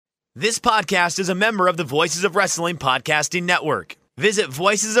This podcast is a member of the Voices of Wrestling Podcasting Network. Visit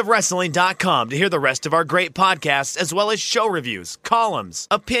voicesofwrestling.com to hear the rest of our great podcasts, as well as show reviews, columns,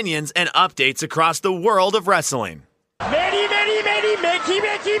 opinions, and updates across the world of wrestling. Many, Mickey,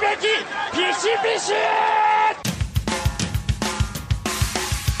 Fishy!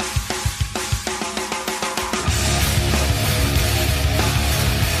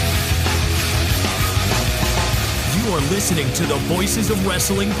 You are listening to the Voices of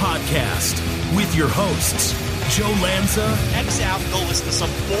Wrestling podcast with your hosts, Joe Lanza. X out and go listen to some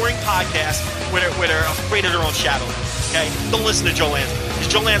boring podcast where they're afraid of their own shadow. Okay? Don't listen to Joe Lanza, because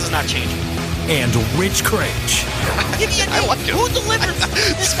Joe Lanza's not changing. And Rich Craich. I like him. Who delivers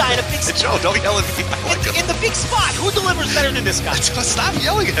this guy in a big spot? Joe, don't yell at me. I like him. In the big spot, who delivers better than this guy? Stop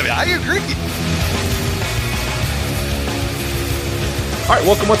yelling at me. I agree. All right,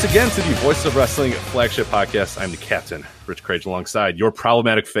 welcome once again to the Voices of Wrestling flagship podcast. I'm the captain, Rich Craich, alongside your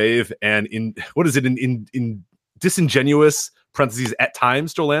problematic fave and in disingenuous parentheses at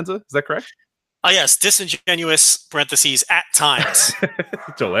times, Joe Lanza. Is that correct? Yes, disingenuous parentheses at times.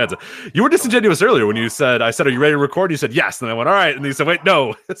 Joe Lanza. You were disingenuous earlier when you said, are you ready to record? You said yes. And I went, all right. And you said, wait,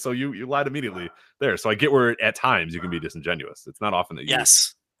 no. So you lied immediately there. So I get where at times you can be disingenuous. It's not often that you,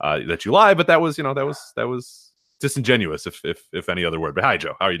 that you lie, but that was disingenuous if any other word. But hi,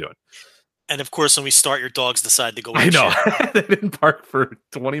 Joe. How are you doing? And of course, when we start, your dogs decide to go. I know. They didn't bark for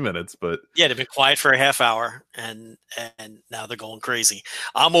 20 minutes, but yeah, they've been quiet for a half hour, and now they're going crazy.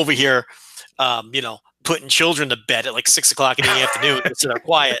 I'm over here, putting children to bed at like 6 o'clock in the afternoon, so they're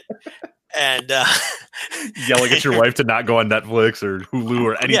quiet, and yelling at your wife to not go on Netflix or Hulu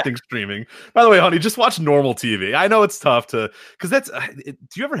or anything streaming. By the way, honey, just watch normal TV. I know it's tough because that's. Do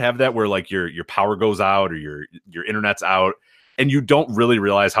you ever have that where like your power goes out or your internet's out? And you don't really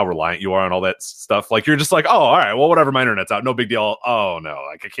realize how reliant you are on all that stuff. Like, you're just like, oh, all right, well, whatever, my internet's out. No big deal. Oh, no,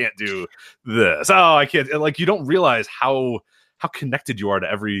 like, I can't do this. Oh, I can't. Like, you don't realize how connected you are to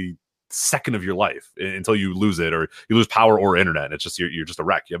every second of your life until you lose it or you lose power or internet. And it's just, you're just a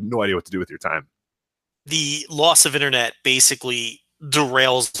wreck. You have no idea what to do with your time. The loss of internet basically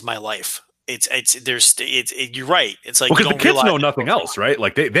derails my life. You're right. It's like, because the kids know nothing else, right?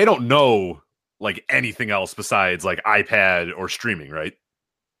 Like, they don't know like anything else besides like iPad or streaming, right?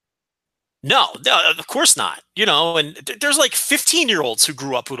 No, of course not. And there's like 15-year-olds who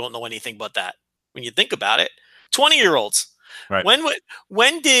grew up who don't know anything but that. When you think about it, 20-year-olds. Right.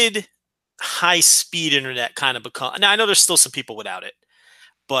 When did high-speed internet kind of become? Now I know there's still some people without it,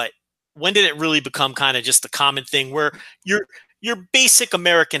 but when did it really become kind of just the common thing where your basic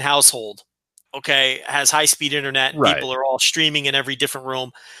American household, okay, has high-speed internet, and right, people are all streaming in every different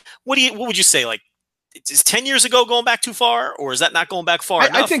room? What would you say? Like, is 10 years ago going back too far, or is that not going back far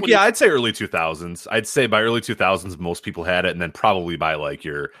enough? I think, I'd say early 2000s. I'd say by early 2000s, most people had it, and then probably by like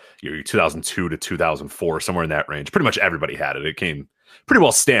your 2002 to 2004, somewhere in that range, pretty much everybody had it. It came pretty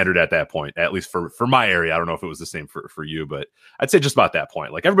well standard at that point, at least for my area. I don't know if it was the same for you, but I'd say just about that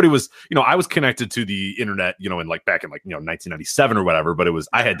point. Like, everybody was, I was connected to the internet, in like back in like 1997 or whatever, but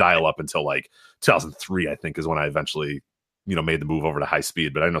I had dial up until like 2003, I think, is when I eventually made the move over to high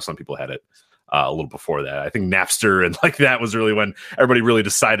speed. But I know some people had it a little before that. I think Napster and like that was really when everybody really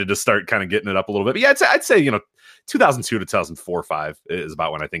decided to start kind of getting it up a little bit. But yeah, I'd say 2002 to 2004 5 is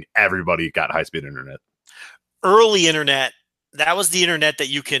about when I think everybody got high speed internet. Early internet, that was the internet that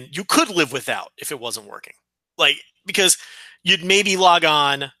you could live without if it wasn't working. Like, because you'd maybe log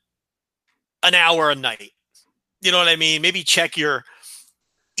on an hour a night. You know what I mean? Maybe check your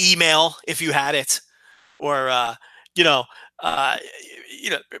email if you had it, or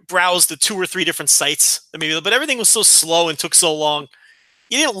browse the 2 or 3 different sites. But everything was so slow and took so long.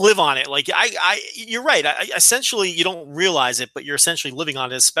 You didn't live on it. Like, you're right. Essentially, you don't realize it, but you're essentially living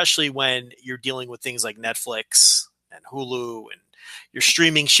on it, especially when you're dealing with things like Netflix and Hulu, and you're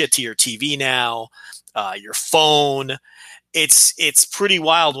streaming shit to your TV now, your phone. It's pretty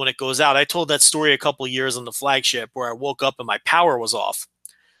wild when it goes out. I told that story a couple of years on the flagship where I woke up and my power was off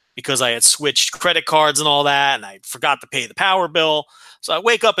because I had switched credit cards and all that, and I forgot to pay the power bill. So I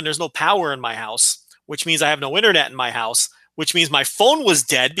wake up and there's no power in my house, which means I have no internet in my house, which means my phone was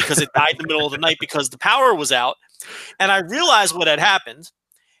dead because it died in the middle of the night because the power was out. And I realized what had happened,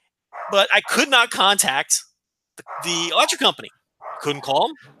 but I could not contact the electric company. I couldn't call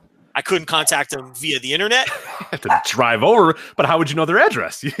them. I couldn't contact them via the internet. You have to drive over, but how would you know their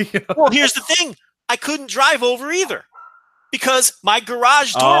address? Well, here's the thing. I couldn't drive over either because my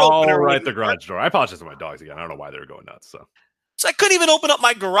garage door opener. Oh, right, the garage door. I apologize to my dogs again. I don't know why they were going nuts. So I couldn't even open up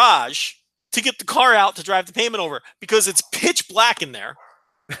my garage to get the car out to drive the payment over because it's pitch black in there.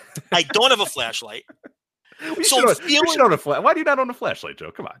 I don't have a flashlight. We should own a flashlight. Why do you not own a flashlight,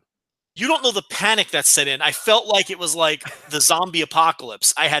 Joe? Come on. You don't know the panic that set in. I felt like it was like the zombie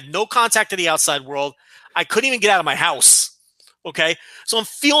apocalypse. I had no contact to the outside world. I couldn't even get out of my house. Okay. So I'm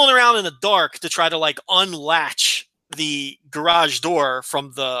feeling around in the dark to try to like unlatch the garage door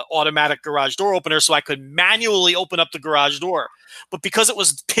from the automatic garage door opener so I could manually open up the garage door. But because it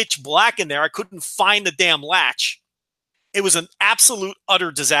was pitch black in there, I couldn't find the damn latch. It was an absolute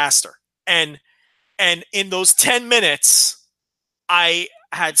utter disaster. And in those 10 minutes, I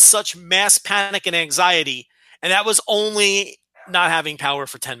had such mass panic and anxiety, and that was only not having power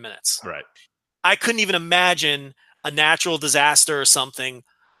for 10 minutes. Right. I couldn't even imagine a natural disaster or something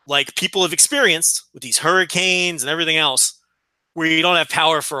like people have experienced with these hurricanes and everything else, where you don't have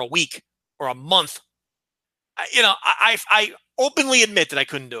power for a week or a month. I openly admit that I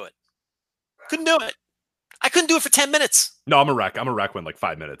couldn't do it. Couldn't do it. I couldn't do it for 10 minutes. No, I'm a wreck. I'm a wreck when like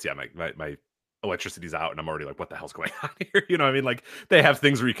 5 minutes. Yeah, my electricity's out and I'm already like, what the hell's going on here? You know what I mean? Like they have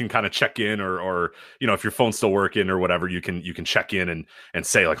things where you can kind of check in or you know, if your phone's still working or whatever, you can check in and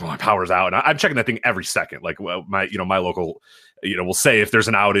say like, oh, my power's out. And I'm checking that thing every second. Like my local, will say if there's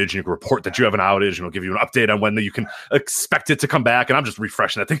an outage and you can report that you have an outage and it'll give you an update on when you can expect it to come back. And I'm just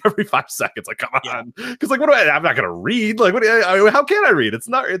refreshing that thing every 5 seconds. Like, come on. Cause like, I'm not going to read. Like, how can I read? It's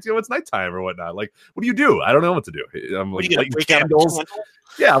nighttime or whatnot. Like, what do you do? I don't know what to do. I'm like lighting candles.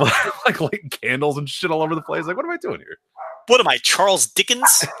 Yeah. Like lighting candles and shit all over the place. Like, what am I doing here? What am I, Charles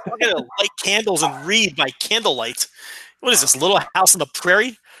Dickens? I'm going to light candles and read by candlelight. What is this, Little House on the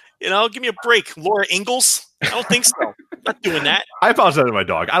Prairie? Give me a break. Laura Ingalls? I don't think so. I'm not doing that. I apologize to my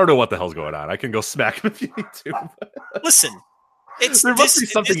dog. I don't know what the hell's going on. I can go smack him if you need to. Listen, there must be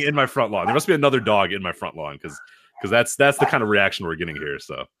something in my front lawn. There must be another dog in my front lawn because that's the kind of reaction we're getting here.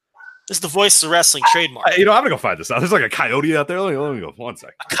 So this is the Voices of Wrestling trademark. I'm gonna go find this out. There's like a coyote out there. Let me go 1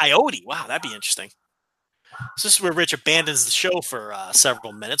 second. A coyote? Wow, that'd be interesting. So this is where Rich abandons the show for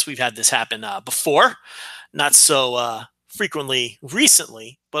several minutes. We've had this happen before, not so frequently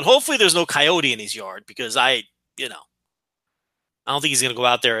recently, but hopefully there's no coyote in his yard because I don't think he's going to go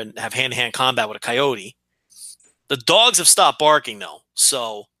out there and have hand-to-hand combat with a coyote. The dogs have stopped barking though,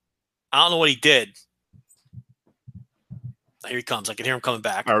 so I don't know what he did. Here he comes. I can hear him coming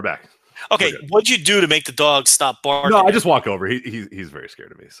back. All right, we're back. Okay, what'd you do to make the dog stop barking? No, I just walk over. He's very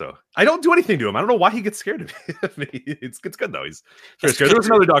scared of me, so I don't do anything to him. I don't know why he gets scared of me. It's good though. He's very scared. There was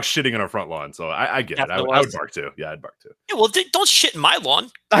another dog shitting in our front lawn, so I get it. I would bark too. Yeah, I'd bark too. Yeah, well, don't shit in my lawn.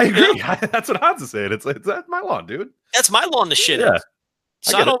 I agree. That's what Hans is saying. It's that's my lawn, dude. That's my lawn to shit in.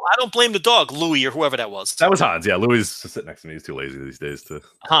 So I don't blame the dog, Louis or whoever that was. That was Hans. Yeah, Louis is sitting next to me. He's too lazy these days to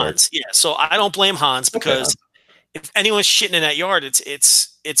Hans. Yeah, so I don't blame Hans because if anyone's shitting in that yard,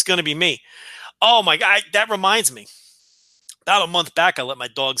 it's going to be me. Oh my God, that reminds me. About a month back, I let my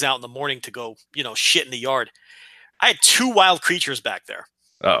dogs out in the morning to go, shit in the yard. I had 2 wild creatures back there.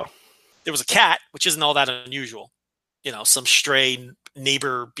 Oh. There was a cat, which isn't all that unusual. Some stray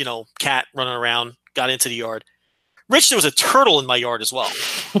neighbor, cat running around, got into the yard. Rich, there was a turtle in my yard as well.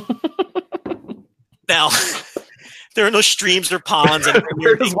 Now, there are no streams or ponds.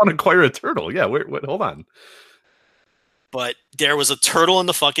 Where does one acquire a turtle? Yeah, wait, hold on. But there was a turtle in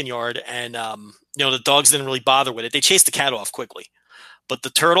the fucking yard, and the dogs didn't really bother with it. They chased the cat off quickly, but the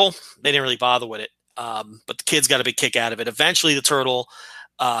turtle, they didn't really bother with it. But the kids got a big kick out of it. Eventually, the turtle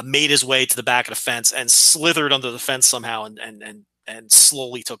made his way to the back of the fence and slithered under the fence somehow, and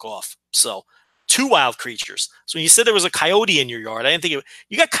slowly took off. So 2 wild creatures. So when you said there was a coyote in your yard, I didn't think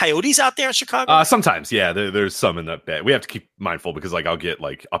you got coyotes out there in Chicago? Sometimes, yeah. There's some in that bed. We have to keep mindful because I'll get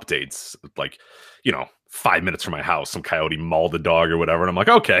updates 5 minutes from my house, some coyote mauled a dog or whatever, and I'm like,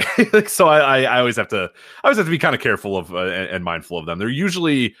 okay. So I always have to be kind of careful of and mindful of them. They're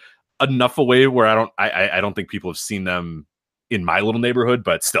usually enough away where I don't think people have seen them in my little neighborhood,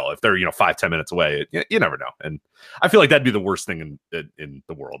 but still, if they're 5-10 minutes away, you never know. And I feel like that'd be the worst thing in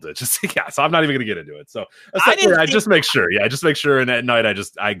the world. It just so I'm not even gonna get into it. So I just make sure. Yeah, I just make sure. And at night,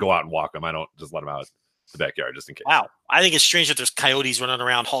 I go out and walk them. I don't just let them out the backyard just in case. Wow, I think it's strange that there's coyotes running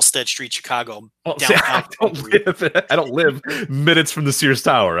around Halstead Street, Chicago. Well, see, I don't live minutes from the Sears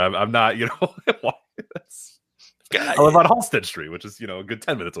Tower. I'm not. I live on Halstead Street, which is a good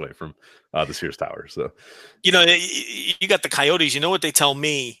 10 minutes away from the Sears Tower. So you got the coyotes. You know what they tell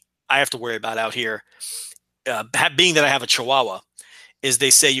me I have to worry about out here, being that I have a Chihuahua, is they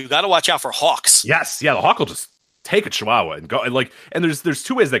say you got to watch out for hawks. Yes, yeah, the hawk will just take a Chihuahua and go and there's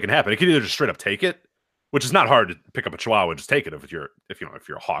 2 ways that can happen. It can either just straight up take it, which is not hard to pick up a Chihuahua and just take it if you're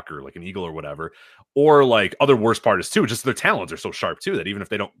a hawk or like an eagle or whatever. Or other worst part is too, just their talons are so sharp too that even if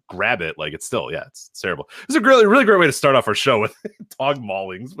they don't grab it, it's still, it's terrible. It's a really, really great way to start off our show with dog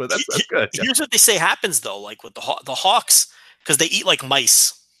maulings, but that's good. Here's what they say happens though, with the hawks, because they eat like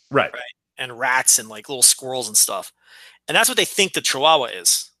mice. Right. and rats and like little squirrels and stuff. And that's what they think the Chihuahua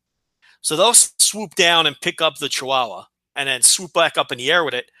is. So they'll swoop down and pick up the Chihuahua and then swoop back up in the air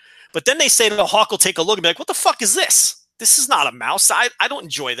with it. But then they say the hawk will take a look and be like, what the fuck is this? This is not a mouse. I don't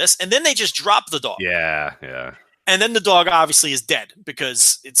enjoy this. And then they just drop the dog. Yeah. And then the dog obviously is dead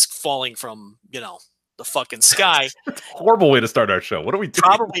because it's falling from, the fucking sky. Horrible way to start our show. What are we doing?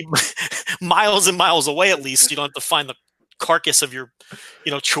 Probably miles and miles away at least. You don't have to find the carcass of your,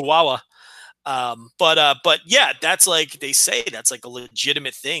 Chihuahua. But yeah, that's like, they say that's like a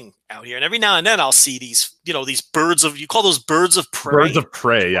legitimate thing out here. And every now and then I'll see these, these you call those birds of prey? Birds of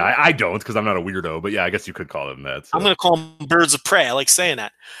prey. Yeah, I don't because I'm not a weirdo, but yeah, I guess you could call them that. So. I'm going to call them birds of prey. I like saying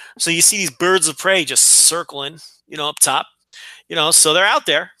that. So you see these birds of prey just circling, up top, so they're out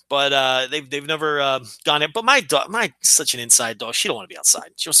there, but they've never gone in. But my dog, such an inside dog. She don't want to be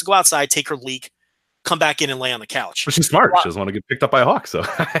outside. She wants to go outside, take her leak, come back in and lay on the couch. But she's smart. She doesn't want to get picked up by a hawk. So,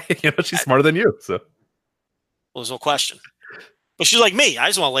 she's smarter than you. So, well, there's no question. But she's like me. I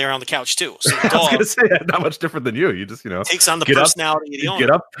just want to lay around the couch too. So the I was dog going to say, not much different than you. You just, takes on the personality of the owner.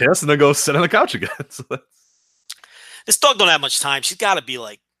 Get up, piss, and then go sit on the couch again. So this dog don't have much time. She's got to be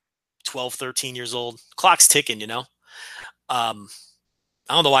like 12, 13 years old. Clock's ticking,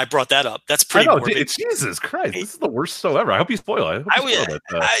 I don't know why I brought that up. That's pretty morbid. Jesus Christ. This is the worst show ever. I hope you spoil it.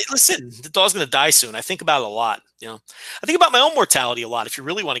 Listen, the dog's going to die soon. I think about it a lot. I think about my own mortality a lot if you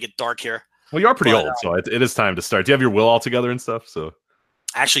really want to get dark here. Well, you are pretty old, so it is time to start. Do you have your will all together and stuff? So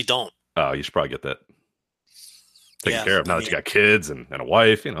I actually don't. Oh, you should probably get that taken care of now that you got kids and a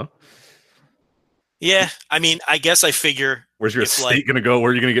wife, Yeah, I guess I figure. Where's your estate going to go?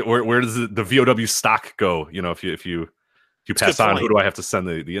 Where are you going to get? Where does the VOW stock go? If you pass on, who do I have to send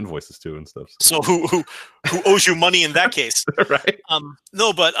the invoices to and stuff? So who owes you money in that case? Right.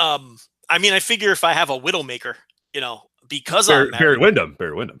 No, but I figure if I have a widowmaker, because Barry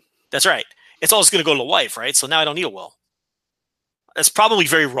Windham. That's right. It's always going to go to the wife, right? So now I don't need a will. That's probably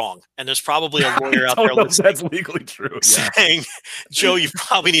very wrong, and there's probably a lawyer out there listening. That's legally true. Saying, Joe, you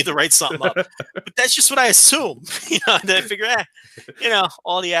probably need to write something up. But that's just what I assume. And I figure,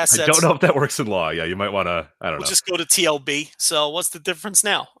 all the assets. I don't know if that works in law. Yeah, you might want to. I don't know. Just go to TLB. So what's the difference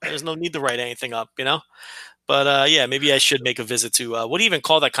now? There's no need to write anything up, But maybe I should make a visit to what do you even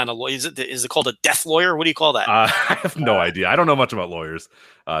call that kind of lawyer? Is it called a death lawyer? What do you call that? I have no idea. I don't know much about lawyers,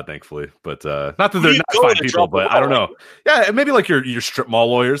 thankfully. But not that they're not fine people, but I don't know. Yeah, maybe like your strip mall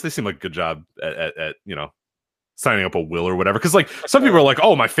lawyers. They seem like a good job at signing up a will or whatever. Because like some people are like,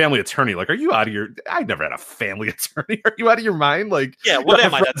 oh, my family attorney. Like, are you out of your? I never had a family attorney. Are you out of your mind? Like, yeah, what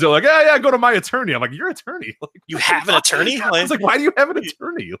am I? They're like, yeah, go to my attorney. I'm like, your attorney? Like, you have an attorney? I was like, why do you have an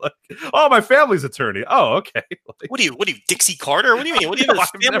attorney? Like, oh, my family's attorney. Oh, okay. Like, what are you, Dixie Carter? What do you mean? What do you have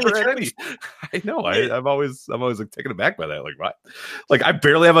a family attorney? I know. I'm always like taken aback by that. Like, what? Like, I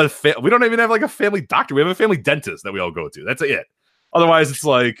barely have we don't even have like a family doctor. We have a family dentist that we all go to. That's it. Otherwise, it's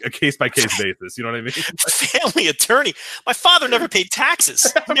like a case-by-case basis. You know what I mean? Family attorney. My father never paid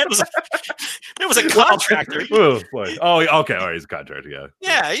taxes. Man was a contractor. Oh, boy. Oh, okay. All right. He's a contractor. Yeah.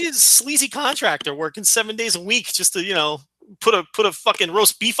 Yeah, he's a sleazy contractor working 7 days a week just to, put a fucking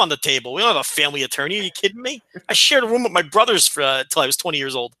roast beef on the table. We don't have a family attorney. Are you kidding me? I shared a room with my brothers till I was 20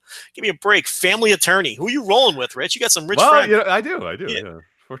 years old. Give me a break. Family attorney. Who are you rolling with, Rich? You got some rich friends. Yeah, I do. Yeah.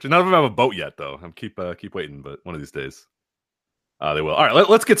 Fortunately, none of them have a boat yet, though. I'm keep waiting, but one of these days. They will. All right,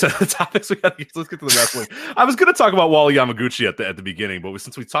 let's get to the topics. Let's get to the wrestling. I was going to talk about Wally Yamaguchi at the beginning, but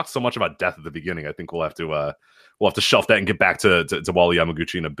since we talked so much about death at the beginning, I think we'll have to shelf that and get back to Wally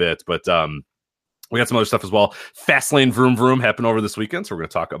Yamaguchi in a bit. But we got some other stuff as well. Fastlane Vroom Vroom happened over this weekend, so we're going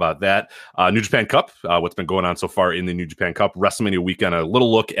to talk about that. New Japan Cup, what's been going on so far in the New Japan Cup. WrestleMania weekend, a little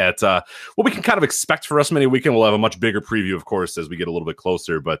look at what we can kind of expect for WrestleMania weekend. We'll have a much bigger preview, of course, as we get a little bit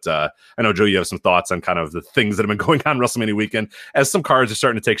closer. But I know, Joe, you have some thoughts on kind of the things that have been going on WrestleMania weekend as some cards are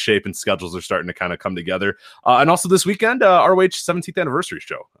starting to take shape and schedules are starting to kind of come together. And also this weekend, ROH 17th anniversary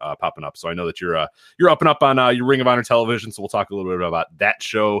show popping up. So I know that you're up and up on your Ring of Honor television, so we'll talk a little bit about that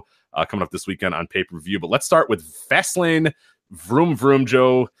show coming up this weekend on pay-per-view. But let's start with Fastlane Vroom Vroom,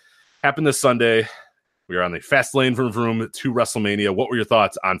 Joe. Happened this Sunday. We are on the Fastlane Vroom Vroom to WrestleMania. What were your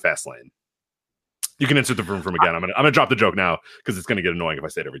thoughts on Fastlane? You can insert the Vroom Vroom again. I'm gonna drop the joke now because it's gonna get annoying if I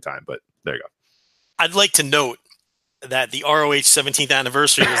say it every time. But there you go. I'd like to note that the ROH 17th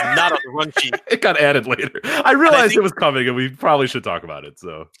anniversary was not on the run sheet. It got added later. I realized it was coming, and we probably should talk about it.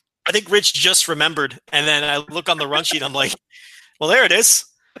 So I think Rich just remembered, and then I look on the run sheet. I'm like, well, there it is.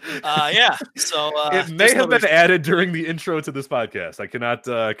 Yeah. So it may have been added during the intro to this podcast. I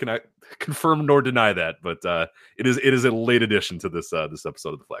cannot confirm nor deny that, but it is a late addition to this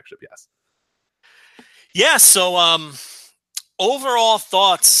episode of the flagship. Yes. Yeah. So overall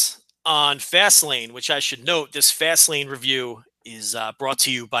thoughts on Fastlane, which I should note, this Fastlane review is brought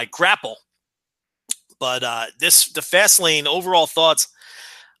to you by Grapple. But the Fastlane overall thoughts,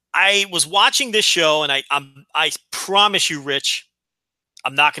 I was watching this show, and I promise you, Rich,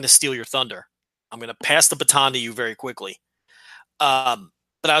 I'm not going to steal your thunder. I'm going to pass the baton to you very quickly.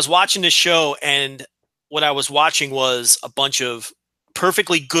 But I was watching this show, and what I was watching was a bunch of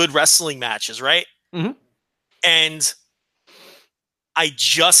perfectly good wrestling matches, right? Mm-hmm. And I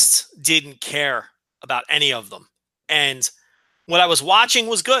just didn't care about any of them. And what I was watching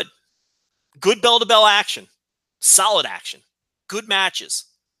was good. Good bell-to-bell action. Solid action. Good matches.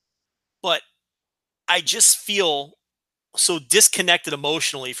 But I just feel so disconnected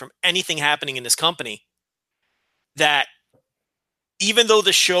emotionally from anything happening in this company that even though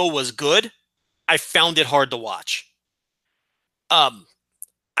the show was good, I found it hard to watch.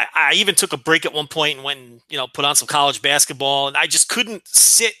 I even took a break at one point and went and, put on some college basketball, and I just couldn't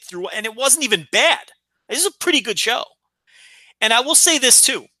sit through, and it wasn't even bad. This is a pretty good show. And I will say this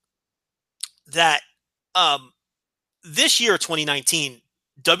too, that this year, 2019,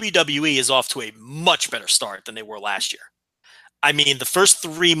 WWE is off to a much better start than they were last year. I mean, the first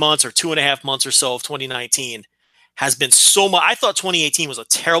 3 months or 2.5 months or so of 2019 has been so much. I thought 2018 was a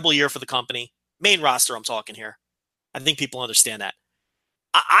terrible year for the company. Main roster, I'm talking here. I think people understand that.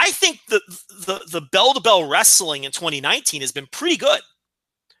 I think the bell-to-bell wrestling in 2019 has been pretty good.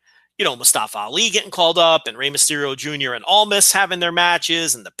 Mustafa Ali getting called up, and Rey Mysterio Jr. and Almas having their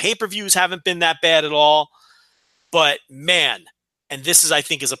matches, and the pay-per-views haven't been that bad at all. But man, and this is, I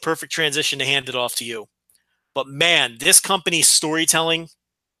think, is a perfect transition to hand it off to you. But man, this company's storytelling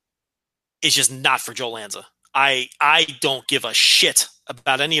is just not for Joe Lanza. I don't give a shit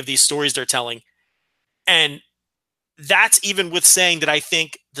about any of these stories they're telling. And that's even with saying that I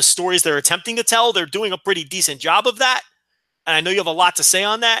think the stories they're attempting to tell, they're doing a pretty decent job of that. And I know you have a lot to say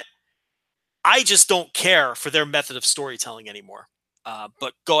on that. I just don't care for their method of storytelling anymore.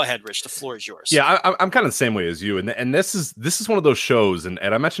 But go ahead, Rich. The floor is yours. Yeah, I'm kind of the same way as you, and this is one of those shows, and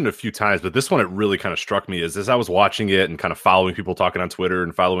I mentioned it a few times, but this one, it really kind of struck me as I was watching it and kind of following people talking on Twitter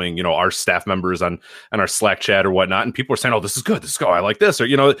and following our staff members on our Slack chat or whatnot, and people were saying, "Oh, this is good. This is good. I like this," or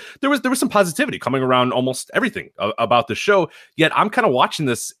there was some positivity coming around almost everything about the show. Yet I'm kind of watching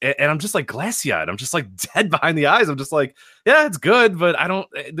this, and I'm just like glassy-eyed. I'm just like dead behind the eyes. I'm just like, yeah, it's good, but I don't.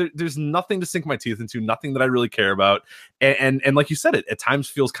 There's nothing to sink my teeth into. Nothing that I really care about, and like you said, it at times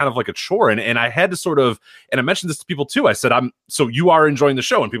feels kind of like a chore. And I had to sort of, and I mentioned this to people too. I said, so you are enjoying the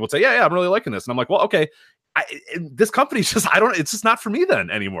show, and people would say, yeah, I'm really liking this. And I'm like, well, okay. This company's just, it's just not for me then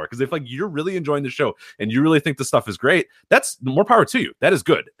anymore. Because if you're really enjoying the show and you really think the stuff is great, that's more power to you. That is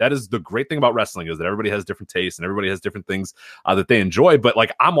good. That is the great thing about wrestling, is that everybody has different tastes and everybody has different things that they enjoy. But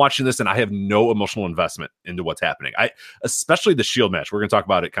I'm watching this and I have no emotional investment into what's happening. Especially the Shield match. We're going to talk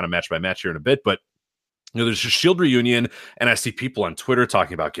about it kind of match by match here in a bit, but there's a Shield reunion, and I see people on Twitter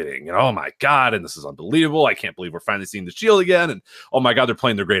talking about getting, oh my God, and this is unbelievable. I can't believe we're finally seeing the Shield again. And oh my God, they're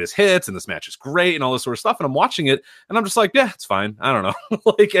playing their greatest hits, and this match is great, and all this sort of stuff. And I'm watching it, and I'm just like, yeah, it's fine. I don't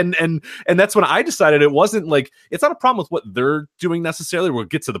know. And that's when I decided it wasn't it's not a problem with what they're doing necessarily. We'll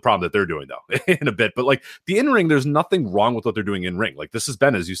get to the problem that they're doing though in a bit. But the in-ring, there's nothing wrong with what they're doing in ring. This has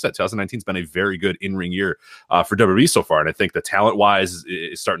been, as you said, 2019 has been a very good in-ring year for WWE so far. And I think the talent-wise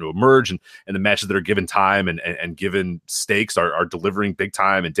is starting to emerge, and the matches that are given time and given stakes are delivering big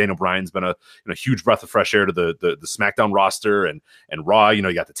time. And Daniel Bryan's been a huge breath of fresh air to the SmackDown roster and Raw.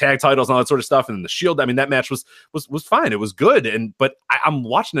 You got the tag titles and all that sort of stuff, and then the Shield. I mean, that match was fine. It was good. But I'm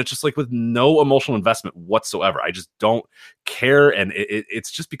watching it just with no emotional investment whatsoever. I just don't care, and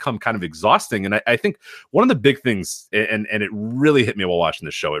it's just become kind of exhausting. And I think one of the big things, and it really hit me while watching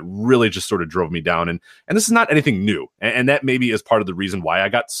this show, it really just sort of drove me down. And this is not anything new, and that maybe is part of the reason why I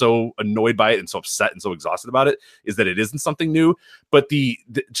got so annoyed by it and so upset and so exhausted about it, is that it isn't something new. But the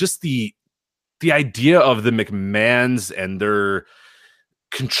idea of the McMahons and their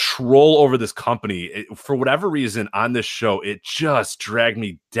control over this company, for whatever reason on this show, it just dragged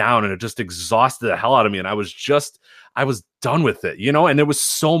me down, and it just exhausted the hell out of me. And I was done with it, and there was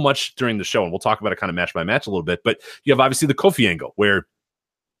so much during the show, and we'll talk about it kind of match by match a little bit. But you have obviously the Kofi angle where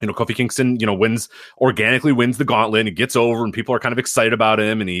Kofi Kingston, wins the gauntlet, and gets over, and people are kind of excited about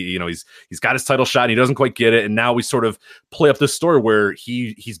him, and he's got his title shot, and he doesn't quite get it, and now we sort of play up this story where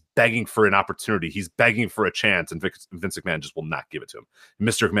he's begging for an opportunity, he's begging for a chance, and Vince McMahon just will not give it to him.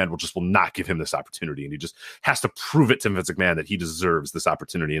 Mr. McMahon will not give him this opportunity, and he just has to prove it to Vince McMahon that he deserves this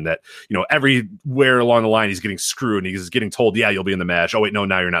opportunity, and that everywhere along the line he's getting screwed, and he's getting told, yeah, you'll be in the match. Oh wait, no,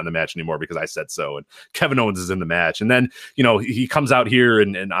 now you're not in the match anymore because I said so. And Kevin Owens is in the match, and then he comes out here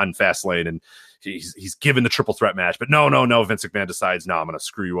and on Fastlane, and he's given the triple threat match, but no, Vince McMahon decides, no, I'm going to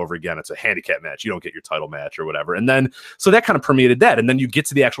screw you over again. It's a handicap match. You don't get your title match or whatever. And then, so that kind of permeated that. And then you get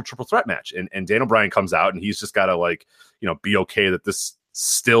to the actual triple threat match, and Daniel Bryan comes out, and he's just got to, like, you know, be okay that this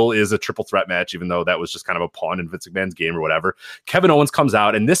still is a triple threat match, even though that was just kind of a pawn in Vince McMahon's game or whatever. Kevin Owens comes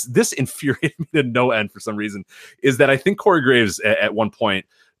out, and this infuriated me to no end for some reason, is that I think Corey Graves at one point,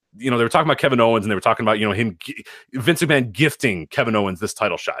 you know, they were talking about Kevin Owens, and they were talking about, you know, Vince McMahon gifting Kevin Owens this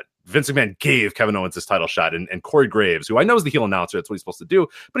title shot. Vince McMahon gave Kevin Owens this title shot, and Corey Graves, who I know is the heel announcer, that's what he's supposed to do,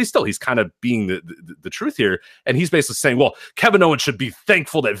 but he's kind of being the truth here, and he's basically saying, well, Kevin Owens should be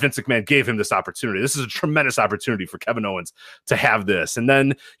thankful that Vince McMahon gave him this opportunity. This is a tremendous opportunity for Kevin Owens to have this. And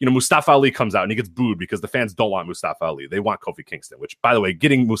then, you know, Mustafa Ali comes out, and he gets booed because the fans don't want Mustafa Ali. They want Kofi Kingston, which, by the way,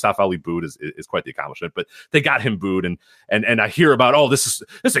 getting Mustafa Ali booed is quite the accomplishment, but they got him booed, and I hear about, oh, this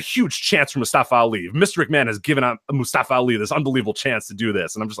is a huge chance for Mustafa Ali. Mr. McMahon has given out Mustafa Ali this unbelievable chance to do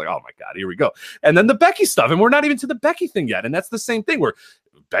this. And I'm just like, oh my God, here we go. And then the Becky stuff, and we're not even to the Becky thing yet. And that's the same thing where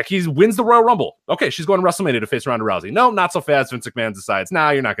Becky wins the Royal Rumble. Okay, she's going to WrestleMania to face Ronda Rousey. No, not so fast. Vince McMahon decides,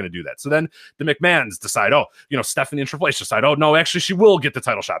 nah, you're not going to do that. So then the McMahons decide, oh, you know, Stephanie and Triple H decide, oh, no, actually she will get the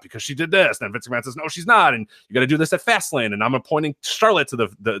title shot because she did this. And then Vince McMahon says, no, she's not. And you got to do this at Fastlane. And I'm appointing Charlotte to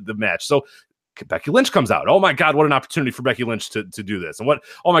the match. So Becky Lynch comes out. Oh my God, what an opportunity for Becky Lynch to do this. And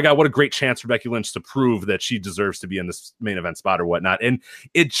oh my God, what a great chance for Becky Lynch to prove that she deserves to be in this main event spot or whatnot. And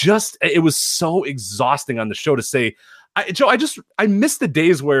it was so exhausting on the show to say, I miss the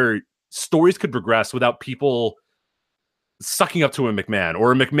days where stories could progress without people sucking up to a McMahon,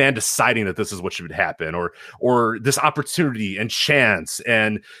 or a McMahon deciding that this is what should happen, or this opportunity and chance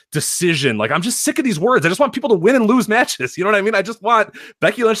and decision. Like, I'm just sick of these words. I just want people to win and lose matches. You know what I mean? I just want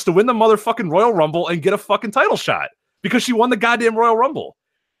Becky Lynch to win the motherfucking Royal Rumble and get a fucking title shot because she won the goddamn Royal Rumble.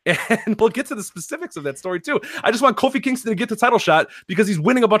 And we'll get to the specifics of that story too. I just want Kofi Kingston to get the title shot because he's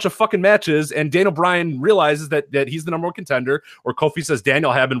winning a bunch of fucking matches, and Daniel Bryan realizes that he's the number one contender, or Kofi says, Daniel,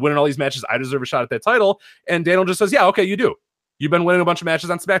 I have been winning all these matches, I deserve a shot at that title. And Daniel just says, yeah, okay, you do. You've been winning a bunch of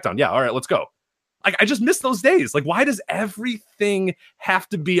matches on SmackDown. Yeah, all right, let's go. Like, I just miss those days. Like, why does everything have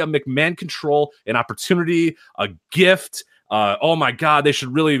to be a McMahon control, an opportunity, a gift? Oh my God, they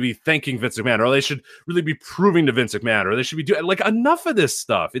should really be thanking Vince McMahon, or they should really be proving to Vince McMahon, or they should be doing, like, enough of this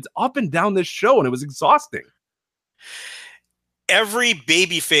stuff. It's up and down this show, and it was exhausting. Every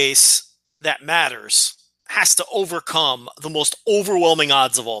babyface that matters has to overcome the most overwhelming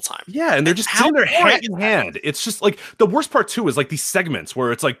odds of all time. Yeah, and they're just sitting there hand in hand. It's just like, the worst part too is like these segments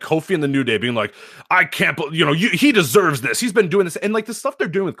where it's like Kofi and the New Day being like, I can't, he deserves this. He's been doing this. And like the stuff they're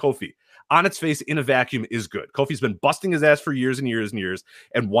doing with Kofi on its face in a vacuum is good. Kofi's been busting his ass for years and years and years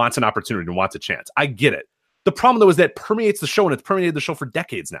and wants an opportunity and wants a chance. I get it. The problem though is that permeates the show, and it's permeated the show for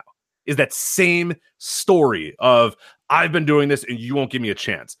decades now, is that same story of, I've been doing this and you won't give me a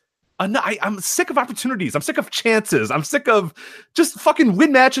chance. I'm sick of opportunities. I'm sick of chances. I'm sick of just fucking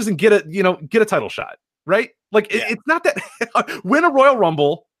win matches and get a title shot, right? Like, it's not that win a Royal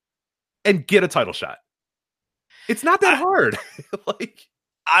Rumble and get a title shot. It's not that hard. Like,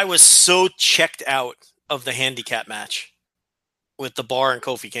 I was so checked out of the handicap match with the Bar and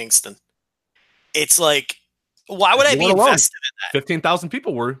Kofi Kingston. It's like, why would I be invested in that? 15,000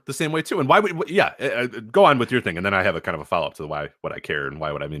 people were the same way too. And why would, go on with your thing. And then I have a kind of a follow-up to what I care and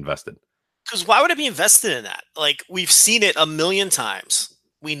why would I be invested? Because why would I be invested in that? Like, we've seen it a million times.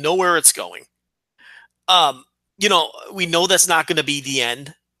 We know where it's going. We know that's not going to be the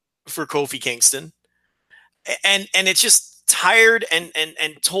end for Kofi Kingston. And it's just tired and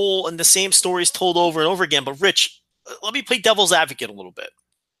told, and the same stories told over and over again. But Rich, let me play devil's advocate a little bit.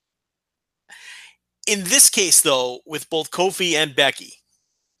 In this case, though, with both Kofi and Becky,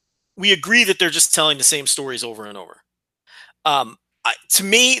 we agree that they're just telling the same stories over and over. To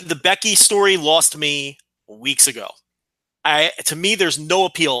me, the Becky story lost me weeks ago. To me, there's no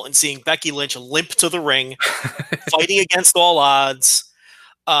appeal in seeing Becky Lynch limp to the ring, fighting against all odds,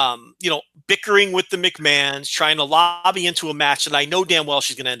 bickering with the McMahons, trying to lobby into a match that I know damn well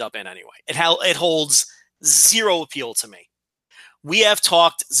she's going to end up in anyway. It holds zero appeal to me. We have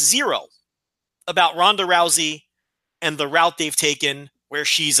talked zero about Ronda Rousey and the route they've taken where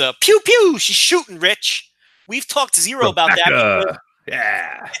she's a pew-pew, she's shooting, Rich. We've talked zero about that.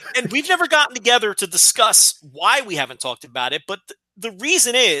 Yeah. And we've never gotten together to discuss why we haven't talked about it, but the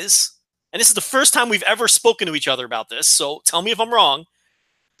reason is, and this is the first time we've ever spoken to each other about this, so tell me if I'm wrong,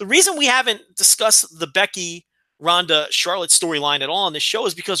 the reason we haven't discussed the Becky, Ronda, Charlotte storyline at all on this show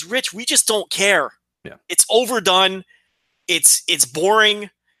is because, Rich, we just don't care. Yeah. It's overdone. It's boring.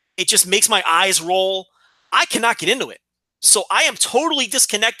 It just makes my eyes roll. I cannot get into it. So I am totally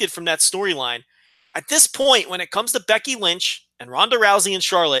disconnected from that storyline. At this point, when it comes to Becky Lynch and Ronda Rousey and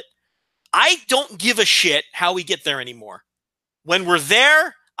Charlotte, I don't give a shit how we get there anymore. When we're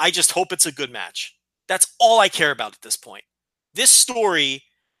there, I just hope it's a good match. That's all I care about at this point. This story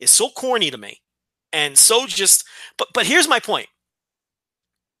is so corny to me. And so just, but here's my point.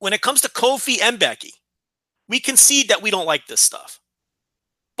 When it comes to Kofi and Becky, we concede that we don't like this stuff.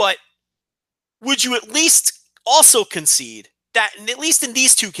 But would you at least also concede that, at least in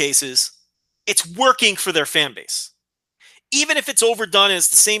these two cases, it's working for their fan base? Even if it's overdone and it's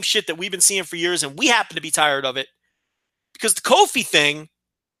the same shit that we've been seeing for years and we happen to be tired of it, because the Kofi thing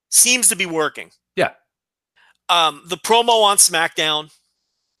seems to be working. Yeah. The promo on SmackDown,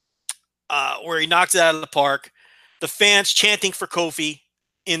 where he knocked it out of the park, the fans chanting for Kofi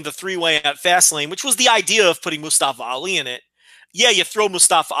in the three-way at Fastlane, which was the idea of putting Mustafa Ali in it. Yeah, you throw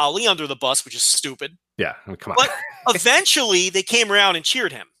Mustafa Ali under the bus, which is stupid. Yeah, I mean, come on. But eventually, they came around and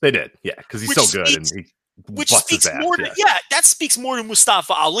cheered him. They did, yeah, because he's so good. And he busts his ass, that speaks more to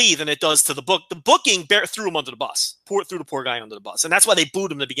Mustafa Ali than it does to the book. The booking threw him under the bus, threw the poor guy under the bus. And that's why they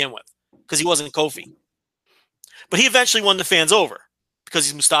booed him to begin with, because he wasn't Kofi. But he eventually won the fans over because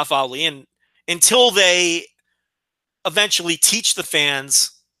he's Mustafa Ali. And until they eventually teach the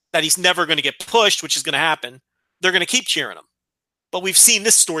fans that he's never going to get pushed, which is going to happen, they're going to keep cheering him. But we've seen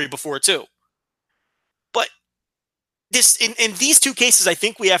this story before too. But this in these two cases, I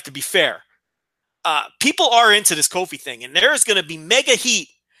think we have to be fair. People are into this Kofi thing, and there is going to be mega heat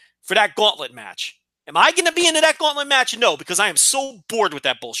for that gauntlet match. Am I going to be into that gauntlet match? No, because I am so bored with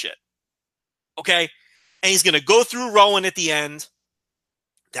that bullshit. Okay? And he's going to go through Rowan at the end.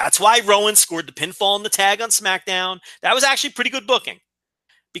 That's why Rowan scored the pinfall and the tag on SmackDown. That was actually pretty good booking,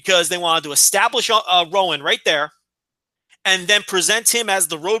 because they wanted to establish Rowan right there and then present him as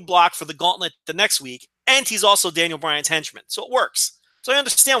the roadblock for the gauntlet the next week. And he's also Daniel Bryan's henchman. So it works. So I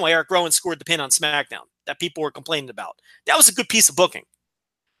understand why Eric Rowan scored the pin on SmackDown that people were complaining about. That was a good piece of booking,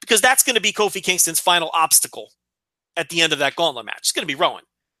 because that's going to be Kofi Kingston's final obstacle at the end of that gauntlet match. It's going to be Rowan,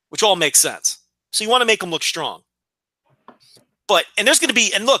 which all makes sense. So you want to make him look strong. And there's going to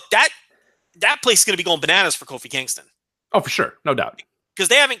be, and look, that place is going to be going bananas for Kofi Kingston. Oh, for sure. No doubt. Because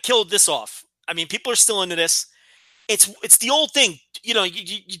they haven't killed this off. I mean, people are still into this. It's the old thing. You know,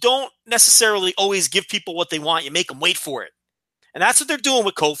 you don't necessarily always give people what they want. You make them wait for it. And that's what they're doing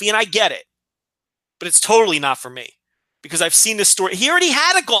with Kofi, and I get it. But it's totally not for me, because I've seen this story. He already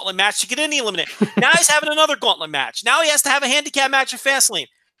had a gauntlet match to get in the elimination. Now he's having another gauntlet match. Now he has to have a handicap match at Fastlane.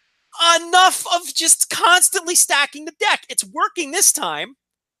 Enough of just constantly stacking the deck. It's working this time.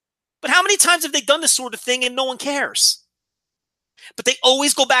 But how many times have they done this sort of thing and no one cares? But they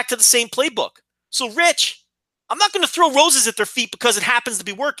always go back to the same playbook. So, Rich, I'm not going to throw roses at their feet because it happens to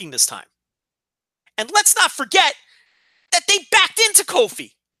be working this time. And let's not forget that they backed into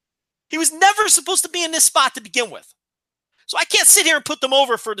Kofi. He was never supposed to be in this spot to begin with. So I can't sit here and put them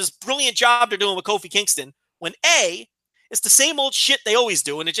over for this brilliant job they're doing with Kofi Kingston when A, it's the same old shit they always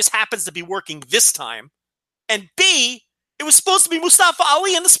do, and it just happens to be working this time. And B, it was supposed to be Mustafa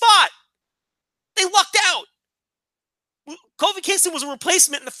Ali in the spot. They lucked out. Kofi Kingston was a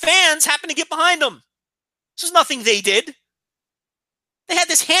replacement, and the fans happened to get behind him. This was nothing they did. They had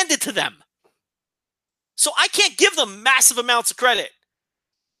this handed to them. So I can't give them massive amounts of credit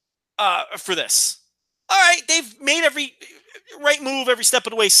for this. All right, they've made every right move every step of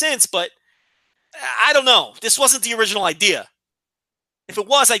the way since, but I don't know. This wasn't the original idea. If it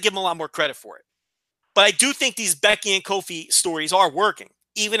was, I'd give them a lot more credit for it. But I do think these Becky and Kofi stories are working,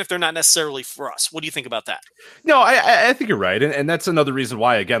 even if they're not necessarily for us. What do you think about that? No, I think you're right. And that's another reason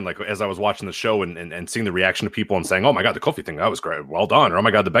why, again, like as I was watching the show and seeing the reaction of people and saying, oh my God, the Kofi thing, that was great. Well done. Or, oh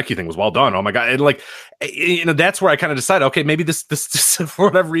my God, the Becky thing was well done. Oh my God. And like, you know, that's where I kind of decided, okay, maybe this for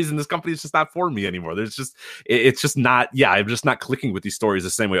whatever reason, this company is just not for me anymore. It's just not, I'm just not clicking with these stories the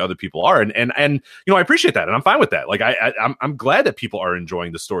same way other people are. And you know, I appreciate that. And I'm fine with that. Like, I'm glad that people are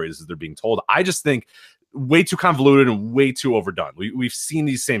enjoying the stories as they're being told. I just think way too convoluted and way too overdone. We've seen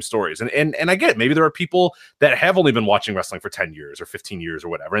these same stories, and I get it. Maybe there are people that have only been watching wrestling for 10 years or 15 years or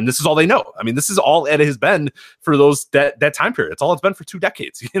whatever, and this is all they know. I mean, this is all it has been for that time period. It's all it's been for 2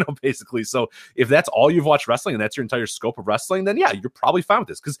 decades, you know, basically. So if that's all you've watched wrestling and that's your entire scope of wrestling, then yeah, you're probably fine with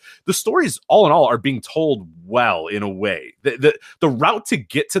this, because the stories all in all are being told well in a way. The route to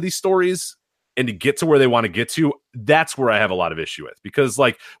get to these stories and to get to where they want to get to, that's where I have a lot of issue with, because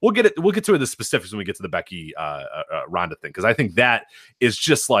like we'll get to the specifics when we get to the Becky Ronda thing, because I think that is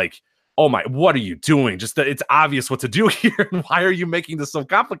just like, oh my, what are you doing? Just that it's obvious what to do here, and why are you making this so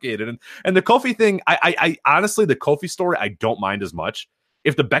complicated? And the Kofi thing, I honestly, the Kofi story, I don't mind as much,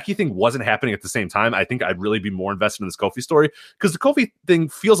 if the Becky thing wasn't happening at the same time, I think I'd really be more invested in this Kofi story, because the Kofi thing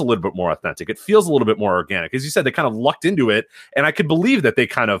feels a little bit more authentic. It feels a little bit more organic. As you said, they kind of lucked into it, and I could believe that they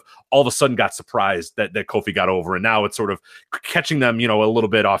kind of all of a sudden got surprised that Kofi got over, and now it's sort of catching them, a little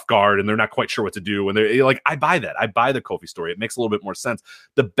bit off guard, and they're not quite sure what to do. And they're like, I buy that. I buy the Kofi story. It makes a little bit more sense.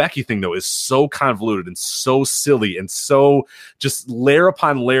 The Becky thing, though, is so convoluted and so silly and so just layer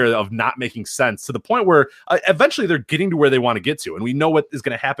upon layer of not making sense, to the point where eventually they're getting to where they want to get to. And we know what is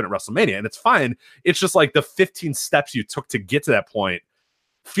going to happen at WrestleMania, and it's fine. It's just like the 15 steps you took to get to that point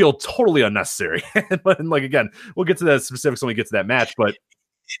feel totally unnecessary. And like, again, we'll get to the specifics when we get to that match. But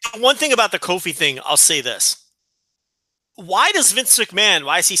the one thing about the Kofi thing, I'll say this. Why does Vince McMahon,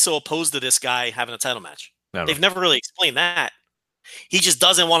 why is he so opposed to this guy having a title match? They've never really explained that. He just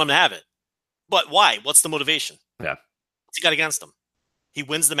doesn't want him to have it. But why? What's the motivation? Yeah. What's he got against him? He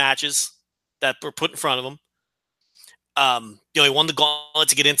wins the matches that were put in front of him. He won the gauntlet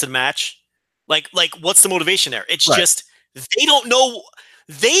to get into the match. Like, what's the motivation there? It's just they don't know.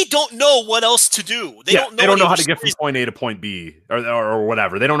 They don't know what else to do. They don't know how to get from point A to point B or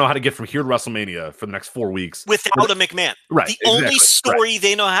whatever. They don't know how to get from here to WrestleMania for the next 4 weeks without a McMahon. Right. The only story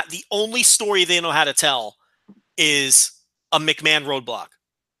they know how to tell is a McMahon roadblock.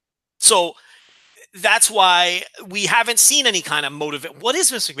 So that's why we haven't seen any kind of motivation. What is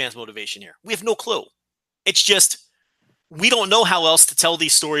Vince McMahon's motivation here? We have no clue. It's just we don't know how else to tell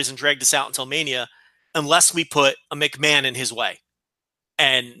these stories and drag this out until Mania unless we put a McMahon in his way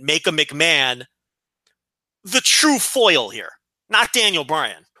and make a McMahon the true foil here, not Daniel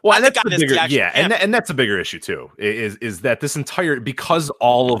Bryan. Well, and that's the bigger, and that's a bigger issue too. Is that this entire, because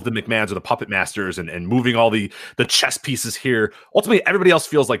all of the McMahons are the puppet masters and moving all the chess pieces here, ultimately everybody else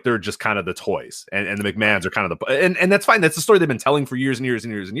feels like they're just kind of the toys, and the McMahons are kind of and that's fine. That's the story they've been telling for years and years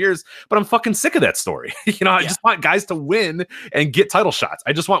and years and years. But I'm fucking sick of that story. I just want guys to win and get title shots.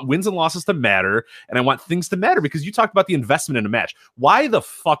 I just want wins and losses to matter, and I want things to matter, because you talked about the investment in a match. Why the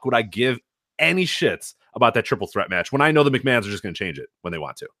fuck would I give any shits about that triple threat match when I know the McMahons are just going to change it when they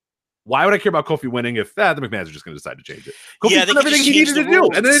want to? Why would I care about Kofi winning if the McMahons are just going to decide to change it? Kofi's done everything he needed to do,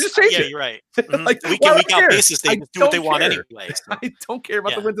 and then they just change it. Yeah, you're right. Mm-hmm. Week in, week out basis, they do what they want anyway. So. I don't care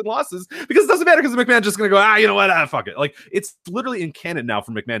about the wins and losses, because it doesn't matter, because the McMahon's just going to go, you know what, fuck it. Like, it's literally in canon now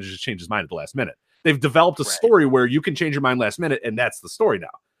for McMahon to just change his mind at the last minute. They've developed a story where you can change your mind last minute, and that's the story now,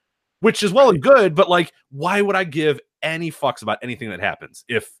 which is well and good, but like, why would I give any fucks about anything that happens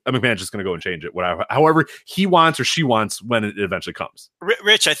if a McMahon's just going to go and change it however he wants or she wants when it eventually comes?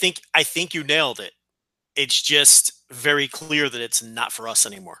 Rich, I think you nailed it. It's just very clear that it's not for us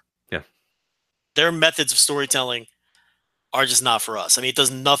anymore. Yeah. Their methods of storytelling are just not for us. I mean, it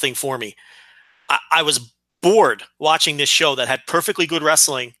does nothing for me. I was bored watching this show that had perfectly good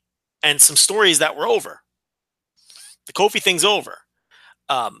wrestling and some stories that were over. The Kofi thing's over.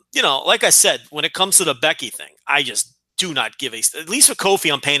 Like I said, when it comes to the Becky thing, I just do not give at least with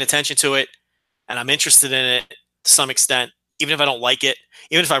Kofi, I'm paying attention to it and I'm interested in it to some extent, even if I don't like it,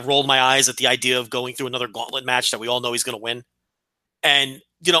 even if I rolled my eyes at the idea of going through another gauntlet match that we all know he's going to win. And,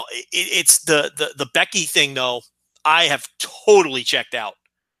 it's the Becky thing, though, I have totally checked out.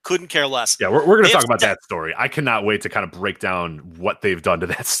 Couldn't care less. Yeah, we're going to talk about that story. I cannot wait to kind of break down what they've done to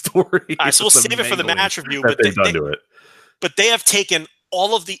that story. All right, so we'll save it for the match review. But they have taken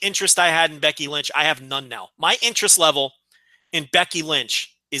all of the interest I had in Becky Lynch. I have none now. My interest level in Becky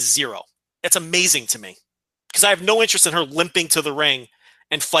Lynch is 0. That's amazing to me, because I have no interest in her limping to the ring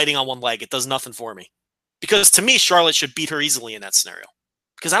and fighting on one leg. It does nothing for me, because to me, Charlotte should beat her easily in that scenario,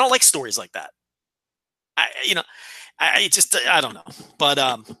 because I don't like stories like that. I don't know. But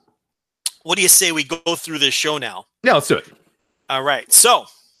what do you say we go through this show now? Yeah, let's do it. All right. So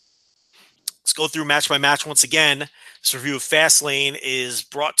let's go through match by match once again. This review of Fastlane is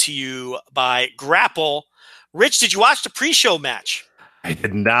brought to you by Grapple. Rich, did you watch the pre-show match? I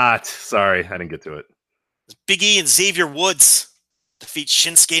did not. Sorry, I didn't get to it. Big E and Xavier Woods defeat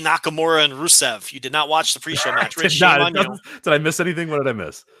Shinsuke Nakamura and Rusev. You did not watch the pre-show match. Rich, shame on you. Did I miss anything? What did I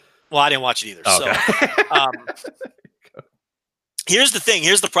miss? Well, I didn't watch it either. Okay. So, here's the thing.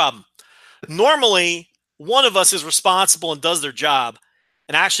 Here's the problem. Normally, one of us is responsible and does their job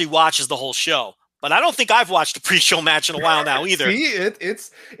and actually watches the whole show. But I don't think I've watched a pre-show match in a while now either. See,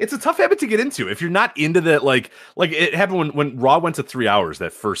 it's a tough habit to get into if you're not into that. Like it happened when Raw went to 3 hours.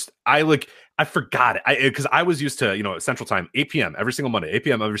 That first, I forgot it because I was used to Central Time 8 p.m. every single Monday, 8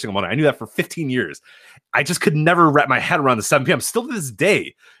 p.m. every single Monday. I knew that for 15 years. I just could never wrap my head around the 7 p.m. Still to this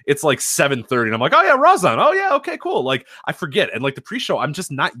day, it's like 7:30, and I'm like, oh yeah, Raw's on. Oh yeah, okay, cool. Like I forget, and like the pre-show, I'm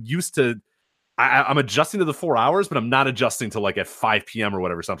just not used to. I'm adjusting to the 4 hours, but I'm not adjusting to like at 5 p.m. or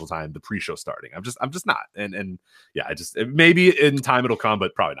whatever Central Time, the pre-show starting. I'm just not. And yeah, maybe in time it'll come,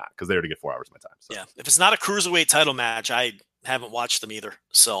 but probably not because they already get 4 hours of my time. So. Yeah, if it's not a cruiserweight title match, I haven't watched them either.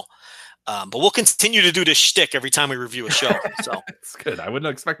 So, but we'll continue to do this shtick every time we review a show. So it's good. I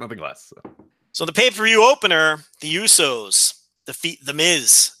wouldn't expect nothing less. So the pay-per-view opener, the Usos defeat The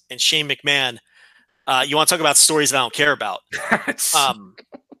Miz and Shane McMahon. You want to talk about stories that I don't care about?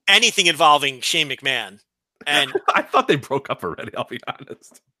 Anything involving Shane McMahon. And I thought they broke up already, I'll be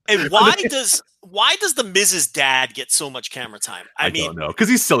honest. And why does the Miz's dad get so much camera time? I mean, don't know, because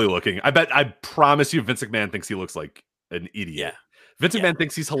he's silly looking. I promise you, Vince McMahon thinks he looks like an idiot. Yeah. Vince McMahon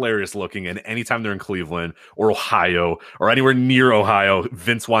thinks he's hilarious looking, and anytime they're in Cleveland or Ohio or anywhere near Ohio,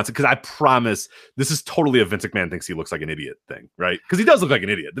 Vince wants it. Because I promise this is totally a Vince McMahon thinks he looks like an idiot thing, right? Because he does look like an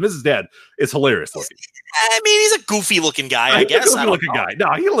idiot. The Miz's dad is hilarious looking. I mean, he's a goofy looking guy, I guess. Goofy looking guy.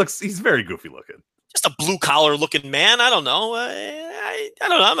 No, he's very goofy looking. Just a blue collar looking man. I don't know. I don't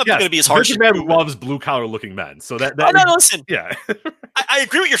know. I'm not going to be as harsh. Vince McMahon loves blue collar looking men. So that listen. Yeah. I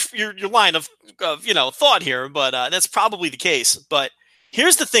agree with your line of thought here, but that's probably the case. But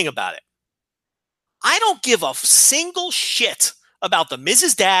here's the thing about it. I don't give a single shit about the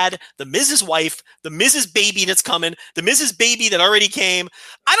Miz's dad, the Miz's wife, the Miz's baby that's coming, the Miz's baby that already came.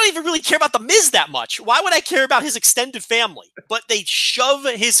 I don't even really care about the Miz that much. Why would I care about his extended family? But they shove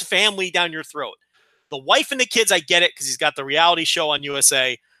his family down your throat. The wife and the kids, I get it because he's got the reality show on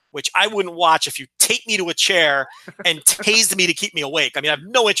USA, which I wouldn't watch if you take me to a chair and tased me to keep me awake. I mean, I have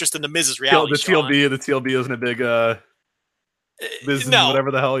no interest in the Miz's reality show. The TLB isn't a big business, no, whatever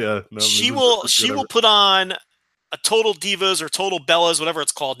the hell. Yeah, no, she will put on a Total Divas or Total Bellas, whatever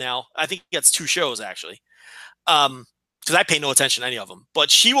it's called now. I think it's 2 shows actually, because I pay no attention to any of them.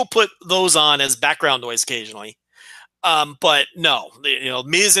 But she will put those on as background noise occasionally. But no,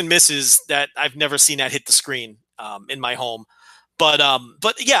 Miz and Mrs. that I've never seen that hit the screen in my home. But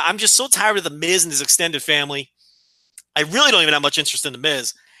yeah, I'm just so tired of the Miz and his extended family. I really don't even have much interest in the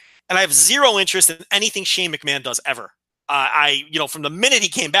Miz, and I have zero interest in anything Shane McMahon does ever. From the minute he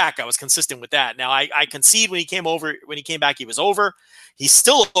came back, I was consistent with that. Now I concede when he came back, he was over. He's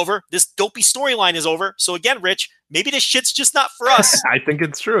still over. This dopey storyline is over. So again, Rich, maybe this shit's just not for us. I think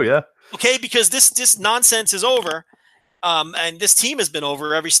it's true. Yeah. Okay. Because this nonsense is over. And this team has been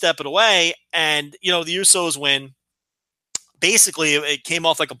over every step of the way. And, the Usos win. Basically, it came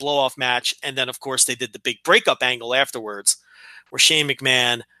off like a blow-off match. And then, of course, they did the big breakup angle afterwards where Shane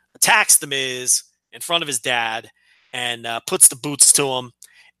McMahon attacks The Miz in front of his dad and puts the boots to him.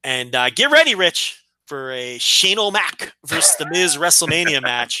 And get ready, Rich, for a Shane O'Mac versus The Miz WrestleMania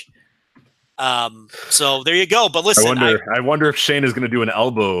match. So there you go. But listen, I wonder if Shane is going to do an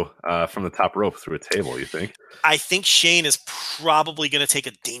elbow from the top rope through a table. You think? I think Shane is probably going to take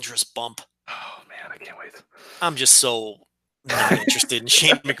a dangerous bump. Oh man, I can't wait. I'm just so not interested in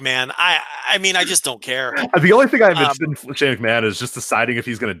Shane McMahon. I mean, I just don't care. The only thing I'm interested in Shane McMahon is just deciding if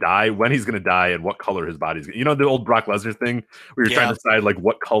he's going to die, when he's going to die, and what color his body's going to. You know the old Brock Lesnar thing where you're trying to decide like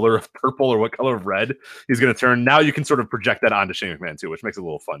what color of purple or what color of red he's going to turn. Now you can sort of project that onto Shane McMahon too, which makes it a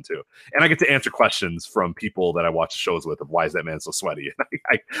little fun too. And I get to answer questions from people that I watch shows with of why is that man so sweaty?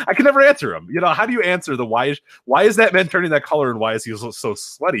 I can never answer them. How do you answer the why is that man turning that color and why is he so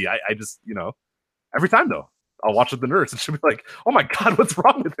sweaty? I just every time though. I'll watch with the nurse and she'll be like, "Oh my God, what's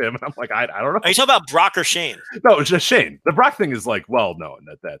wrong with him?" And I'm like, I don't know. Are you talking about Brock or Shane? No, it's just Shane. The Brock thing is like, well known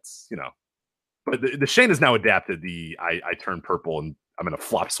that's but the Shane has now adapted the I turn purple and I'm in a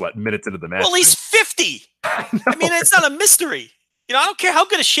flop sweat minutes into the match. Well, he's 50. I mean, it's not a mystery. I don't care how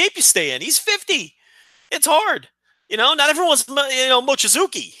good a shape you stay in. He's 50. It's hard. Not everyone's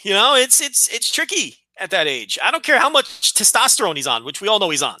Mochizuki. It's tricky at that age. I don't care how much testosterone he's on, which we all know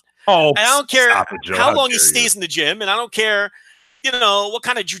he's on. Oh, and I don't care how long he stays in the gym, and I don't care, what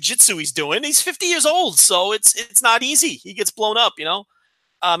kind of jujitsu he's doing. He's 50 years old, so it's not easy. He gets blown up,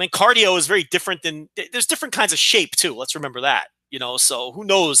 and cardio is very different there's different kinds of shape too. Let's remember that, so who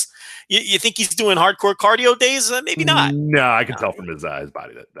knows? You think he's doing hardcore cardio days? Maybe not. No, I can tell from his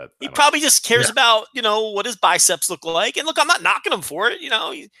body that he probably just cares about, what his biceps look like. And look, I'm not knocking him for it.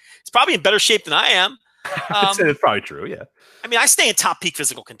 He's probably in better shape than I am. It's probably true. Yeah. I mean, I stay in top peak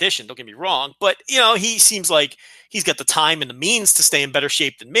physical condition. Don't get me wrong, but he seems like he's got the time and the means to stay in better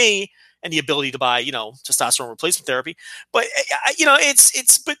shape than me, and the ability to buy, testosterone replacement therapy. But he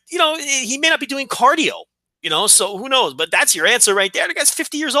may not be doing cardio, so who knows? But that's your answer right there. The guy's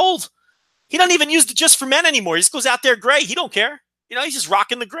 50 years old. He doesn't even use the Just for Men anymore. He just goes out there gray. He don't care. He's just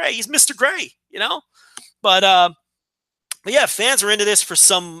rocking the gray. He's Mr. Gray. But yeah, fans are into this for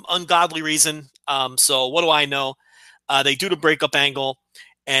some ungodly reason. So what do I know? They do the breakup angle,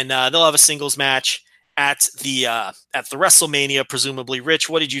 and they'll have a singles match at the WrestleMania, presumably. Rich,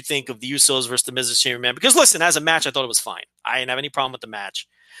 what did you think of the Usos versus the Miz and Shane McMahon? Because listen, as a match, I thought it was fine. I didn't have any problem with the match.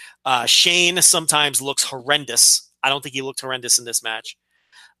 Shane sometimes looks horrendous. I don't think he looked horrendous in this match.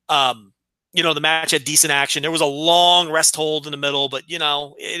 The match had decent action. There was a long rest hold in the middle, but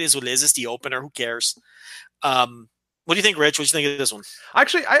it is what it is. It's the opener. Who cares? What do you think, Rich? What do you think of this one?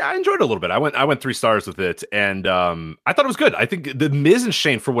 Actually, I enjoyed it a little bit. I went 3 stars with it, and I thought it was good. I think the Miz and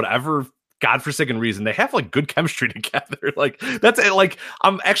Shane, for whatever godforsaken reason, they have like good chemistry together. Like that's it. Like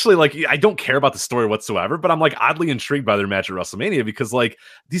I'm actually like I don't care about the story whatsoever, but I'm like oddly intrigued by their match at WrestleMania because like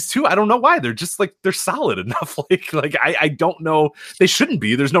these two, I don't know why they're just like they're solid enough. like I don't know, they shouldn't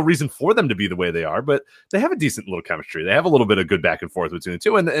be. There's no reason for them to be the way they are, but they have a decent little chemistry. They have a little bit of good back and forth between the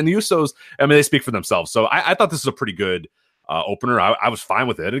two, and the Usos. I mean, they speak for themselves. So I thought this was a pretty good opener. I was fine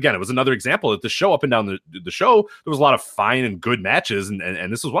with it. Again, it was another example that the show up and down the show, there was a lot of fine and good matches, and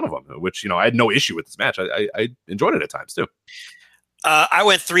this was one of them, which, I had no issue with this match. I enjoyed it at times too. I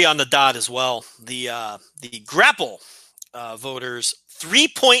went 3 on the dot as well. The Grapple voters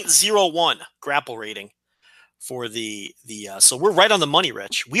 3.01 Grapple rating for the so we're right on the money,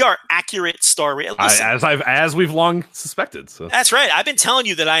 Rich. We are accurate star rater. As we've long suspected. So that's right. I've been telling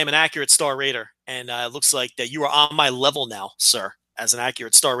you that I am an accurate star rater, and it looks like that you are on my level now, sir, as an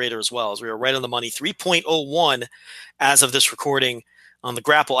accurate star rater as well. As we are right on the money, 3.01 as of this recording on the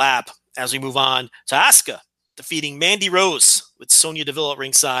Grapple app. As we move on to Asuka defeating Mandy Rose with Sonya Deville at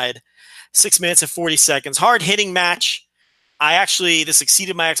ringside, 6 minutes and 40 seconds, hard hitting match. This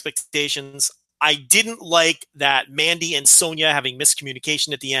exceeded my expectations. I didn't like that Mandy and Sonya having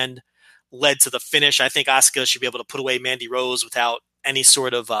miscommunication at the end led to the finish. I think Asuka should be able to put away Mandy Rose without any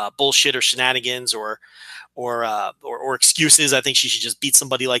sort of bullshit or shenanigans or excuses. I think she should just beat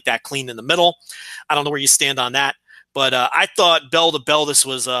somebody like that clean in the middle. I don't know where you stand on that, but I thought bell to bell this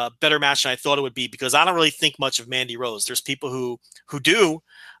was a better match than I thought it would be because I don't really think much of Mandy Rose. There's people who do.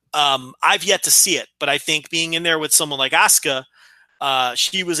 I've yet to see it, but I think being in there with someone like Asuka,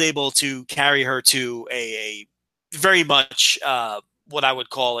 she was able to carry her to a very much what I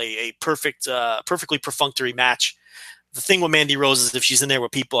would call a perfectly perfunctory match. The thing with Mandy Rose is if she's in there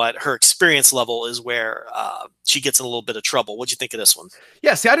with people at her experience level is where she gets in a little bit of trouble. What'd you think of this one?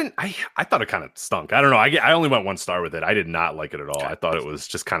 Yeah, see, I thought it kind of stunk. I don't know. I only went 1 star with it. I did not like it at all. I thought it was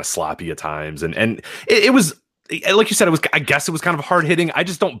just kind of sloppy at times. And it was, like you said, I guess it was kind of hard hitting. I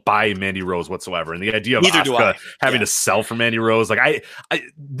just don't buy Mandy Rose whatsoever. And the idea of Asuka having to sell for Mandy Rose, like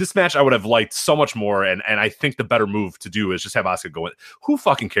this match I would have liked so much more. And I think the better move to do is just have Asuka go in. Who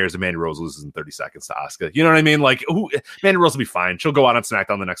fucking cares if Mandy Rose loses in 30 seconds to Asuka? You know what I mean? Like Mandy Rose will be fine. She'll go out on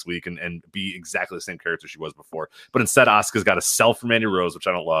SmackDown the next week and be exactly the same character she was before. But instead, Asuka's got to sell for Mandy Rose, which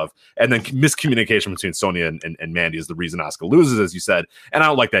I don't love. And then miscommunication between Sonya and Mandy is the reason Asuka loses, as you said. And I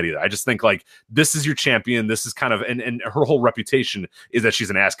don't like that either. I just think like this is your champion. This is kind of and her whole reputation is that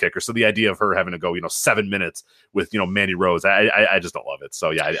she's an ass kicker. So the idea of her having to go, 7 minutes with, Mandy Rose, I just don't love it. So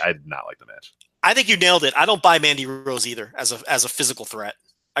yeah, I did not like the match. I think you nailed it. I don't buy Mandy Rose either as a physical threat.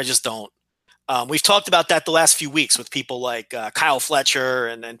 I just don't. We've talked about that the last few weeks with people like Kyle Fletcher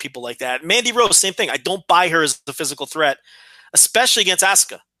and people like that. Mandy Rose, same thing. I don't buy her as a physical threat, especially against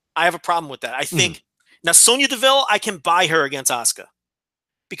Asuka. I have a problem with that. I think now Sonya Deville, I can buy her against Asuka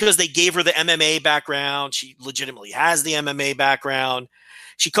because they gave her the MMA background. She legitimately has the MMA background.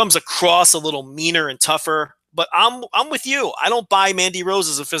 She comes across a little meaner and tougher. But I'm with you. I don't buy Mandy Rose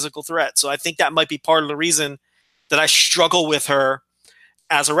as a physical threat. So I think that might be part of the reason that I struggle with her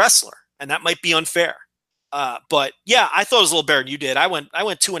as a wrestler. And that might be unfair. But yeah, I thought it was a little better than you did. I went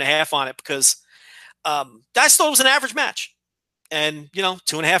 2.5 on it because I thought it was an average match. And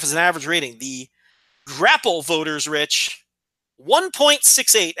 2.5 is an average rating. The Grapple voters, Rich,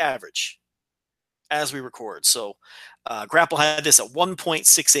 1.68 average as we record. So Grapple had this at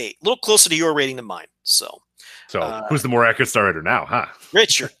 1.68, a little closer to your rating than mine. So who's the more accurate star rater now, huh?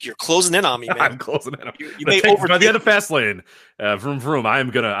 Rich, you're closing in on me, man. I'm closing in on you. You may overtake by the end of Fastlane, vroom vroom. I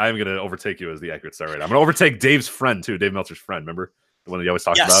am gonna overtake you as the accurate star rater. I'm gonna overtake Dave's friend too, Dave Meltzer's friend. Remember the one that he always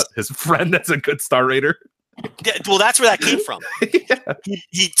talks about? His friend that's a good star rater. Yeah, well, that's where that came from. Yeah.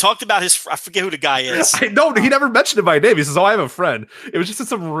 He talked about I forget who the guy is. He never mentioned it by name. He says, "Oh, I have a friend." It was just in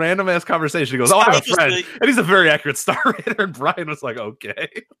some random ass conversation. He goes, "Oh, I have a friend," and he's a very accurate star rater. And Brian was like, "Okay."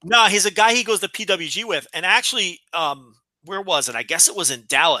 No, he's a guy he goes to PWG with, and actually, where was it? I guess it was in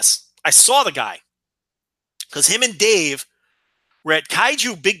Dallas. I saw the guy because him and Dave were at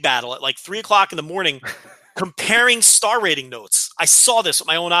Kaiju Big Battle at like 3:00 in the morning. Comparing star rating notes. I saw this with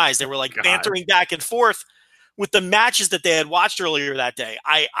my own eyes. They were like bantering back and forth with the matches that they had watched earlier that day.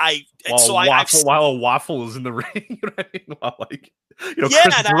 While a waffle is in the ring, you know what I mean? While Yeah,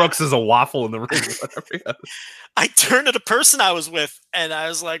 Chris Brooks is a waffle in the ring. Whatever. I turned to the person I was with, and I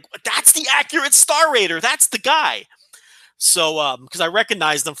was like, "That's the accurate Star Raider. That's the guy." So, because I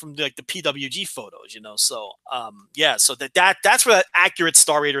recognized them from like the PWG photos, So, so that's where that accurate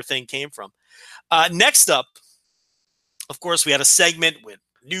Star Raider thing came from. Next up, of course, we had a segment with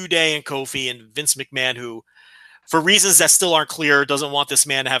New Day and Kofi and Vince McMahon, who, for reasons that still aren't clear, doesn't want this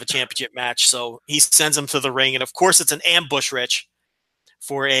man to have a championship match. So he sends him to the ring, and of course, it's an ambush, Rich,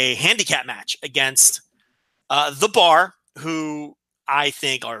 for a handicap match against The Bar, who I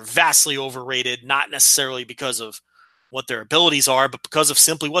think are vastly overrated, not necessarily because of what their abilities are, but because of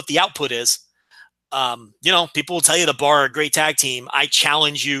simply what the output is. People will tell you The Bar are a great tag team. I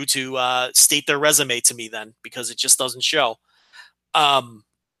challenge you to state their resume to me then, because it just doesn't show.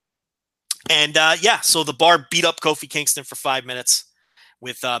 So The Bar beat up Kofi Kingston for 5 minutes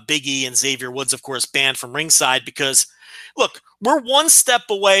with Big E and Xavier Woods, of course, banned from ringside because, look, we're one step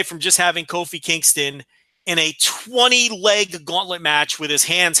away from just having Kofi Kingston in a 20-leg gauntlet match with his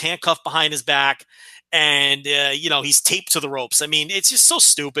hands handcuffed behind his back, and, he's taped to the ropes. I mean, it's just so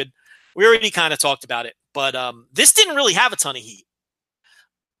stupid. We already kind of talked about it, but this didn't really have a ton of heat.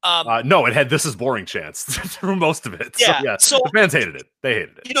 No, it had "this is boring" chants through most of it. So the fans hated it. They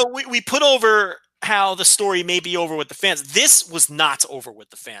hated it. We put over how the story may be over with the fans. This was not over with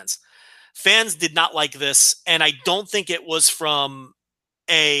the fans. Fans did not like this, and I don't think it was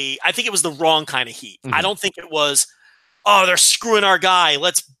I think it was the wrong kind of heat. Mm-hmm. I don't think it was, "Oh, they're screwing our guy,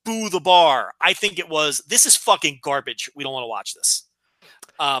 let's boo The Bar." I think it was, "This is fucking garbage. We don't want to watch this."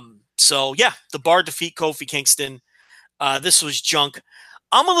 The Bar defeat Kofi Kingston. This was junk.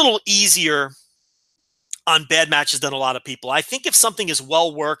 I'm a little easier on bad matches than a lot of people. I think if something is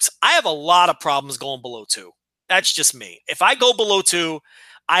well worked, I have a lot of problems going below 2. That's just me. If I go below 2,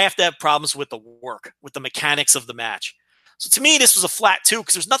 I have to have problems with the work, with the mechanics of the match. So to me, this was a flat 2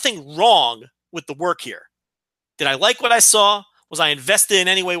 because there's nothing wrong with the work here. Did I like what I saw? Was I invested in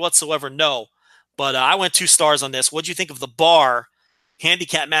any way whatsoever? No. But I went 2 stars on this. What did you think of The Bar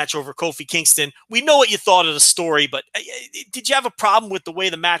handicap match over Kofi Kingston? We know what you thought of the story, but did you have a problem with the way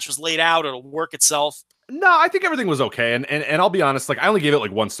the match was laid out or the work itself? No, I think everything was okay. And I'll be honest, like I only gave it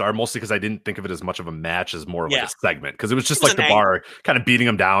like 1 star, mostly because I didn't think of it as much of a match as more of like a segment. Because it was just like The Bar kind of beating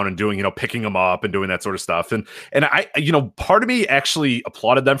him down and doing, picking him up and doing that sort of stuff. And I, part of me actually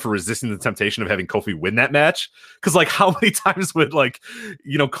applauded them for resisting the temptation of having Kofi win that match. Because like how many times would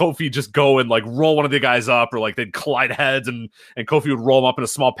Kofi just go and like roll one of the guys up, or like they'd collide heads and Kofi would roll them up in a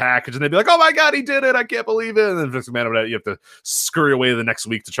small package and they'd be like, "Oh my God, he did it. I can't believe it." And then Vince McMahon, you have to scurry away the next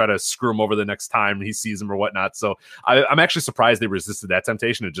week to try to screw him over the next time he sees him or whatnot. So I'm actually surprised they resisted that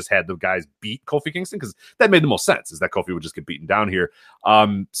temptation and just had the guys beat Kofi Kingston, because that made the most sense, is that Kofi would just get beaten down here.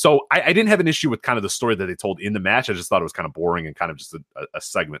 So I didn't have an issue with kind of the story that they told in the match. I just thought it was kind of boring and kind of just a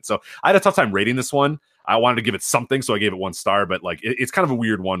segment. So I had a tough time rating this one. I wanted to give it something, so I gave it 1 star, but like it's kind of a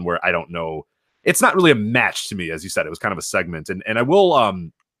weird one where I don't know. It's not really a match to me, as you said. It was kind of a segment. And I will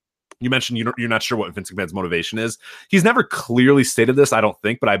you mentioned you're not sure what Vince McMahon's motivation is. He's never clearly stated this, I don't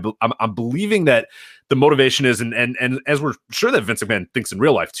think, but I'm believing that the motivation is, and as we're sure that Vince McMahon thinks in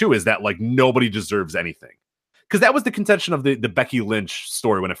real life too, is that like nobody deserves anything. Because that was the contention of the Becky Lynch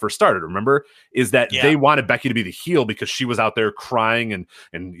story when it first started, remember? Is that they wanted Becky to be the heel because she was out there crying and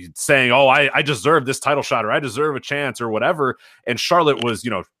saying, "Oh, I deserve this title shot," or "I deserve a chance," or whatever. And Charlotte was,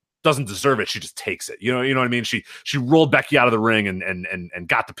 doesn't deserve it. She just takes it. You know what I mean? She rolled Becky out of the ring and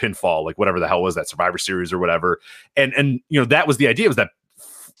got the pinfall, like whatever the hell was that, Survivor Series or whatever. And that was the idea, was that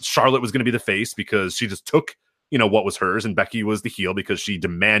Charlotte was going to be the face because she just took what was hers, and Becky was the heel because she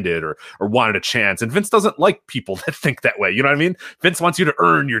demanded or wanted a chance. And Vince doesn't like people that think that way. You know what I mean? Vince wants you to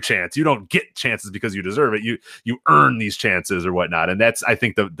earn your chance. You don't get chances because you deserve it. You earn these chances or whatnot. And that's, I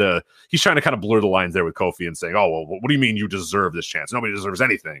think, the he's trying to kind of blur the lines there with Kofi and saying, "Oh, well, what do you mean you deserve this chance? Nobody deserves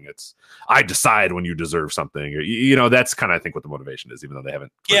anything. It's, I decide when you deserve something." Or, that's kind of, I think, what the motivation is, even though they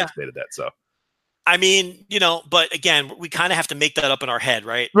haven't stated that. So I mean, but again, we kind of have to make that up in our head,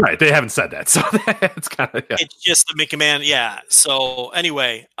 right? Right. They haven't said that. So it's kind of, it's just the McMahon. Yeah. So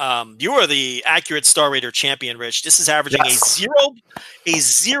anyway, you are the accurate Star Raider champion, Rich. This is averaging a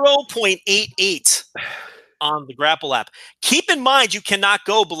 0.88 on the Grapple app. Keep in mind, you cannot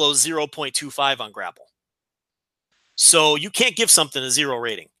go below 0.25 on Grapple. So you can't give something a 0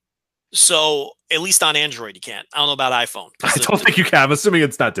 rating. So at least on Android, you can't. I don't know about iPhone. I don't think you can. I'm assuming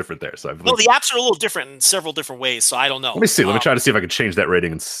it's not different there. So well, the apps are a little different in several different ways. So I don't know. Let me see. Let me try to see if I can change that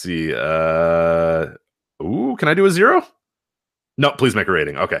rating and see. Can I do a 0? No, please make a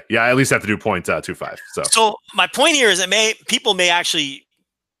rating. Okay. Yeah, I at least have to do 0.25. So my point here is that people may actually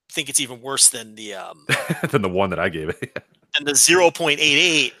think it's even worse than the than the one that I gave it. and the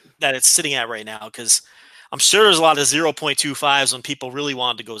 0.88 that it's sitting at right now, because I'm sure there's a lot of 0.25s when people really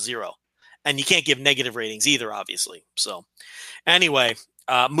wanted to go 0. And you can't give negative ratings either, obviously. So anyway,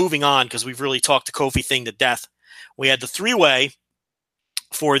 moving on, because we've really talked the Kofi thing to death. We had the 3-way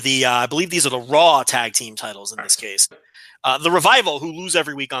for the, I believe these are the Raw tag team titles in this case. The Revival, who lose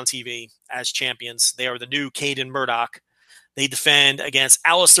every week on TV as champions. They are the new Caden Murdoch. They defend against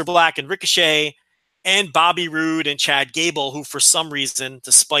Aleister Black and Ricochet and Bobby Roode and Chad Gable, who for some reason,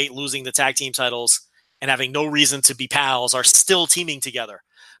 despite losing the tag team titles and having no reason to be pals, are still teaming together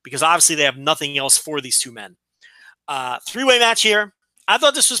because obviously they have nothing else for these two men. 3-way match here. I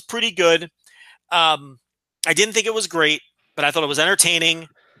thought this was pretty good. I didn't think it was great, but I thought it was entertaining.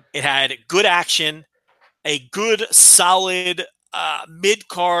 It had good action, a good, solid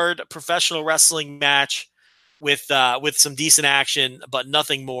mid-card professional wrestling match with some decent action, but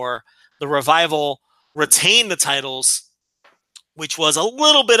nothing more. The Revival retained the titles, which was a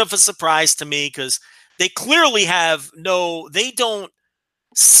little bit of a surprise to me because they clearly they don't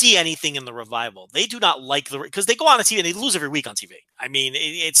see anything in the Revival. They do not like because they go on TV and they lose every week on TV. I mean,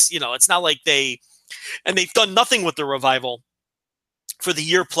 it's not like they've done nothing with the Revival for the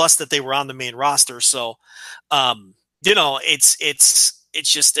year plus that they were on the main roster. So, it's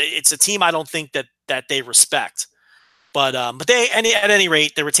a team I don't think that they respect, but at any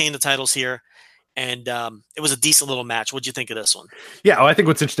rate, they retained the titles here. And it was a decent little match. What'd you think of this one? Yeah, well, I think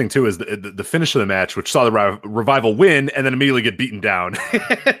what's interesting too is the finish of the match, which saw the Revival win and then immediately get beaten down.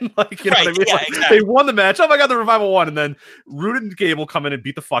 And know what I mean? Yeah, exactly. They won the match. Oh my God, the Revival won, and then Roode and Gable come in and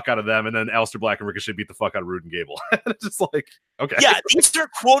beat the fuck out of them, and then Aleister Black and Ricochet beat the fuck out of Roode and Gable. It's just like, okay, yeah, these are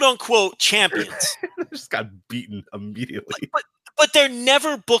quote unquote champions. They just got beaten immediately. But they're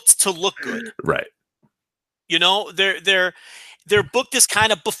never booked to look good, right? They're booked as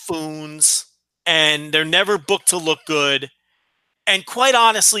kind of buffoons. And they're never booked to look good. And quite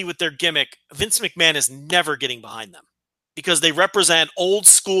honestly, with their gimmick, Vince McMahon is never getting behind them because they represent old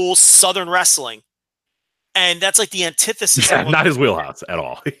school Southern wrestling. And that's like the antithesis. Yeah, not his wheelhouse at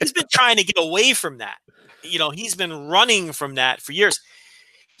all. He's been trying to get away from that. He's been running from that for years.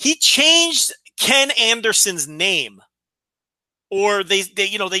 He changed Ken Anderson's name, or they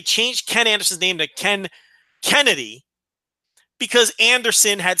changed Ken Anderson's name to Ken Kennedy, because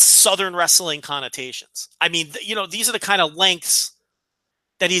Anderson had Southern wrestling connotations. I mean, these are the kind of lengths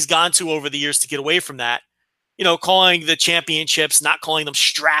that he's gone to over the years to get away from that. Calling the championships, not calling them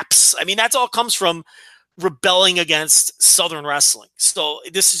straps. I mean, that's all comes from rebelling against Southern wrestling. So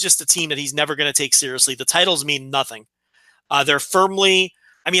this is just a team that he's never going to take seriously. The titles mean nothing. They're firmly,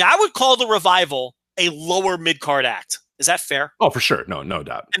 I would call the Revival a lower mid-card act. Is that fair? Oh, for sure. No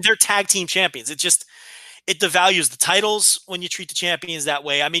doubt. And they're tag team champions. It devalues the titles when you treat the champions that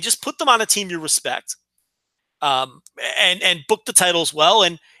way. I mean, just put them on a team you respect, and book the titles well.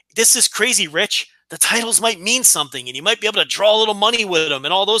 And this is crazy, Rich. The titles might mean something, and you might be able to draw a little money with them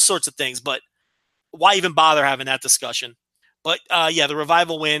and all those sorts of things. But why even bother having that discussion? But the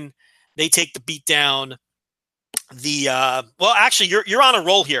Revival win. They take the beat down. Actually, you're on a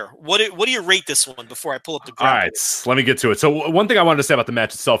roll here. What do you rate this one before I pull up the graphic? All right, let me get to it. So one thing I wanted to say about the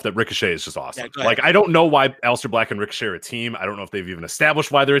match itself, that Ricochet is just awesome. Yeah, I don't know why Aleister Black and Ricochet are a team. I don't know if they've even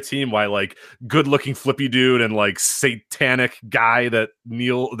established why they're a team, why good looking flippy dude and satanic guy that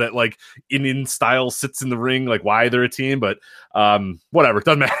Indian style sits in the ring, why they're a team, but whatever, it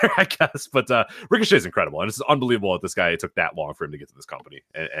doesn't matter, I guess. But Ricochet is incredible, and it's unbelievable that this guy, it took that long for him to get to this company,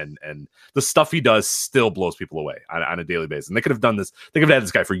 and the stuff he does still blows people away on a daily basis. And they could have done this. They could have had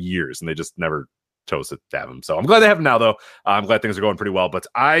this guy for years, and they just never chose to have him. So I'm glad they have him now, though. I'm glad things are going pretty well. But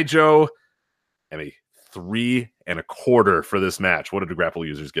Joe, am a 3.25 for this match. What did the Grapple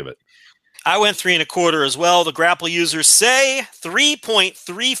users give it? I went 3.25 as well. The Grapple users say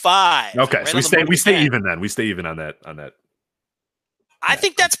 3.35. Okay, right, so we stay even then. We stay even on that. I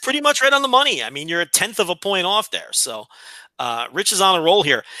think that's pretty much right on the money. I mean, you're a 1/10 of a point off there. So Rich is on a roll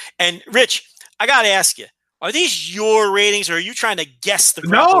here. And Rich, I got to ask you, are these your ratings, or are you trying to guess the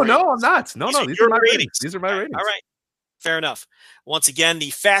Grapple ratings? No, I'm not. No, these are my ratings. These are my ratings. All right. Fair enough. Once again,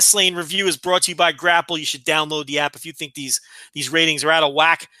 the Fastlane review is brought to you by Grapple. You should download the app. If you think these ratings are out of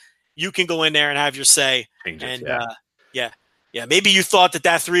whack, you can go in there and have your say. Maybe you thought that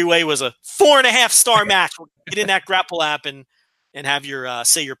 3-way was a 4.5-star match. Get in that Grapple app and have your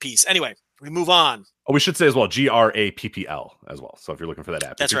say your piece. Anyway, we move on. Oh, we should say as well, GRAPPL as well. So if you're looking for that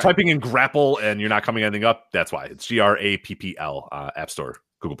app, if you're typing in Grapple and you're not coming anything up, that's why. It's GRAPPL, App Store,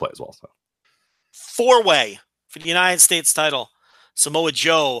 Google Play as well. So 4-way for the United States title. Samoa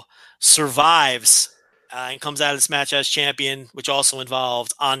Joe survives and comes out of this match as champion, which also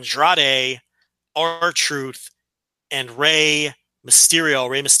involved Andrade, R-Truth, and Rey Mysterio.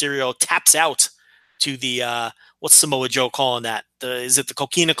 Rey Mysterio taps out to the what's Samoa Joe calling that? Is it the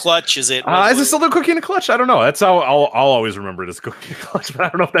Coquina Clutch? Is it? Is it still the Coquina Clutch? I don't know. That's how I'll always remember it as Coquina Clutch, but I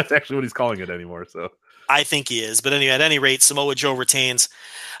don't know if that's actually what he's calling it anymore. So I think he is. But anyway, at any rate, Samoa Joe retains.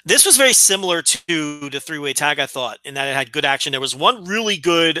 This was very similar to the three-way tag, I thought, in that it had good action. There was one really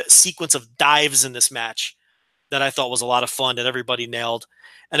good sequence of dives in this match that I thought was a lot of fun that everybody nailed.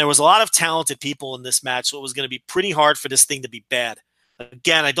 And there was a lot of talented people in this match, so it was going to be pretty hard for this thing to be bad.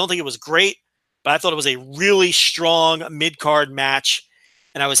 Again, I don't think it was great, but I thought it was a really strong mid-card match,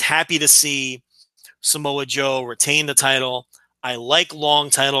 and I was happy to see Samoa Joe retain the title. I like long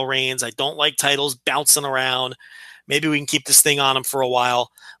title reigns. I don't like titles bouncing around. Maybe we can keep this thing on him for a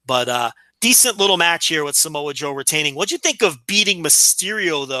while, but decent little match here with Samoa Joe retaining. What'd you think of beating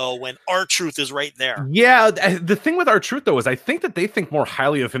Mysterio, though, when R-Truth is right there? Yeah, the thing with R-Truth, though, is I think that they think more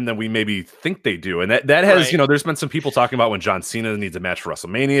highly of him than we maybe think they do. And that has, Right. There's been some people talking about when John Cena needs a match for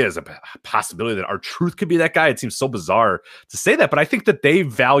WrestleMania as a possibility that R-Truth could be that guy. It seems so bizarre to say that, but I think that they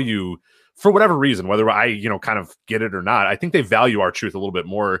value, for whatever reason, whether I, kind of get it or not, I think they value R-Truth a little bit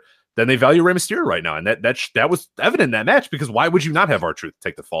more than they value Rey Mysterio right now. And that was evident in that match, because why would you not have R-Truth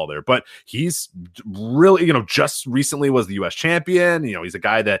take the fall there? But he's really, just recently was the US champion. He's a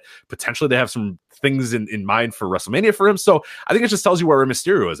guy that potentially they have some things in mind for WrestleMania for him. So I think it just tells you where Rey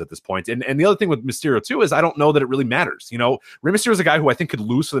Mysterio is at this point. And the other thing with Mysterio too is I don't know that it really matters. Rey Mysterio is a guy who I think could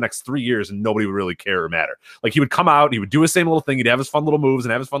lose for the next 3 years and nobody would really care or matter. Like, he would come out, he would do his same little thing, he'd have his fun little moves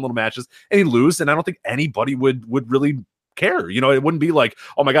and have his fun little matches, and he'd lose. And I don't think anybody would really care. It wouldn't be like,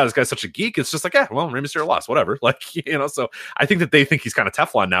 oh my God, this guy's such a geek. It's just like, yeah, well, Rey Mysterio lost, whatever. Like, so I think that they think he's kind of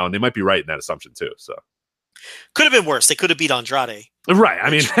Teflon now, and they might be right in that assumption too. So Could have been worse. They could have beat Andrade. right. I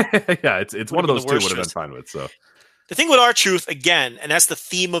mean, yeah, it's one of those two would have been fine with. So the thing with R-Truth, again, and that's the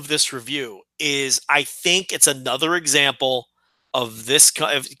theme of this review, is I think it's another example of this,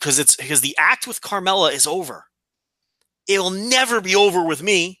 because the act with Carmella is over. It'll never be over with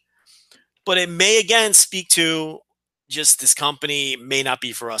me, but it may again speak to just this company may not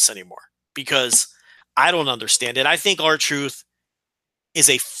be for us anymore, because I don't understand it. I think R-Truth is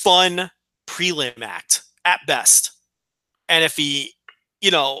a fun prelim act at best. And if he,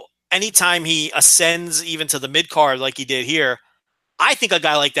 anytime he ascends even to the mid card like he did here, I think a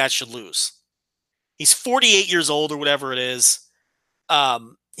guy like that should lose. He's 48 years old or whatever it is.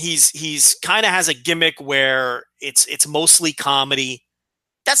 He's kind of has a gimmick where it's mostly comedy.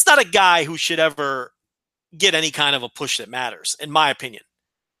 That's not a guy who should ever get any kind of a push that matters, in my opinion.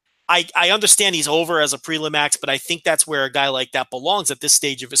 I understand he's over as a prelim act, but I think that's where a guy like that belongs at this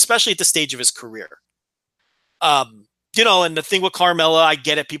stage especially at the stage of his career. And the thing with Carmella, I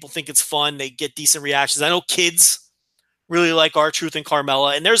get it. People think it's fun. They get decent reactions. I know kids really like R-Truth and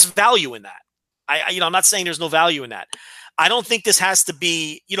Carmella, and there's value in that. I'm not saying there's no value in that. I don't think this has to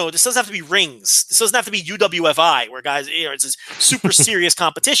be, this doesn't have to be rings. This doesn't have to be UWFI where guys, it's a super serious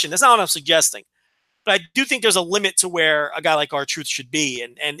competition. That's not what I'm suggesting. But I do think there's a limit to where a guy like R-Truth should be.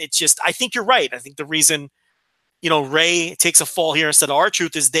 And it's just, I think you're right. I think the reason, Rey takes a fall here instead of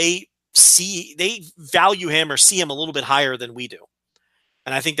R-Truth is they value him or see him a little bit higher than we do.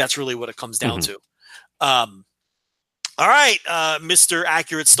 And I think that's really what it comes down to. All right, Mr.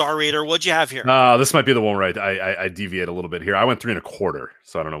 Accurate Star Rater, what'd you have here? This might be the one where I deviate a little bit here. I went 3.25,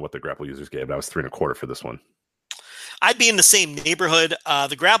 so I don't know what the Grapple users gave, but I was 3.25 for this one. I'd be in the same neighborhood.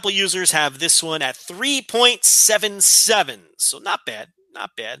 The Grapple users have this one at 3.77. So not bad.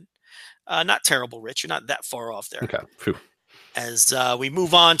 Not bad. Not terrible, Rich. You're not that far off there. Okay. Phew. As we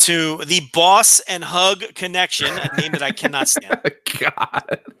move on to the Boss and Hug Connection, a name that I cannot stand.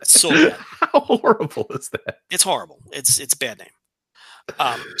 God. It's so bad. How horrible is that? It's horrible. It's a bad name.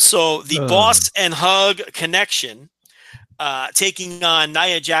 So the Boss and Hug Connection taking on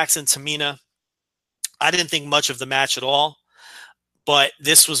Nia Jax and Tamina. I didn't think much of the match at all, but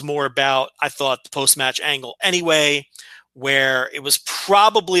this was more about, I thought, the post-match angle anyway, where it was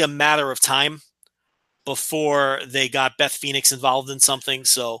probably a matter of time before they got Beth Phoenix involved in something.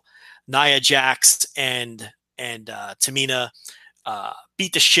 So Nia Jax and Tamina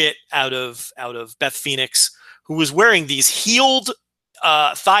beat the shit out of Beth Phoenix, who was wearing these heeled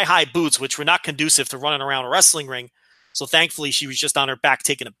thigh-high boots, which were not conducive to running around a wrestling ring. So thankfully, she was just on her back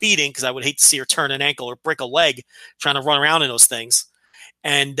taking a beating, because I would hate to see her turn an ankle or break a leg trying to run around in those things.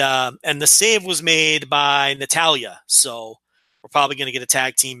 And the save was made by Natalya. So we're probably going to get a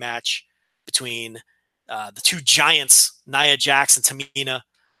tag team match between the two giants, Nia Jax and Tamina,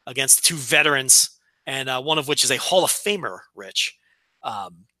 against two veterans, and one of which is a Hall of Famer, Rich.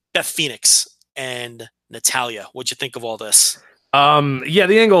 Beth Phoenix and Natalya. What'd you think of all this? Yeah,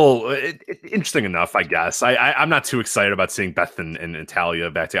 the angle, interesting enough, I guess. I'm not too excited about seeing Beth and Natalya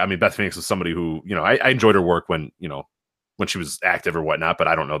back to. I mean, Beth Phoenix was somebody who, I enjoyed her work when she was active or whatnot, but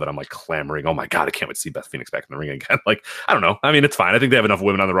I don't know that I'm like clamoring, oh my God, I can't wait to see Beth Phoenix back in the ring again. Like, I don't know. I mean, it's fine. I think they have enough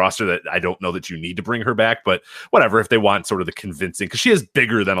women on the roster that I don't know that you need to bring her back, but whatever, if they want sort of the convincing, because she is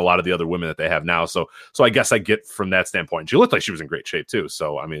bigger than a lot of the other women that they have now. So I guess I get from that standpoint. She looked like she was in great shape too.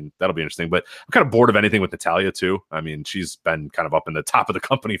 So, I mean, that'll be interesting, but I'm kind of bored of anything with Natalya too. I mean, she's been kind of up in the top of the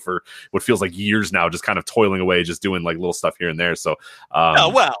company for what feels like years now, just kind of toiling away, just doing like little stuff here and there. So,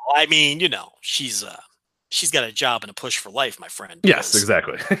 well, I mean, she's got a job and a push for life, my friend. Yes,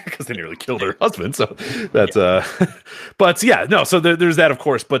 exactly. Because they nearly killed her husband. So that's, but yeah, no. So there's that, of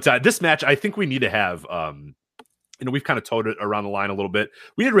course. But this match, I think we need to have, we've kind of towed it around the line a little bit.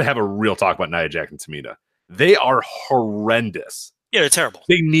 We need to have a real talk about Nia Jax and Tamina. They are horrendous. Yeah, they're terrible.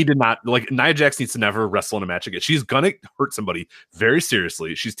 They need to not, like, Nia Jax needs to never wrestle in a match again. She's going to hurt somebody very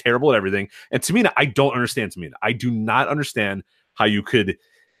seriously. She's terrible at everything. And Tamina, I don't understand Tamina. I do not understand how you could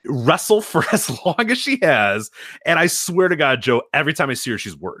wrestle for as long as she has, and I swear to God, Joe, every time I see her,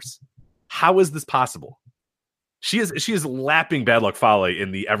 she's worse. How is this possible? She is lapping Bad Luck Fale in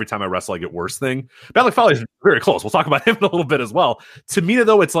the every time I wrestle I get worse thing. Bad Luck Fale is very close. We'll talk about him in a little bit as well. Tamina,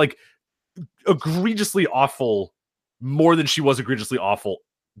 though, it's like egregiously awful, more than she was egregiously awful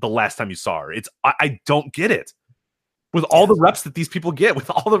the last time you saw her. I don't get it. With all the reps that these people get,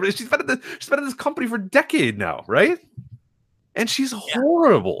 with all the she's been in this company for a decade now, right? And she's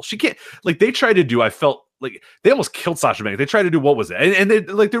horrible. She can't, like, they tried to do, I felt like they almost killed Sasha Banks. They tried to do, what was it? And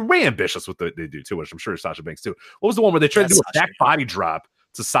they're way ambitious with what they do too, which I'm sure Sasha Banks too. What was the one where they tried to do a back body drop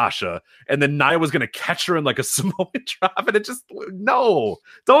to Sasha, and then Nia was going to catch her in like a Samoan drop, and it just, no,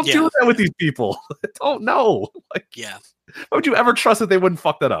 don't do that with these people. Don't know. Like, why would you ever trust that they wouldn't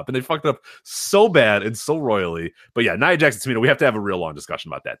fuck that up? And they fucked it up so bad and so royally. But yeah, Nia Jax and Tamina, we have to have a real long discussion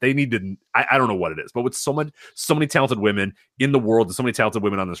about that. They need to, I don't know what it is, but with so many talented women in the world and so many talented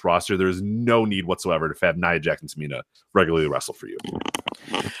women on this roster, there is no need whatsoever to have Nia Jax and Tamina regularly wrestle for you.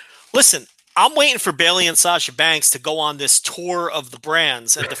 Listen, I'm waiting for Bayley and Sasha Banks to go on this tour of the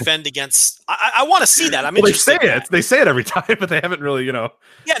brands and defend against. I want to see that. I'm interested. They say it every time, but they haven't really, Yeah,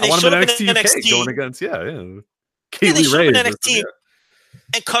 I want them in NXT going against, Kaylee Ray NXT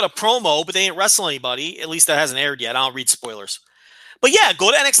and cut a promo, but they didn't wrestle anybody. At least that hasn't aired yet. I don't read spoilers. But yeah,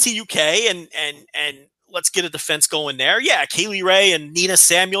 go to NXT UK and let's get a defense going there. Yeah, Kaylee Ray and Nina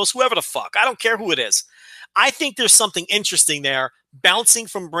Samuels, whoever the fuck. I don't care who it is. I think there's something interesting there, bouncing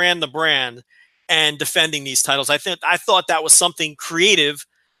from brand to brand and defending these titles. I thought that was something creative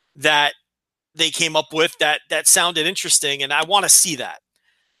that they came up with that sounded interesting, and I want to see that.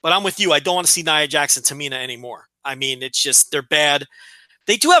 But I'm with you. I don't want to see Nia Jax and Tamina anymore. I mean, it's just, they're bad.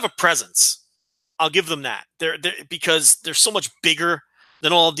 They do have a presence. I'll give them that. They're because they're so much bigger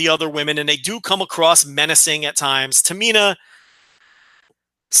than all of the other women, and they do come across menacing at times. Tamina,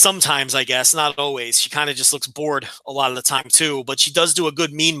 sometimes, I guess, not always. She kind of just looks bored a lot of the time too, but she does do a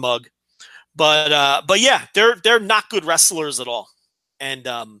good mean mug. But yeah, they're not good wrestlers at all. And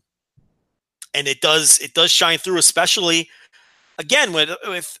it does shine through, especially again with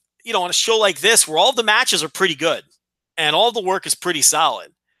on a show like this where all the matches are pretty good and all the work is pretty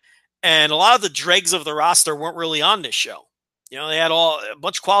solid. And a lot of the dregs of the roster weren't really on this show. They had a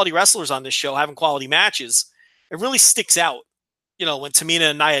bunch of quality wrestlers on this show having quality matches. It really sticks out, when Tamina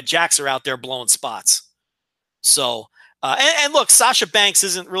and Nia Jax are out there blowing spots. So, and look, Sasha Banks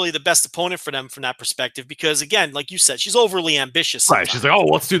isn't really the best opponent for them from that perspective because, again, like you said, she's overly ambitious sometimes. Right? She's like, "Oh,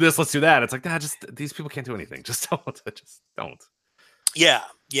 let's do this, let's do that." It's like, nah, just these people can't do anything. Just don't. Yeah.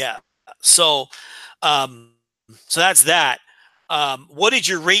 So that's that. What did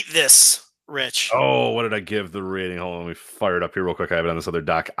you rate this, Rich? Oh, what did I give the rating? Hold on, let me fire it up here real quick. I have it on this other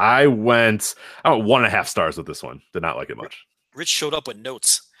doc. I went 1.5 stars with this one. Did not like it much. Rich showed up with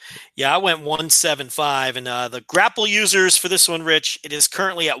notes. Yeah, I went 1.75, and the Grapple users for this one, Rich, it is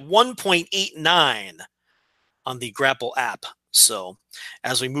currently at 1.89 on the Grapple app. So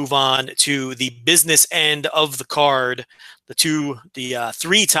as we move on to the business end of the card, the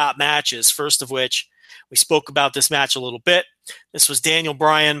three top matches, first of which we spoke about this match a little bit. This was Daniel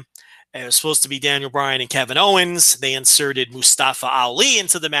Bryan. It was supposed to be Daniel Bryan and Kevin Owens. They inserted Mustafa Ali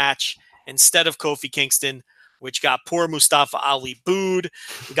into the match instead of Kofi Kingston, which got poor Mustafa Ali booed.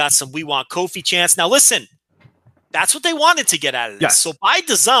 We got some "We Want Kofi" chants. Now listen, that's what they wanted to get out of this. Yes. So by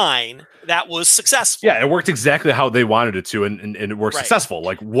design, that was successful. Yeah, it worked exactly how they wanted it to, and it worked successful.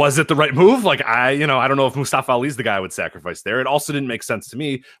 Like, was it the right move? Like, I don't know if Mustafa Ali's the guy I would sacrifice there. It also didn't make sense to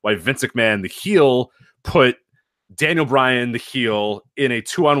me why Vince McMahon, the heel, put Daniel Bryan, the heel, in a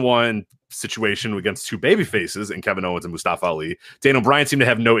 2-on-1 situation against two baby faces in Kevin Owens and Mustafa Ali. Daniel Bryan seemed to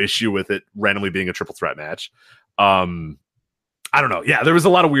have no issue with it randomly being a triple threat match. I don't know. Yeah, there was a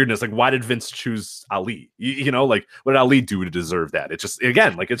lot of weirdness. Like, why did Vince choose Ali? You know, like, what did Ali do to deserve that? It's just,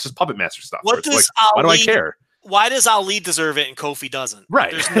 again, like, it's just puppet master stuff. What does like, Ali, why do I care? Why does Ali deserve it and Kofi doesn't?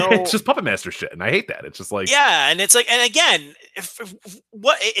 Right. There's no. It's just puppet master shit, and I hate that. It's just like, yeah, and it's like, and again,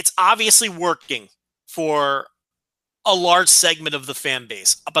 it's obviously working for a large segment of the fan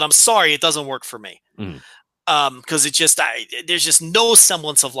base, but I'm sorry, it doesn't work for me. Because there's just no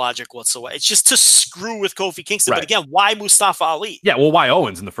semblance of logic whatsoever. It's just to screw with Kofi Kingston. Right. But again, why Mustafa Ali? Yeah, well, why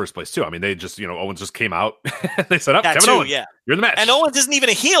Owens in the first place too? I mean, they just, Owens just came out. They set up Kevin Owens. Yeah, you're in the match, and Owens isn't even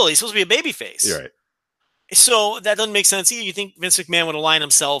a heel. He's supposed to be a babyface. You're right. So that doesn't make sense either. You think Vince McMahon would align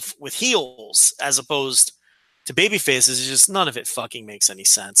himself with heels as opposed to babyfaces? It's just none of it fucking makes any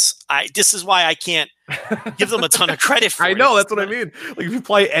sense. This is why I can't give them a ton of credit for it. I know, that's what I mean. Like, if you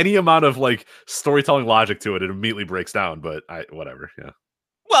apply any amount of like storytelling logic to it, it immediately breaks down. But whatever. Yeah.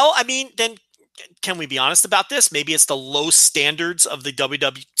 Well, I mean, then can we be honest about this? Maybe it's the low standards of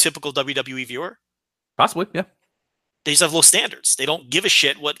the typical WWE viewer. Possibly, yeah. They just have low standards. They don't give a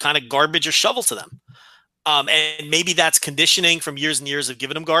shit what kind of garbage is shoveled to them. And maybe that's conditioning from years and years of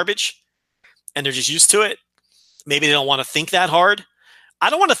giving them garbage, and they're just used to it. Maybe they don't want to think that hard. I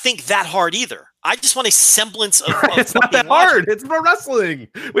don't want to think that hard either. I just want a semblance of it's not that hard. It's pro wrestling.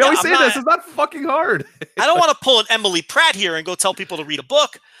 We always say this. It's not fucking hard. I don't want to pull an Emily Pratt here and go tell people to read a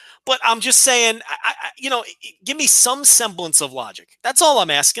book, but I'm just saying, give me some semblance of logic. That's all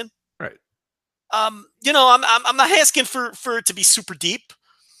I'm asking. Right. I'm not asking for it to be super deep.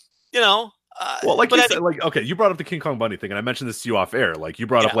 Well, like you said, okay, you brought up the King Kong Bundy thing, and I mentioned this to you off air. Like, you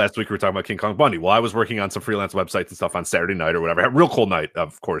brought up last week, we were talking about King Kong Bundy. Well, I was working on some freelance websites and stuff on Saturday night or whatever. I had a real cold night,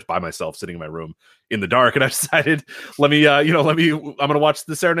 of course, by myself, sitting in my room in the dark, and I decided, I'm going to watch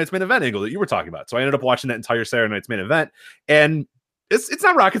the Saturday Night's Main Event angle that you were talking about. So I ended up watching that entire Saturday Night's Main Event, and it's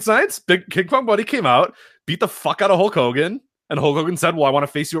not rocket science. Big King Kong Bundy came out, beat the fuck out of Hulk Hogan, and Hulk Hogan said, "Well, I want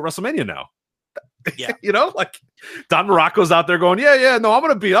to face you at WrestleMania now." Yeah. Like Don Morocco's out there going, no, I'm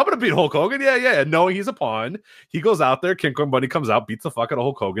gonna beat Hulk Hogan. Yeah. Knowing he's a pawn. He goes out there, King Kong Bundy comes out, beats the fuck out of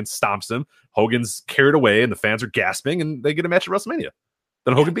Hulk Hogan, stomps him. Hogan's carried away and the fans are gasping, and they get a match at WrestleMania.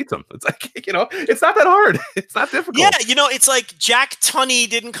 Then Hogan beats him. It's like, it's not that hard. It's not difficult. Yeah, it's like Jack Tunney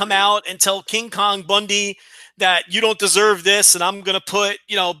didn't come out and tell King Kong Bundy that you don't deserve this, and I'm going to put,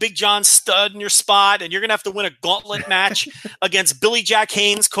 Big John Studd in your spot, and you're going to have to win a gauntlet match against Billy Jack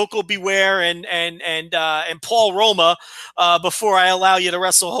Haynes, Coco Beware, and Paul Roma before I allow you to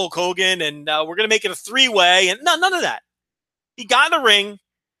wrestle Hulk Hogan, and we're going to make it a three-way, and none of that. He got in the ring,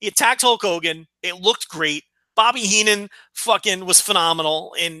 he attacked Hulk Hogan, it looked great. Bobby Heenan fucking was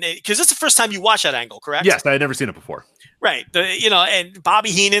phenomenal, because it's the first time you watch that angle, correct? Yes, I had never seen it before. Right. And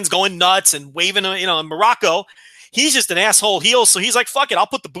Bobby Heenan's going nuts and waving, in Morocco. He's just an asshole heel. So he's like, fuck it. I'll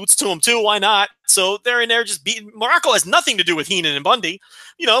put the boots to him too. Why not? So they're in there just beating. Morocco has nothing to do with Heenan and Bundy,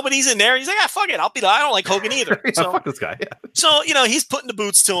 but he's in there. He's like, fuck it. I don't like Hogan either. So, fuck this guy. Yeah. So, he's putting the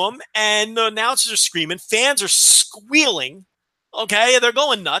boots to him, and the announcers are screaming. Fans are squealing. Okay. They're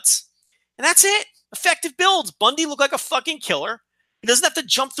going nuts. And that's it. Effective builds. Bundy looked like a fucking killer. He doesn't have to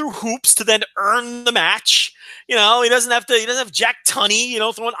jump through hoops to then earn the match. He doesn't have Jack Tunney,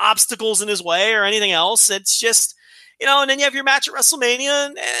 throwing obstacles in his way or anything else. It's just, and then you have your match at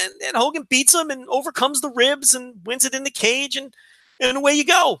WrestleMania and Hogan beats him and overcomes the ribs and wins it in the cage and away you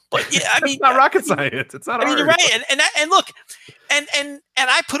go. But yeah, I mean, it's not rocket science. It's not hard. You're right. And look, and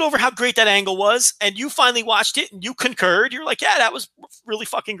I put over how great that angle was, and you finally watched it and you concurred. You're like, yeah, that was really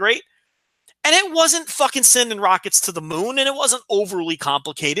fucking great. And it wasn't fucking sending rockets to the moon, and it wasn't overly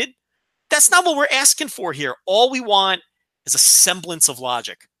complicated. That's not what we're asking for here. All we want is a semblance of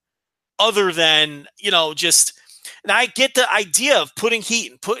logic, other than, just. And I get the idea of putting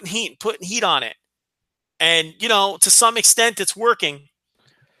heat on it, and to some extent it's working.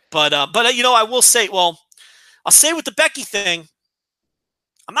 But I will say, I'll say with the Becky thing,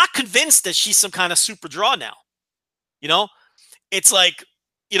 I'm not convinced that she's some kind of super draw now. It's like,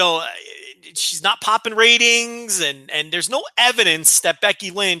 she's not popping ratings, and there's no evidence that Becky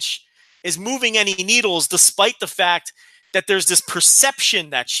Lynch is moving any needles, despite the fact that there's this perception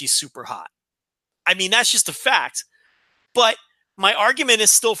that she's super hot. I mean, that's just a fact. But my argument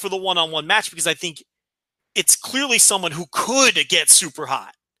is still for the one-on-one match, because I think it's clearly someone who could get super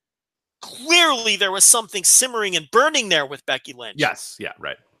hot. Clearly there was something simmering and burning there with Becky Lynch. Yes. Yeah,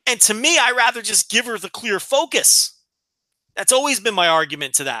 right. And to me, I'd rather just give her the clear focus. That's always been my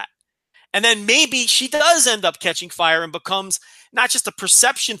argument to that. And then maybe she does end up catching fire and becomes not just a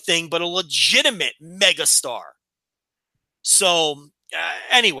perception thing, but a legitimate megastar. So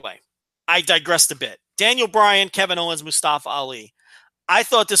anyway, I digressed a bit. Daniel Bryan, Kevin Owens, Mustafa Ali. I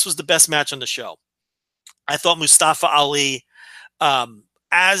thought this was the best match on the show. I thought Mustafa Ali,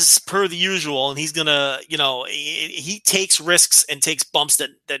 as per the usual, and he's gonna, he takes risks and takes bumps that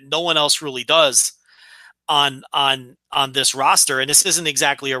no one else really does on this roster. And this isn't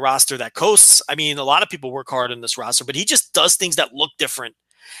exactly a roster that coasts. I mean, a lot of people work hard on this roster, but he just does things that look different.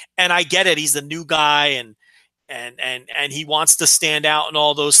 And I get it. He's the new guy and he wants to stand out and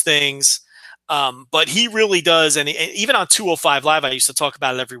all those things. But he really does. And even on 205 Live, I used to talk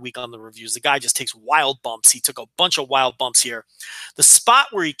about it every week on the reviews. The guy just takes wild bumps. He took a bunch of wild bumps here. The spot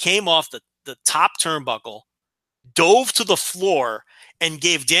where he came off the top turnbuckle, dove to the floor, and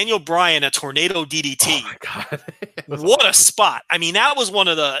gave Daniel Bryan a tornado DDT. Oh my God. What a spot. I mean, that was one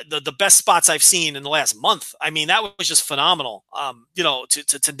of the best spots I've seen in the last month. I mean, that was just phenomenal.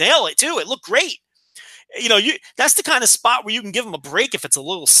 To nail it too. It looked great. That's the kind of spot where you can give him a break if it's a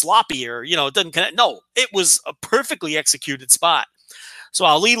little sloppy or, it doesn't connect. No, it was a perfectly executed spot. So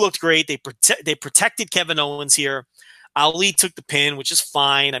Ali looked great. They protected Kevin Owens here. Ali took the pin, which is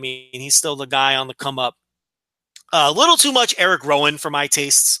fine. I mean, he's still the guy on the come up. A little too much Eric Rowan for my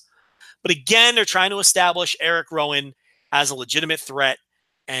tastes. But again, they're trying to establish Eric Rowan as a legitimate threat.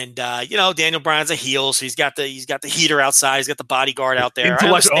 And Daniel Bryan's a heel, so he's got the heater outside. He's got the bodyguard out there.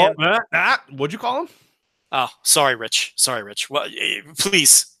 What'd you call him? Oh, sorry, Rich. Well,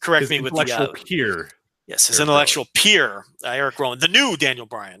 please correct me with the intellectual peer. Yes, his intellectual peer, Eric Rowan, the new Daniel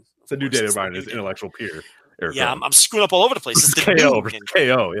Bryan. The new Daniel Bryan is intellectual peer. I'm screwing up all over the place. It's KO versus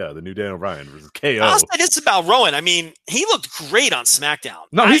KO. Yeah, the new Daniel Bryan versus KO. I'll say this about Rowan. I mean, he looked great on SmackDown.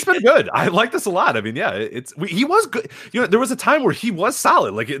 No, he's been good. I like this a lot. I mean, yeah, he was good. There was a time where he was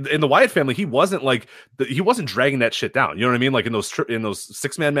solid. Like in the Wyatt family, he wasn't he wasn't dragging that shit down. You know what I mean? Like in those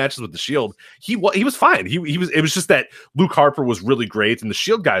 6-man matches with the Shield, he was fine. He was. It was just that Luke Harper was really great, and the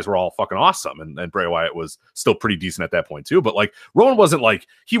Shield guys were all fucking awesome, and Bray Wyatt was still pretty decent at that point too. But like Rowan wasn't like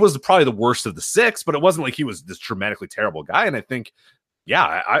he was probably the worst of the 6, but it wasn't like he was this dramatically terrible guy. And I think,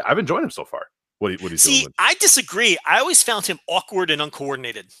 yeah, I've enjoyed him so far. What he's doing with. I disagree. I always found him awkward and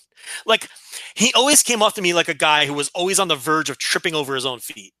uncoordinated. Like he always came off to me like a guy who was always on the verge of tripping over his own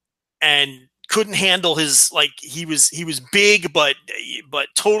feet and couldn't handle his, like he was big, but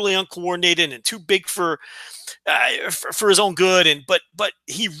totally uncoordinated and too big for his own good. And, but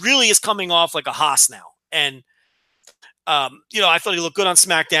he really is coming off like a Haas now. And, I thought he looked good on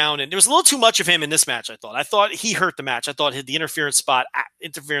SmackDown, and there was a little too much of him in this match. I thought he hurt the match. I thought the interference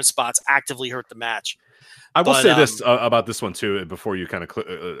spots actively hurt the match. I will say this about this one too, before you kind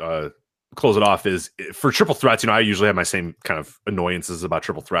of close it off, is for triple threats. I usually have my same kind of annoyances about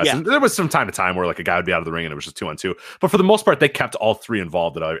triple threats. Yeah. And there was some time to time where like a guy would be out of the ring and it was just 2-on-2. But for the most part, they kept all three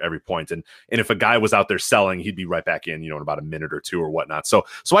involved at every point. And if a guy was out there selling, he'd be right back in, in about a minute or two or whatnot. So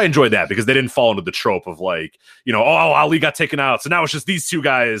I enjoyed that because they didn't fall into the trope of like, Ali got taken out, so now it's just these two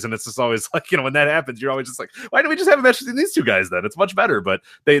guys. And it's just always like, when that happens, you're always just like, why don't we just have a match between these two guys then? It's much better. But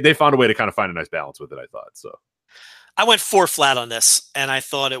they found a way to kind of find a nice balance with it, I thought. So I went 4 flat on this, and I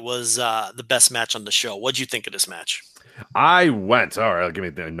thought it was the best match on the show. What'd you think of this match? I went. All right, give me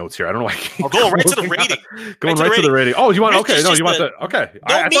the notes here. I don't know why. Going right to the rating. Going right to the rating. Oh, you want? Rich, okay, no, you want the. Okay.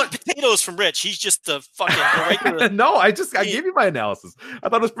 No meat potatoes from Rich. He's just the fucking. Right to the, no, I gave you my analysis. I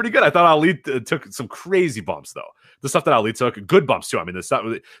thought it was pretty good. I thought Ali took some crazy bumps though. The stuff that Ali took, good bumps too. I mean,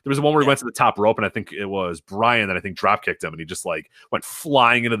 there was one where he went to the top rope, and I think it was Bryan that I think drop kicked him, and he just like went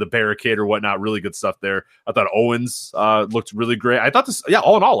flying into the barricade or whatnot. Really good stuff there. I thought Owens looked really great. I thought this,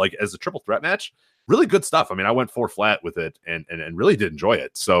 all in all, like as a triple threat match, really good stuff. I mean, I went 4 flat with it and really did enjoy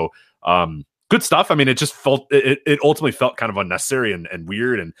it. So good stuff. I mean, it just felt it ultimately felt kind of unnecessary and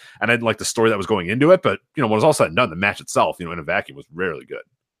weird, and I didn't like the story that was going into it. But when it was all said and done, the match itself, in a vacuum, was really good.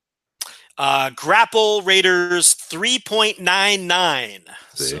 Grapple Raiders 3.99.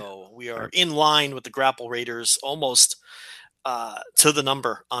 So we are in line with the Grapple Raiders almost to the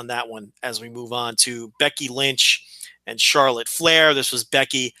number on that one as we move on to Becky Lynch and Charlotte Flair. This was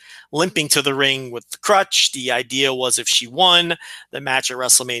Becky limping to the ring with the crutch. The idea was if she won, the match at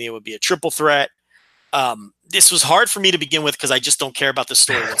WrestleMania would be a triple threat. This was hard for me to begin with because I just don't care about the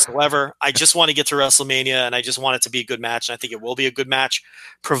story whatsoever. I just want to get to WrestleMania, and I just want it to be a good match, and I think it will be a good match,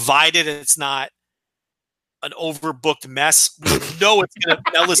 provided it's not an overbooked mess. We know it's going to.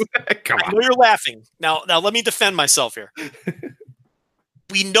 Now listen, I know you're laughing. Now let me defend myself here.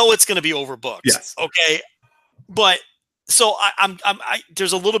 We know it's going to be overbooked. Yes. Okay. But so I'm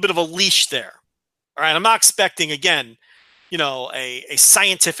there's a little bit of a leash there. All right. I'm not expecting again, a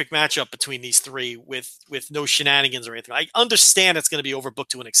scientific matchup between these three with no shenanigans or anything. I understand it's going to be overbooked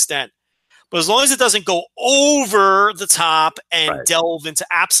to an extent, But as long as it doesn't go over the top and Right. delve into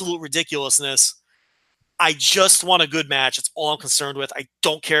absolute ridiculousness, I just want a good match. It's all I'm concerned with. I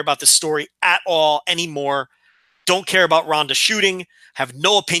don't care about the story at all anymore. Don't care about Ronda shooting. Have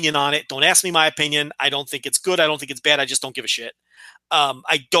no opinion on it. Don't ask me my opinion. I don't think it's good. I don't think it's bad. I just don't give a shit.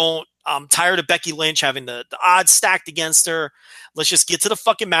 I'm tired of Becky Lynch having the odds stacked against her. Let's just get to the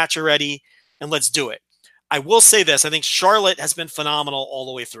fucking match already and let's do it. I will say this. I think Charlotte has been phenomenal all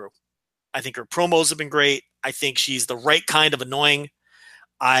the way through. I think her promos have been great. I think she's the right kind of annoying.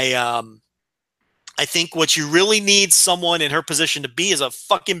 I think what you really need someone in her position to be is a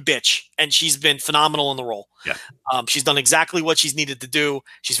fucking bitch, and she's been phenomenal in the role. Yeah. She's done exactly what she's needed to do.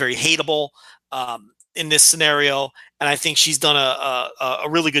 She's very hateable in this scenario, and I think she's done a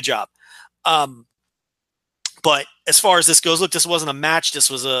really good job. But as far as this goes, look, this wasn't a match. This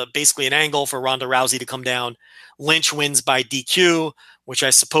was basically an angle for Ronda Rousey to come down. Lynch wins by DQ, which I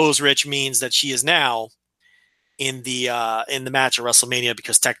suppose, Rich, means that she is now in the match at WrestleMania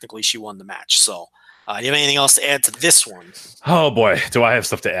because technically she won the match. So, do you have anything else to add to this one? Oh boy, do I have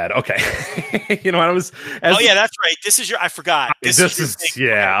stuff to add? Okay, you know what I was. Yeah, that's right. This is your. I forgot. This is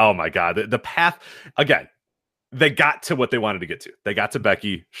yeah. Oh my god, the path again. They got to what they wanted to get to. They got to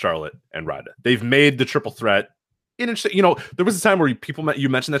Becky, Charlotte, and Ronda. They've made the triple threat interesting. You know, there was a time where you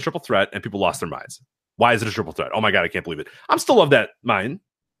mentioned that triple threat and people lost their minds. Why is it a triple threat? Oh my god, I can't believe it. I'm still of that mind.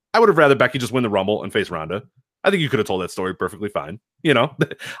 I would have rather Becky just win the Rumble and face Ronda. I think you could have told that story perfectly fine. You know,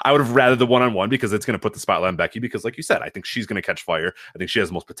 I would have rather the one-on-one because it's going to put the spotlight on Becky because, like you said, I think she's going to catch fire. I think she has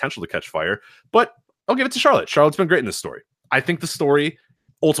the most potential to catch fire. But I'll give it to Charlotte. Charlotte's been great in this story. I think the story,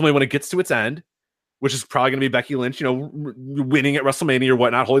 ultimately, when it gets to its end, which is probably going to be Becky Lynch, you know, winning at WrestleMania or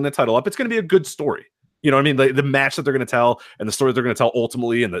whatnot, holding the title up, it's going to be a good story. You know what I mean? The match that they're going to tell and the story they're going to tell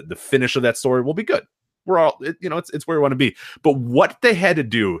ultimately and the finish of that story will be good. We're all, it's where we want to be. But what they had to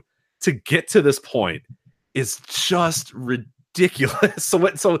do to get to this point is just ridiculous. So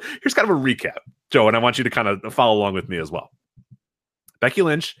here's kind of a recap, Joe, and I want you to kind of follow along with me as well. Becky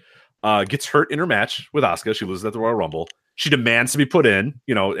Lynch gets hurt in her match with Asuka. She loses at the Royal Rumble. She demands to be put in,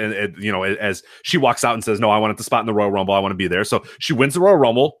 as she walks out and says, no, I want the spot in the Royal Rumble. I want to be there. So she wins the Royal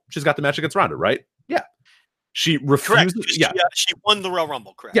Rumble. She's got the match against Ronda, right? Yeah. She refuses. Correct. She won the Royal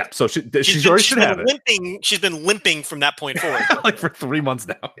Rumble, correct? Yeah. So she already should have it. She's been limping from that point forward. like for 3 months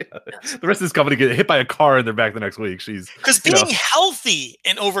now. Yeah. Yes. The rest of this company get hit by a car and they're back the next week. Because being healthy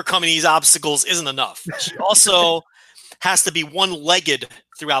and overcoming these obstacles isn't enough. She also has to be one-legged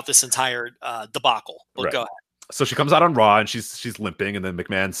throughout this entire debacle. But right. Go ahead. So she comes out on Raw and she's limping, and then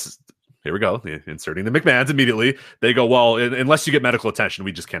McMahon's, here we go, inserting the McMahons immediately. They go, well, unless you get medical attention,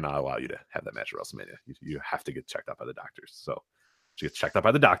 we just cannot allow you to have that match at WrestleMania. You have to get checked out by the doctors. So she gets checked out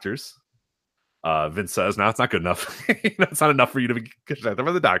by the doctors. Vince says, no, it's not good enough. It's not enough for you to be checked out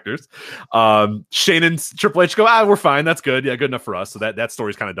by the doctors. Shane and Triple H go, we're fine. That's good. Yeah, good enough for us. So that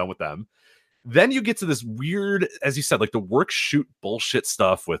story's kind of done with them. Then you get to this weird, as you said, like the work shoot bullshit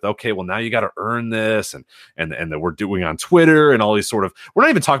stuff with, okay, well now you got to earn this and that we're doing on Twitter and all these sort of, we're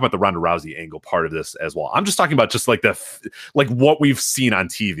not even talking about the Ronda Rousey angle part of this as well. I'm just talking about just like what we've seen on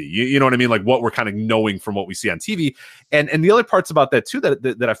TV. You know what I mean? Like what we're kind of knowing from what we see on TV. And the other parts about that too,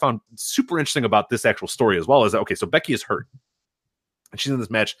 that I found super interesting about this actual story as well is that, okay, so Becky is hurt and she's in this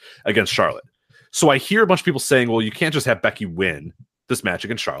match against Charlotte. So I hear a bunch of people saying, well, you can't just have Becky win this match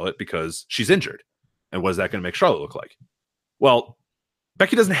against Charlotte because she's injured. And what is that going to make Charlotte look like? Well,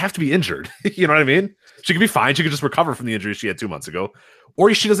 Becky doesn't have to be injured. You know what I mean? She could be fine. She could just recover from the injury she had 2 months ago.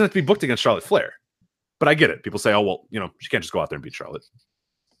 Or she doesn't have to be booked against Charlotte Flair. But I get it. People say, oh, well, she can't just go out there and beat Charlotte.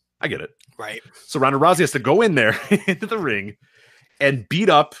 I get it. Right. So Ronda Rousey has to go in there into the ring and beat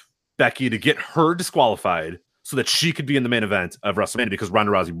up Becky to get her disqualified so that she could be in the main event of WrestleMania because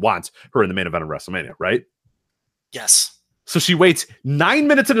Ronda Rousey wants her in the main event of WrestleMania, right? Yes. So she waits 9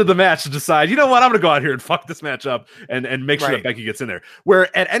 minutes into the match to decide, you know what, I'm going to go out here and fuck this match up and make sure that Becky gets in there.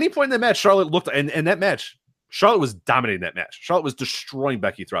 Where at any point in that match, Charlotte looked, and that match, Charlotte was dominating that match. Charlotte was destroying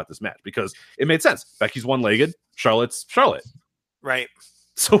Becky throughout this match because it made sense. Becky's one-legged, Charlotte's Charlotte. Right.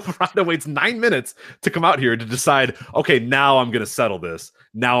 So Ronda waits 9 minutes to come out here to decide, okay, now I'm going to settle this.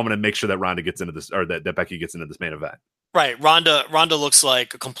 Now I'm going to make sure that Ronda gets into this, or that Becky gets into this main event. Right. Ronda looks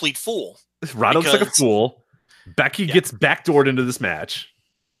like a complete fool. Ronda looks like a fool. Becky gets backdoored into this match.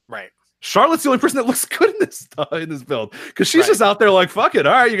 Right. Charlotte's the only person that looks good in this build because she's just out there like, fuck it.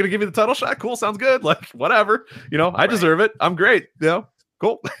 All right, you're going to give me the title shot? Cool. Sounds good. Like, whatever. I deserve it. I'm great.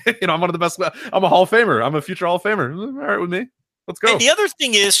 Cool. I'm one of the best. I'm a Hall of Famer. I'm a future Hall of Famer. All right with me. Let's go. And the other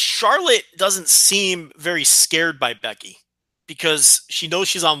thing is Charlotte doesn't seem very scared by Becky because she knows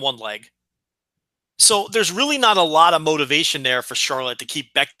she's on one leg. So there's really not a lot of motivation there for Charlotte to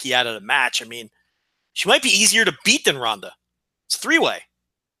keep Becky out of the match. I mean, she might be easier to beat than Ronda. It's 3-way.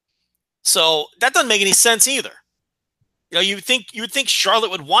 So that doesn't make any sense either. You know, you would think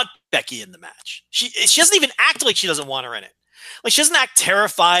Charlotte would want Becky in the match. She doesn't even act like she doesn't want her in it. Like, she doesn't act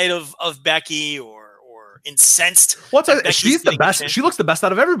terrified of Becky or incensed. She's the best. She looks the best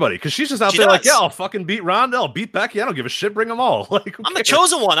out of everybody because she's just out there like, yeah, I'll fucking beat Ronda. I'll beat Becky. I don't give a shit. Bring them all. Like, I'm the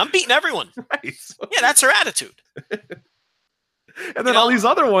chosen one. I'm beating everyone. Right. Yeah, that's her attitude. And then all these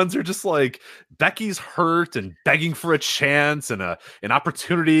other ones are just like, Becky's hurt and begging for a chance and an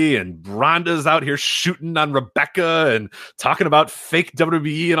opportunity, and Ronda's out here shooting on Rebecca and talking about fake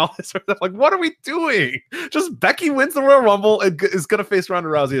WWE and all this sort of stuff. Like, what are we doing? Just Becky wins the Royal Rumble and is going to face Ronda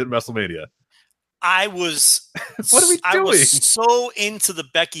Rousey at WrestleMania. I was what are we doing? I was so into the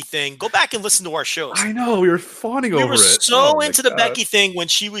Becky thing. Go back and listen to our shows. I know, we were fawning over it. We were so into the Becky thing when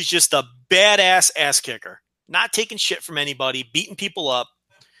she was just a badass ass kicker, not taking shit from anybody, beating people up.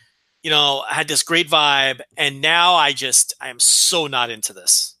 You know, I had this great vibe, and now I am so not into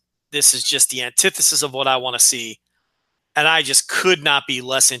this. This is just the antithesis of what I want to see, and I just could not be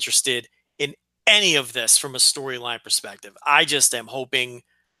less interested in any of this from a storyline perspective. I just am hoping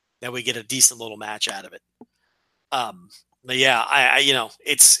that we get a decent little match out of it. But yeah, I you know,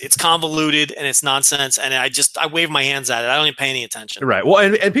 it's convoluted and it's nonsense, and I wave my hands at it. I don't even pay any attention. Right. Well,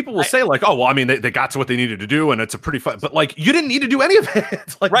 and people will say like, oh, well, I mean, they got to what they needed to do, and it's a pretty fun. But like, you didn't need to do any of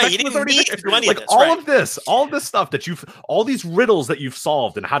it. Like, right. You didn't need to do any of this. All of this stuff that all these riddles that you've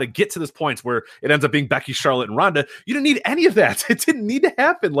solved, and how to get to this point where it ends up being Becky, Charlotte, and Ronda. You didn't need any of that. It didn't need to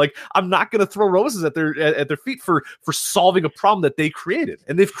happen. Like, I'm not going to throw roses at their feet for solving a problem that they created,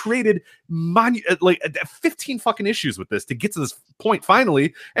 and they've created 15 fucking issues with this to get to this point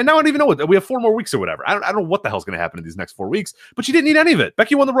finally. And now I don't even know what we have 4 more weeks or whatever. I don't know what the hell's going to happen in these next 4 weeks, but you didn't need any of it.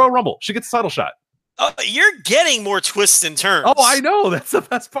 Becky won the Royal Rumble. She gets the title shot. You're getting more twists and turns. Oh, I know. That's the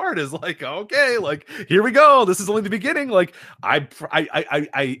best part is like, okay, like, here we go. This is only the beginning. Like, I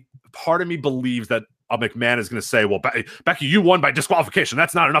part of me believes that McMahon is going to say, well, Becky, you won by disqualification.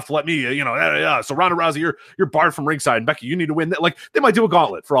 That's not enough to let me, so Ronda Rousey, you're barred from ringside, and Becky, you need to win. Like, they might do a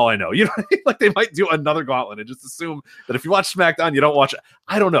gauntlet for all I know. Like, they might do another gauntlet and just assume that if you watch SmackDown, you don't watch it.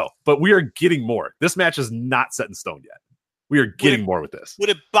 I don't know, but we are getting more. This match is not set in stone yet. We are getting more with this. Would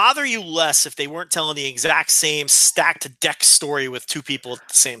it bother you less if they weren't telling the exact same stacked deck story with 2 people at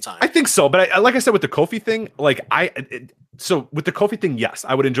the same time? I think so, but like I said with the Kofi thing, so with the Kofi thing, yes,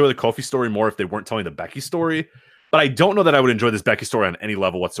 I would enjoy the Kofi story more if they weren't telling the Becky story. But I don't know that I would enjoy this Becky story on any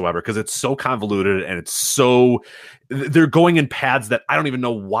level whatsoever because it's so convoluted and they're going in paths that I don't even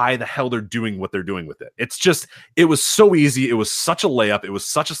know why the hell they're doing what they're doing with it. It was so easy. It was such a layup. It was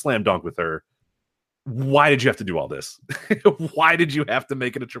such a slam dunk with her. Why did you have to do all this? Why did you have to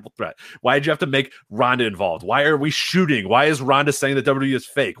make it a triple threat? Why did you have to make Ronda involved? Why are we shooting? Why is Ronda saying that WWE is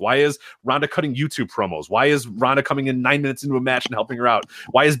fake? Why is Ronda cutting YouTube promos? Why is Ronda coming in 9 minutes into a match and helping her out?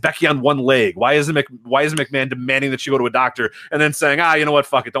 Why is Becky on one leg? Why is McMahon demanding that she go to a doctor and then saying, you know what,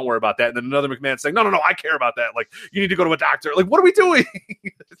 fuck it, don't worry about that. And then another McMahon saying, no, I care about that. Like, you need to go to a doctor. Like, what are we doing?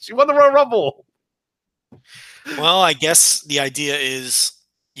 She won the Royal Rumble. Well, I guess the idea is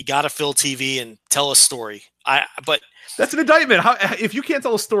you got to fill TV and tell a story. But that's an indictment. If you can't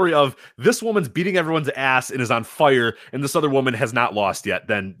tell a story of this woman's beating everyone's ass and is on fire and this other woman has not lost yet,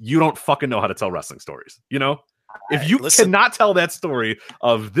 then you don't fucking know how to tell wrestling stories. If you cannot tell that story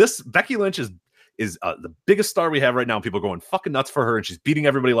of this, Becky Lynch is the biggest star we have right now. People are going fucking nuts for her, and she's beating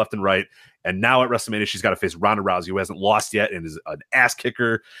everybody left and right. And now at WrestleMania, she's got to face Ronda Rousey, who hasn't lost yet and is an ass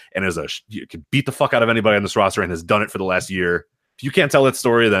kicker and can beat the fuck out of anybody on this roster and has done it for the last year. If you can't tell that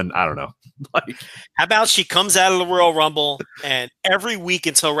story, then I don't know. How about she comes out of the Royal Rumble and every week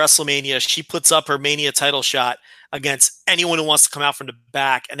until WrestleMania, she puts up her Mania title shot against anyone who wants to come out from the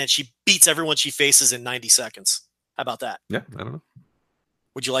back, and then she beats everyone she faces in 90 seconds. How about that? Yeah, I don't know.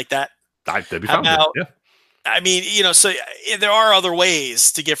 Would you like that? That'd be fun. Yeah. I mean, so there are other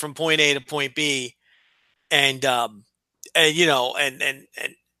ways to get from point A to point B, and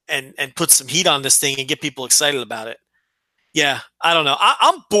put some heat on this thing and get people excited about it. Yeah, I don't know.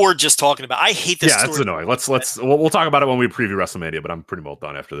 I'm bored just talking about it. I hate this. Yeah, it's annoying. We'll talk about it when we preview WrestleMania, but I'm pretty well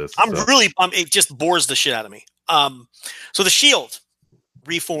done after this. It just bores the shit out of me. So the Shield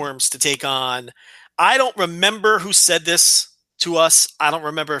reforms to take on. I don't remember who said this to us. I don't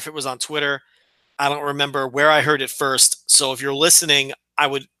remember if it was on Twitter. I don't remember where I heard it first. So if you're listening, I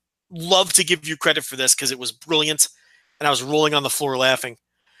would love to give you credit for this because it was brilliant, and I was rolling on the floor laughing.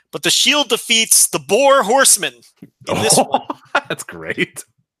 But the Shield defeats the Boar Horsemen in this one. That's great.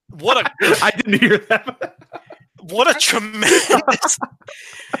 I didn't hear that. What a tremendous.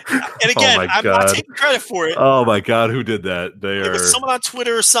 And again, my I'm God. not taking credit for it. Oh my God, who did that? It was someone on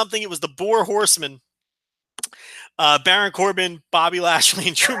Twitter or something. It was the Boar Horsemen. Baron Corbin, Bobby Lashley,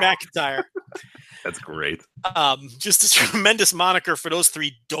 and Drew McIntyre. That's great. Just a tremendous moniker for those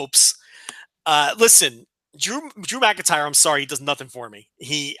three dopes. Listen, Drew McIntyre, I'm sorry, he does nothing for me.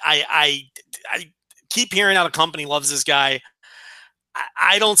 I keep hearing how the company loves this guy.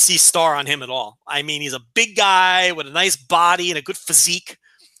 I don't see star on him at all. I mean, he's a big guy with a nice body and a good physique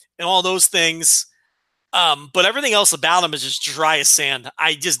and all those things. But everything else about him is just dry as sand.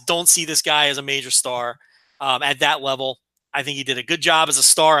 I just don't see this guy as a major star at that level. I think he did a good job as a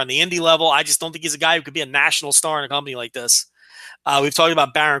star on the indie level. I just don't think he's a guy who could be a national star in a company like this. We've talked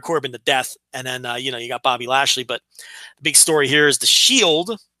about Baron Corbin to death, and then, you got Bobby Lashley. But the big story here is the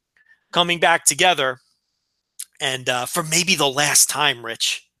Shield coming back together. And for maybe the last time,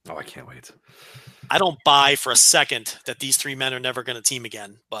 Rich. Oh, I can't wait. I don't buy for a second that these three men are never going to team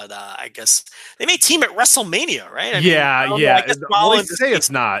again. But I guess they may team at WrestleMania, right? Yeah. Well, they say it's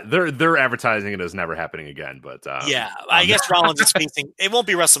not. They're advertising it as never happening again. But I guess Rollins is facing. It won't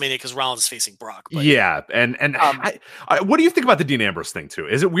be WrestleMania because Rollins is facing Brock. But, yeah, and what do you think about the Dean Ambrose thing too?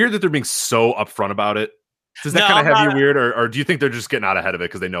 Is it weird that they're being so upfront about it? Does that kind of have you weird, or do you think they're just getting out ahead of it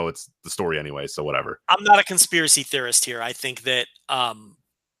because they know it's the story anyway? So whatever. I'm not a conspiracy theorist here. I think that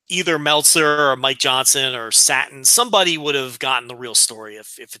either Meltzer or Mike Johnson or Satin, somebody would have gotten the real story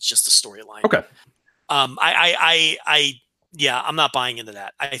if it's just a storyline. Okay. I'm not buying into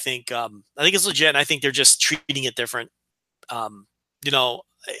that. I think it's legit. And I think they're just treating it different.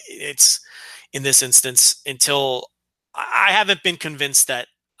 It's in this instance until I haven't been convinced that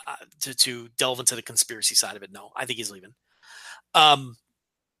to delve into the conspiracy side of it. No, I think he's leaving. But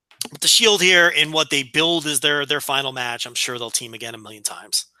the Shield here in what they build is their final match. I'm sure they'll team again a million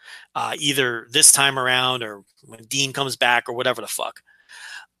times. Either this time around or when Dean comes back or whatever the fuck.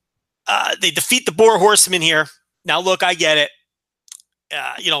 They defeat the Boar Horsemen here. Now, look, I get it.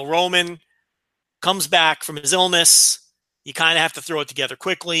 Roman comes back from his illness. You kind of have to throw it together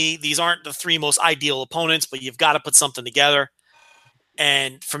quickly. These aren't the three most ideal opponents, but you've got to put something together.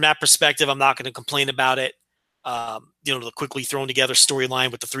 And from that perspective, I'm not going to complain about it. The quickly thrown together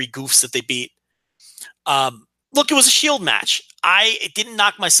storyline with the three goofs that they beat. Look, it was a Shield match. It didn't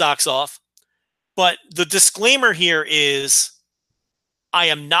knock my socks off, but the disclaimer here is I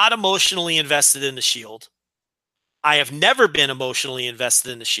am not emotionally invested in the Shield. I have never been emotionally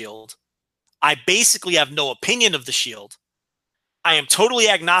invested in the Shield. I basically have no opinion of the Shield. I am totally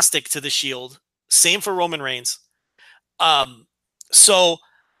agnostic to the Shield. Same for Roman Reigns. So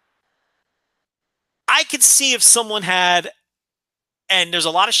I could see if someone had, and there's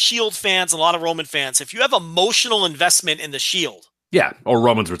a lot of Shield fans, a lot of Roman fans, if you have emotional investment in the Shield. Yeah, or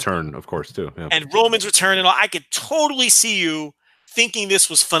Roman's return, of course, too. Yeah. And Roman's return, and all, I could totally see you thinking this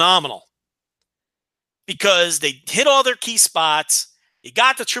was phenomenal. Because they hit all their key spots. You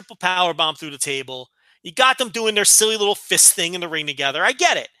got the triple power bomb through the table. You got them doing their silly little fist thing in the ring together. I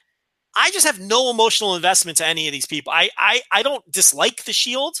get it. I just have no emotional investment to any of these people. I don't dislike the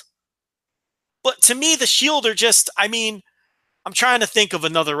Shield. But to me, the Shield are just, I'm trying to think of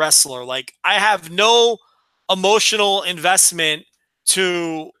another wrestler. Like, I have no emotional investment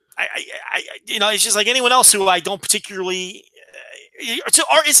to, it's just like anyone else who I don't particularly,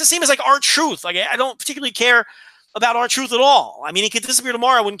 it's the same as like R-Truth. Like, I don't particularly care about R-Truth at all. I mean, he could disappear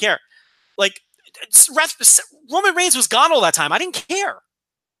tomorrow. I wouldn't care. Like, Roman Reigns was gone all that time. I didn't care.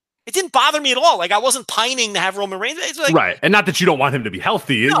 It didn't bother me at all. Like, I wasn't pining to have Roman Reigns. It's like, right. And not that you don't want him to be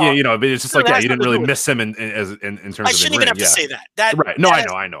healthy, but it's just like, you didn't really miss him in terms of I shouldn't even have to say that. Right. No,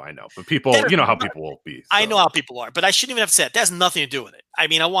 I know. But people, how people will be. So. I know how people are, but I shouldn't even have to say that. That has nothing to do with it. I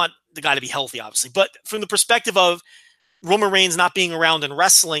mean, I want the guy to be healthy, obviously. But from the perspective of Roman Reigns not being around in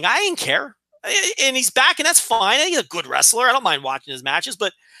wrestling, I didn't care. And he's back, and that's fine. He's a good wrestler. I don't mind watching his matches,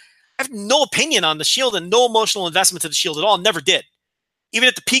 but I have no opinion on the Shield and no emotional investment to the Shield at all. Never did. Even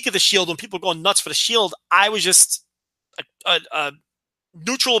at the peak of the Shield, when people were going nuts for the Shield, I was just a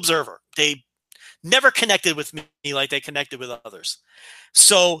neutral observer. They never connected with me like they connected with others.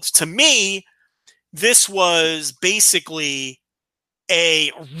 So to me, this was basically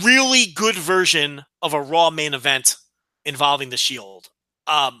a really good version of a Raw main event involving the Shield.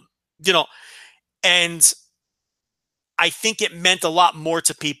 And I think it meant a lot more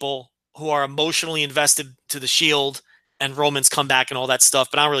to people who are emotionally invested to the Shield and Roman's comeback and all that stuff,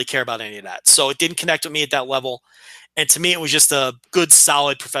 but I don't really care about any of that. So it didn't connect with me at that level. And to me, it was just a good,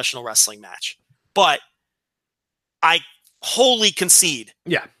 solid professional wrestling match. But I wholly concede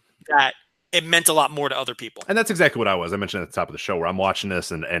that it meant a lot more to other people. And that's exactly what I was. I mentioned at the top of the show where I'm watching this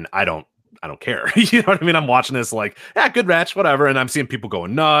and I don't I don't care. You know what I mean? I'm watching this like, yeah, good match, whatever. And I'm seeing people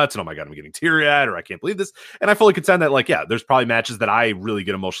going nuts and, oh my God, I'm getting teary-eyed, or I can't believe this. And I fully contend that, like, yeah, there's probably matches that I really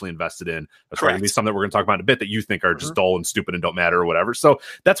get emotionally invested in. There's probably some that we're going to talk about in a bit that you think are just dull and stupid and don't matter or whatever. So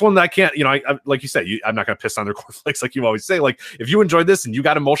that's one that I can't, you know, I like you said, I'm not going to piss on their cornflakes like you always say. Like, if you enjoyed this and you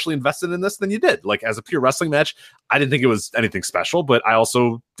got emotionally invested in this, then you did. Like, as a pure wrestling match, I didn't think it was anything special, but I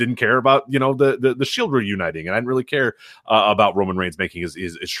also didn't care about, you know, the Shield reuniting, and I didn't really care about Roman Reigns making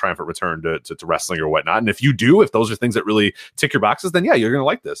his triumphant return to wrestling or whatnot. And if you do, if those are things that really tick your boxes, then yeah, you're gonna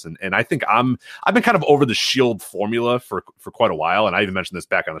like this. And I think I've been kind of over the Shield formula for quite a while, and I even mentioned this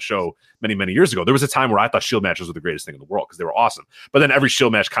back on the show many years ago. There was a time where I thought Shield matches were the greatest thing in the world because they were awesome, but then every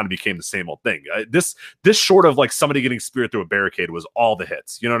Shield match kind of became the same old thing. This short of like somebody getting speared through a barricade was all the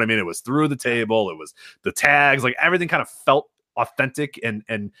hits. You know what I mean? It was through the table, it was the tags, like everything kind of felt authentic, and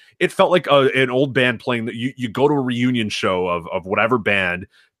it felt like an old band playing. That you go to a reunion show of whatever band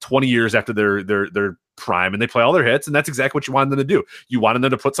 20 years after their prime, and they play all their hits, and that's exactly what you wanted them to do. You wanted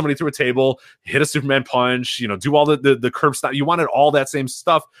them to put somebody through a table, hit a Superman punch, you know, do all the curb stop. You wanted all that same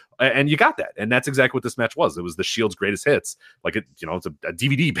stuff, and you got that, and that's exactly what this match was. It was the Shield's greatest hits. Like, it, you know, it's a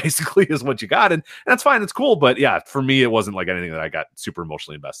DVD basically is what you got, and that's fine, it's cool, but yeah, for me, it wasn't like anything that I got super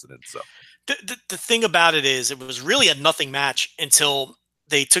emotionally invested in. So the thing about it is, it was really a nothing match until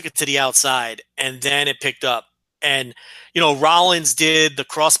they took it to the outside, and then it picked up. And, you know, Rollins did the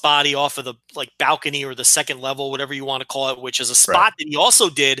crossbody off of the like balcony or the second level, whatever you want to call it, which is a spot that he also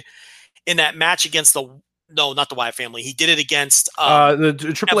did in that match against not the Wyatt family. He did it against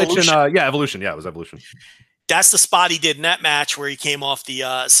the Triple Evolution. H and Evolution. Yeah, it was Evolution. That's the spot he did in that match where he came off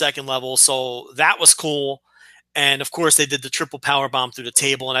the second level. So that was cool. And of course, they did the triple power bomb through the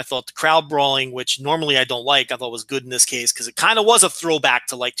table. And I thought the crowd brawling, which normally I don't like, I thought was good in this case because it kind of was a throwback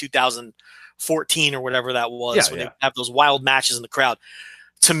to like 2014 or whatever that was, when they have those wild matches in the crowd.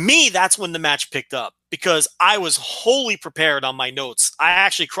 To me, that's when the match picked up because I was wholly prepared on my notes. I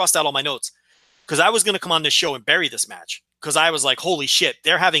actually crossed out all my notes because I was going to come on this show and bury this match because I was like, holy shit,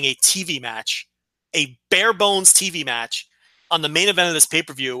 they're having a TV match, a bare bones TV match on the main event of this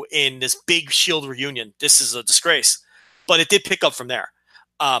pay-per-view in this big Shield reunion. This is a disgrace, but it did pick up from there.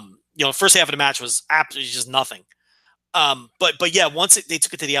 You know, the first half of the match was absolutely just nothing. But yeah, once they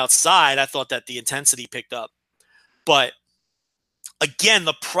took it to the outside, I thought that the intensity picked up. But again,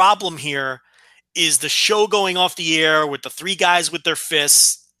 the problem here is the show going off the air with the three guys with their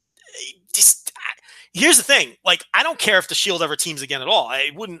fists. Here's the thing. Like, I don't care if the Shield ever teams again at all.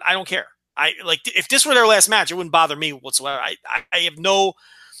 I don't care. If this were their last match, it wouldn't bother me whatsoever. I have no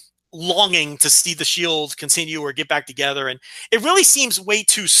longing to see the Shield continue or get back together. And it really seems way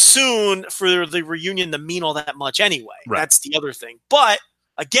too soon for the reunion to mean all that much anyway. Right. That's the other thing. But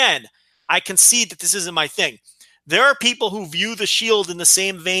again, I concede that this isn't my thing. There are people who view the Shield in the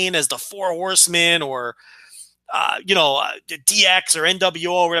same vein as the Four Horsemen or, DX or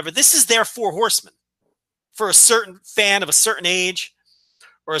NWO or whatever. This is their Four Horsemen for a certain fan of a certain age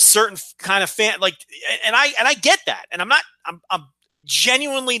or a certain kind of fan. Like, and I get that. And I'm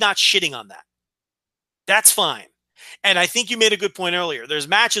genuinely not shitting on that. That's fine. And I think you made a good point earlier. There's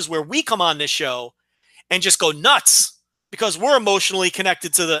matches where we come on this show and just go nuts because we're emotionally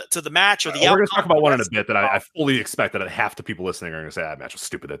connected to the match or the outcome. We're going to talk about one in a bit that I fully expect that half the people listening are going to say, that match was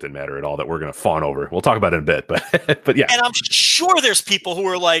stupid, that didn't matter at all, that we're going to fawn over. We'll talk about it in a bit, but yeah. And I'm sure there's people who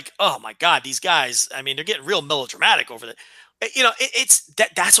are like, oh my God, these guys, I mean, they're getting real melodramatic over it. You know,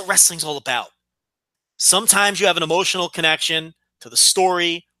 that's what wrestling's all about. Sometimes you have an emotional connection to the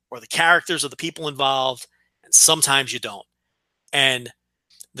story or the characters or the people involved, and sometimes you don't. And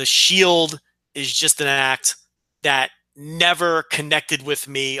the Shield is just an act that never connected with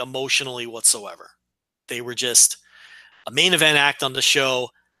me emotionally whatsoever. They were just a main event act on the show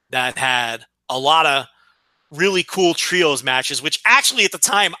that had a lot of really cool trios matches, which actually at the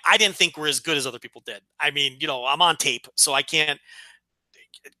time I didn't think were as good as other people did. I mean, you know, I'm on tape, so I can't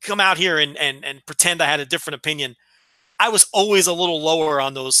come out here and pretend I had a different opinion. I was always a little lower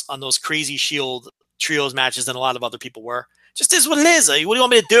on those crazy Shield trios matches than a lot of other people were. Just is what it is. What do you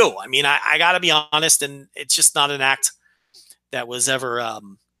want me to do? I mean, I got to be honest, and it's just not an act that was ever,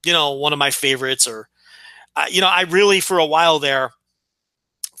 one of my favorites. Or, I really, for a while there,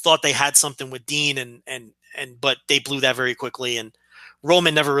 thought they had something with Dean, but they blew that very quickly. And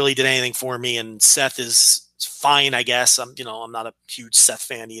Roman never really did anything for me, and Seth is fine, I guess. I'm not a huge Seth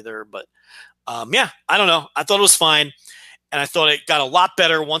fan either, but I don't know. I thought it was fine, and I thought it got a lot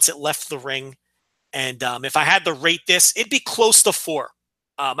better once it left the ring. And if I had to rate this, it'd be close to 4.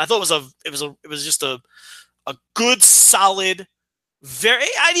 I thought it was just a good, solid,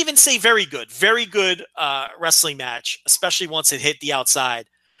 I'd even say very good wrestling match, especially once it hit the outside.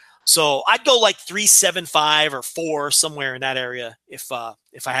 So I'd go like 3.75 or 4, somewhere in that area if I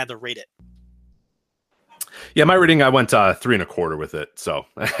had to rate it. Yeah, my rating, I went 3.25 with it. So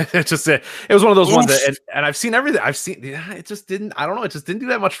it was one of those ones that, and I've seen everything. It just didn't. I don't know. It just didn't do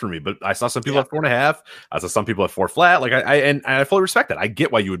that much for me. But I saw some people at 4.5. I saw some people at 4 flat. Like I fully respect that. I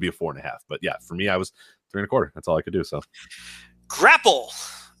get why you would be a 4.5. But yeah, for me, I was 3.25. That's all I could do. So Grapple.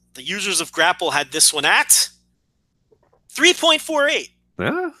 The users of Grapple had this one at 3.48.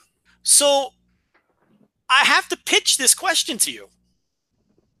 Yeah. So I have to pitch this question to you.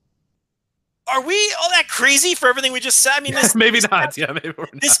 Are we all that crazy for everything we just said? I mean, maybe not. Yeah, maybe we're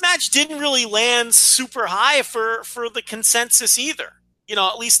not. This match didn't really land super high for the consensus either.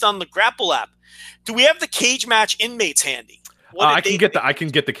 At least on the Grapple app. Do we have the cage match inmates handy? I can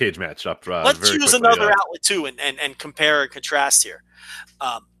get the cage match up. Let's use another outlet too, and compare and contrast here,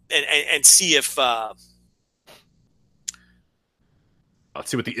 and see if. Let's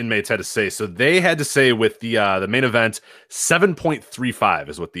see what the inmates had to say. So they had to say with the main event, 7.35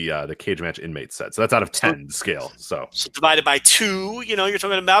 is what the cage match inmates said. So that's out of 10 scale. So divided by 2, you're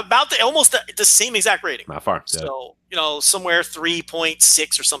talking about almost the same exact rating. Not far. Yeah. So somewhere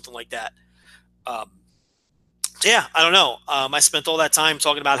 3.6 or something like that. Yeah, I don't know. I spent all that time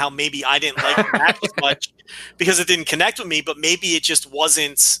talking about how maybe I didn't like the match as much because it didn't connect with me, but maybe it just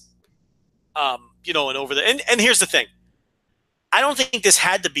wasn't, and over the and here's the thing. I don't think this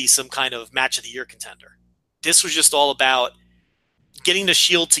had to be some kind of match of the year contender. This was just all about getting the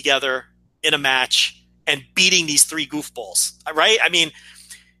Shield together in a match and beating these 3 goofballs, right? I mean,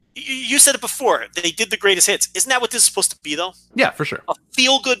 you said it before. They did the greatest hits. Isn't that what this is supposed to be, though? Yeah, for sure. A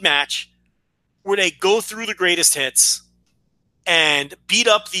feel-good match where they go through the greatest hits and beat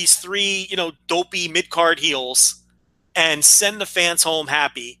up these 3, dopey mid-card heels and send the fans home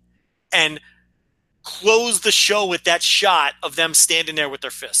happy and close the show with that shot of them standing there with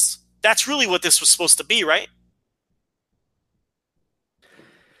their fists. That's really what this was supposed to be, right?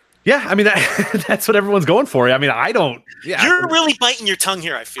 Yeah, I mean that's what everyone's going for. I mean, I don't. Yeah, you're really biting your tongue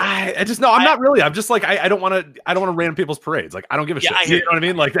here. I feel. I just no. I'm not really. I'm just like I don't want to ran people's parades. Like I don't give a shit. You know what I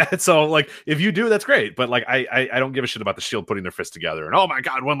mean? Like that. So like if you do, that's great. But like I don't give a shit about the Shield putting their fists together. And oh my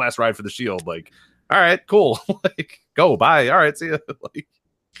god, one last ride for the Shield. Like all right, cool. Like go bye. All right, see ya. Like.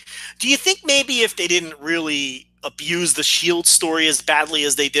 Do you think maybe if they didn't really abuse the Shield story as badly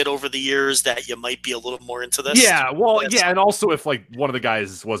as they did over the years, that you might be a little more into this? Yeah, well, yeah, and also if like one of the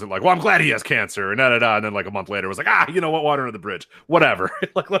guys wasn't like, well, I'm glad he has cancer, and and then like a month later was like, you know what, water under the bridge, whatever.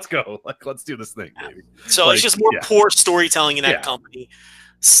 Like, let's go, like, let's do this thing, baby. So like, it's just more poor storytelling in that company,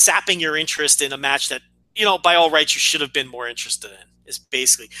 sapping your interest in a match that by all rights you should have been more interested in. Is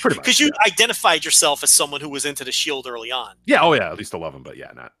basically because you identified yourself as someone who was into the Shield early on. Yeah, oh yeah, at least 11, but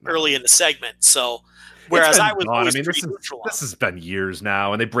yeah, not early in the segment. So whereas I was, I mean, this has been years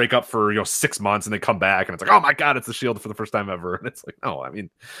now, and they break up for 6 months, and they come back, and it's like, oh my god, it's the Shield for the first time ever, and it's like, no, I mean,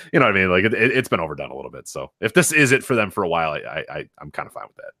 you know what I mean? Like it's been overdone a little bit. So if this is it for them for a while, I'm kind of fine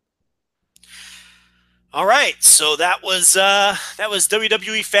with that. All right, so that was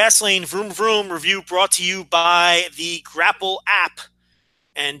WWE Fastlane Vroom Vroom review brought to you by the Grapple app.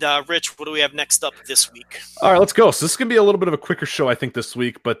 And Rich, what do we have next up this week? All right, let's go. So this is going to be a little bit of a quicker show, I think, this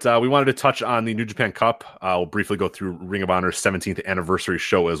week. But we wanted to touch on the New Japan Cup. We'll briefly go through Ring of Honor's 17th anniversary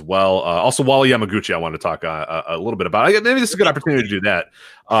show as well. Also, Wally Yamaguchi, I wanted to talk a little bit about. Maybe this is a good opportunity to do that.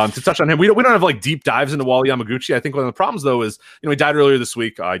 To touch on him, we don't have like deep dives into Wally Yamaguchi. I think one of the problems though is he died earlier this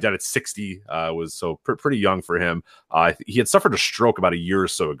week. He died at 60. Was so pretty young for him. He had suffered a stroke about a year or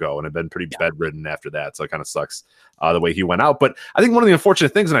so ago and had been pretty bedridden after that. So it kind of sucks the way he went out. But I think one of the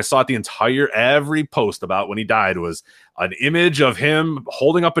unfortunate things, and I saw it every post about when he died, was an image of him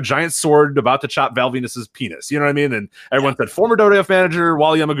holding up a giant sword about to chop Val Venus's penis. You know what I mean? And everyone said former WWF manager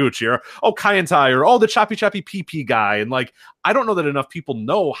Wally Yamaguchi, or Kai and Tai, or the choppy PP guy. And like, I don't know that enough people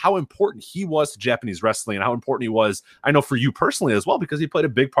know how important he was to Japanese wrestling and how important he was. I know for you personally as well, because he played a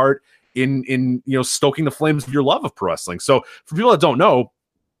big part in stoking the flames of your love of pro wrestling. So for people that don't know,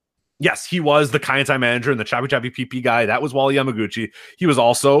 yes, he was the Kai and Tai manager and the choppy PP guy. That was Wally Yamaguchi. He was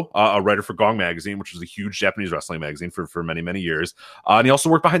also a writer for Gong Magazine, which was a huge Japanese wrestling magazine for many, many years. And he also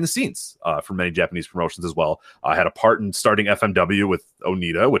worked behind the scenes for many Japanese promotions as well. Had a part in starting FMW with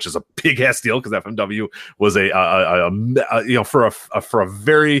Onita, which is a big ass deal because FMW was for a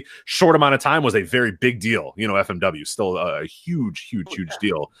very short amount of time was a very big deal. FMW still a huge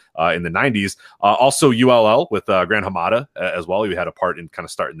deal in the 90s. Also ULL with Gran Hamada as well. He had a part in kind of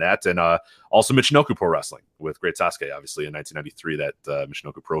starting that. And also Michinoku Pro Wrestling with Great Sasuke, obviously in 1993 that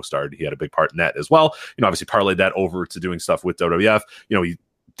Michinoku Pro started. He had a big part in that as well. Obviously parlayed that over to doing stuff with WWF. He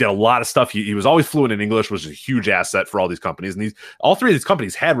did a lot of stuff. He was always fluent in English, which is a huge asset for all these companies. And all three of these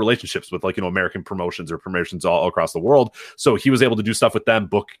companies had relationships with, like, American promotions or promotions all across the world. So he was able to do stuff with them,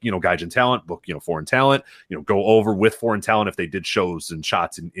 book, Gaijin talent, book, foreign talent, go over with foreign talent if they did shows and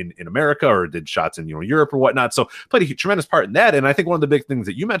shots in America or did shots in, Europe or whatnot. So played a tremendous part in that. And I think one of the big things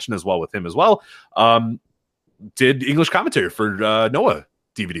that you mentioned as well with him as well, did English commentary for Noah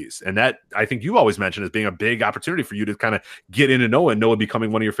DVDs. And that, I think you always mentioned, as being a big opportunity for you to kind of get into Noah, and Noah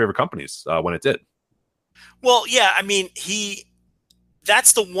becoming one of your favorite companies when it did. Well, yeah, I mean,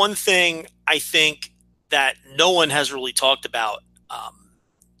 that's the one thing I think that no one has really talked about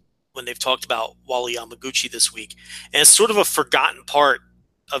when they've talked about Wally Yamaguchi this week. And it's sort of a forgotten part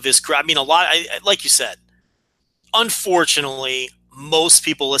of his career. I mean, like you said, unfortunately, most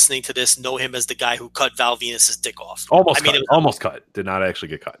people listening to this know him as the guy who cut Val Venus's dick off. Almost cut. Did not actually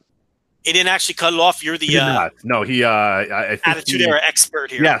get cut. He didn't actually cut it off. You're the no. He I think Attitude Era expert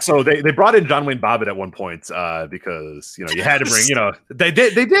here. Yeah. So they brought in John Wayne Bobbitt at one point because you had to bring they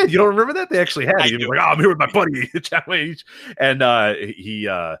did. You don't remember that? They actually had. He was like, I'm here with my buddy John Wayne, and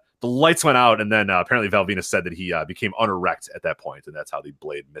the lights went out, and then apparently Val Venus said that he became unerect at that point, and that's how the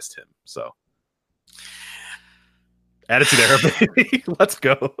blade missed him. So. Attitude Era, baby. Let's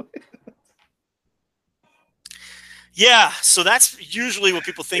go. Yeah, so that's usually what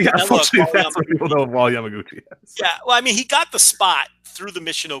people think. Yeah, that's what people know of Wally Yamaguchi. Yes. Yeah, well, I mean, he got the spot through the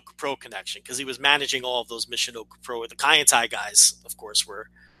Michinoku Pro connection because he was managing all of those Michinoku Pro. The Kaientai guys, of course, were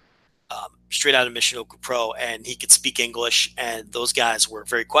straight out of Michinoku Pro, and he could speak English, and those guys were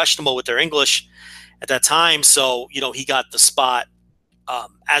very questionable with their English at that time. So, he got the spot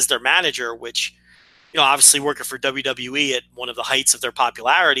as their manager, which, obviously working for WWE at one of the heights of their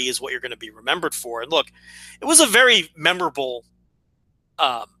popularity is what you're going to be remembered for. And look, it was a very memorable,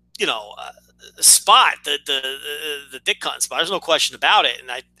 spot, the dick cutting spot. There's no question about it. And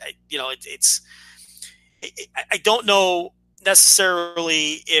I don't know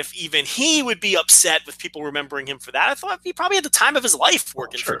necessarily if even he would be upset with people remembering him for that. I thought he probably had the time of his life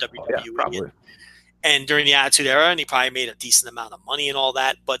working for WWE. Yeah, probably. And during the Attitude Era, and he probably made a decent amount of money and all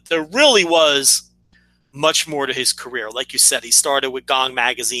that. But there really was much more to his career. Like you said, he started with Gong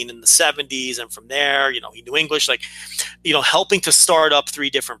Magazine in the 70s, and from there, he knew English, helping to start up 3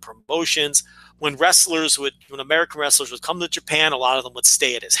 different promotions. When American wrestlers would come to Japan, a lot of them would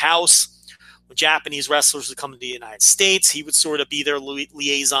stay at his house. When Japanese wrestlers would come to the United States, he would sort of be their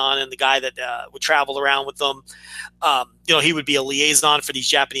liaison and the guy that would travel around with them. He would be a liaison for these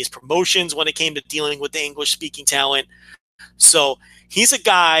Japanese promotions when it came to dealing with the English-speaking talent. So he's a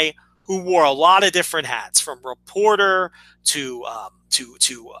guy who wore a lot of different hats, from reporter to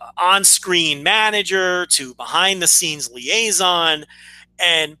on-screen manager to behind-the-scenes liaison.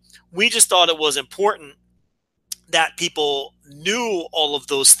 And we just thought it was important that people knew all of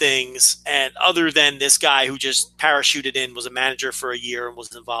those things. And other than this guy who just parachuted in, was a manager for a year, and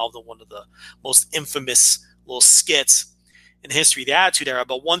was involved in one of the most infamous little skits in the history of the Attitude Era.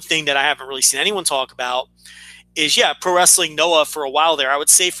 But one thing that I haven't really seen anyone talk about is, Pro Wrestling Noah for a while there. I would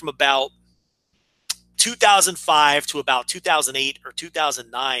say from about 2005 to about 2008 or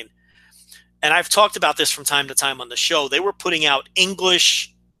 2009. And I've talked about this from time to time on the show. They were putting out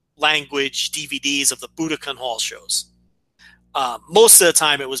English language DVDs of the Budokan Hall shows. Most of the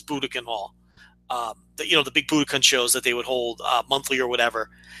time it was Budokan Hall. The big Budokan shows that they would hold monthly or whatever,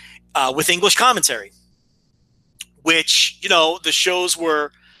 with English commentary, which, the shows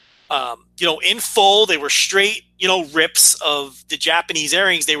were, in full. They were straight, rips of the Japanese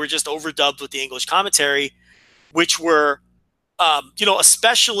airings. They were just overdubbed with the English commentary, which were,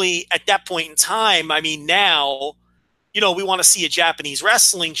 especially at that point in time. I mean, now, we want to see a Japanese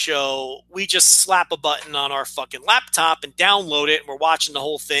wrestling show. We just slap a button on our fucking laptop and download it, and we're watching the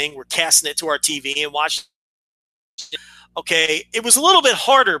whole thing. We're casting it to our TV and watching it. Okay, it was a little bit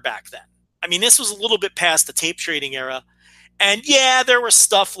harder back then. I mean, this was a little bit past the tape trading era. And yeah, there was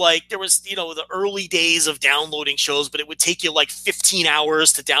stuff like, there was, the early days of downloading shows, but it would take you like 15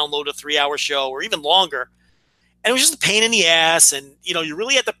 hours to download a 3-hour show, or even longer. And it was just a pain in the ass. And, you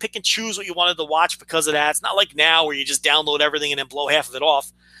really had to pick and choose what you wanted to watch because of that. It's not like now where you just download everything and then blow half of it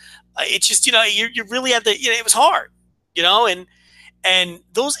off. It's just, you really had to, it was hard, and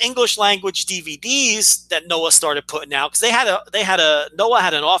those English language DVDs that Noah started putting out, because Noah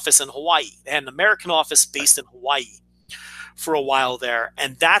had an office in Hawaii. They had an American office based in Hawaii for a while there.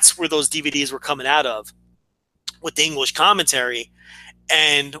 And that's where those DVDs were coming out of, with the English commentary.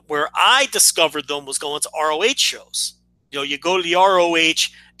 And where I discovered them was going to ROH shows. You go to the ROH,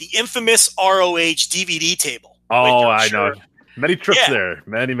 the infamous ROH DVD table. Oh, I know. Many trips there.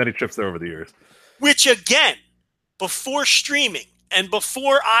 Many trips there over the years. Which, again, before streaming, and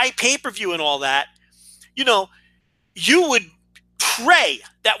before pay-per-view and all that, you know, you would pray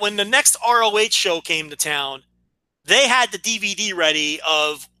that when the next ROH show came to town, they had the DVD ready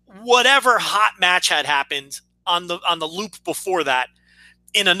of whatever hot match had happened on the loop before that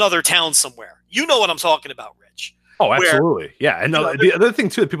in another town somewhere. You know what I'm talking about, Rich. Oh, absolutely. Yeah. And the other thing,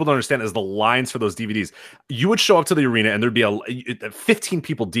 too, that people don't understand is the lines for those DVDs. You would show up to the arena and there'd be 15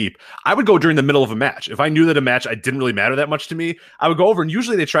 people deep. I would go during the middle of a match. If I knew that a match didn't really matter that much to me, I would go over, and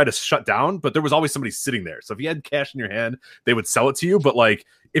usually they try to shut down, but there was always somebody sitting there. So if you had cash in your hand, they would sell it to you. But like,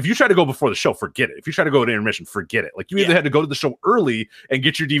 if you try to go before the show, forget it. If you try to go to intermission, forget it. Like, you either had to go to the show early and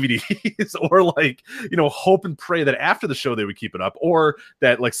get your DVDs, or like, you know, hope and pray that after the show they would keep it up, or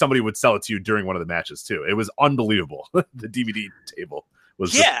that like somebody would sell it to you during one of the matches too. It was unbelievable. The DVD table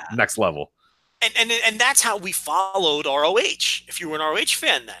was just next level. And that's how we followed ROH. If you were an ROH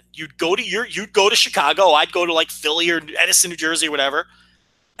fan, then you'd go to Chicago. I'd go to like Philly or Edison, New Jersey, or whatever,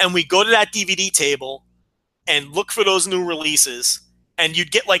 and we go to that DVD table and look for those new releases. And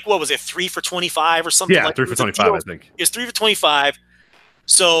you'd get like, what was it, 3 for $25 or something? Yeah, like 3 for $25, I think. It was 3 for $25.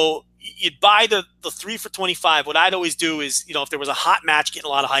 So you'd buy the 3 for $25. What I'd always do is, you know, if there was a hot match getting a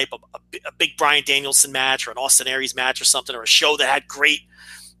lot of hype, a big Bryan Danielson match or an Austin Aries match or something, or a show that had great,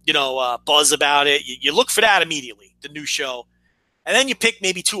 you know, buzz about it, you look for that immediately, the new show. And then you pick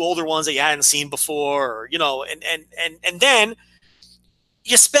maybe 2 older ones that you hadn't seen before, or, you know, and then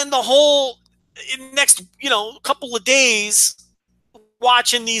you spend the whole next, you know, couple of days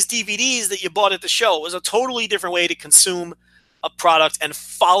watching these DVDs that you bought at the show. It was a totally different way to consume a product and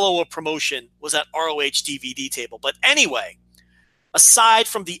follow a promotion, was that ROH DVD table. But anyway, aside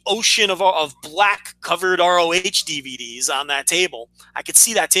from the ocean of black covered ROH DVDs on that table, I could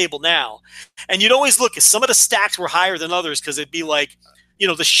see that table now. And you'd always look, some of the stacks were higher than others because it'd be like, you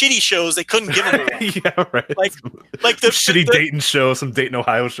know, the shitty shows, they couldn't give them away. Yeah, right. Like the shitty Dayton show, some Dayton,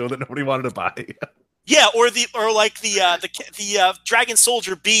 Ohio show that nobody wanted to buy. Yeah, or the Dragon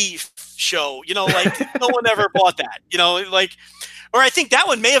Soldier B show, you know, like no one ever bought that, you know, like, or I think that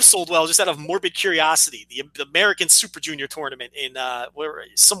one may have sold well just out of morbid curiosity. The American Super Junior tournament in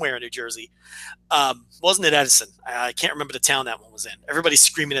somewhere in New Jersey, wasn't it Edison? I can't remember the town that one was in. Everybody's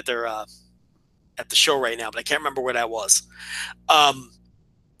screaming at their at the show right now, but I can't remember where that was.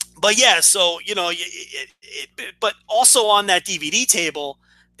 But yeah, so you know, but also on that DVD table,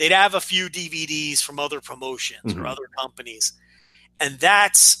 they'd have a few DVDs from other promotions or other companies. And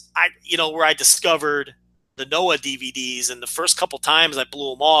that's, where I discovered the Noah DVDs. And the first couple times I blew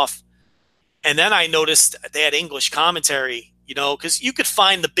them off. And then I noticed they had English commentary, you know, because you could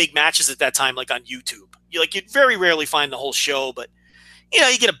find the big matches at that time, like on YouTube. You'd very rarely find the whole show, but, you know,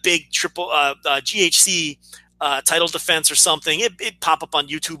 you get a big triple GHC title defense or something. It'd pop up on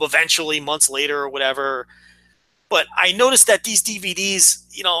YouTube eventually, months later or whatever. But I noticed that these DVDs,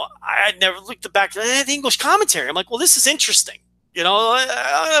 you know, I had never looked at back. They had English commentary. I'm like, well, this is interesting. You know,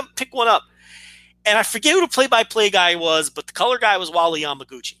 I'm going to pick one up. And I forget who the play-by-play guy was, but the color guy was Wally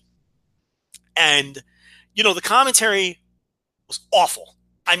Yamaguchi. And, you know, the commentary was awful.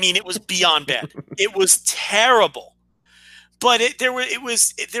 I mean, it was beyond bad. It was terrible. But there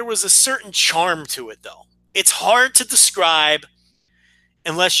was a certain charm to it, though. It's hard to describe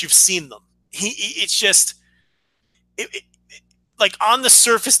unless you've seen them. It's just... like on the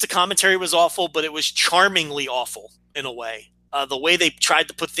surface, the commentary was awful, but it was charmingly awful in a way. The way they tried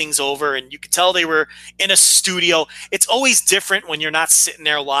to put things over, and you could tell they were in a studio. It's always different when you're not sitting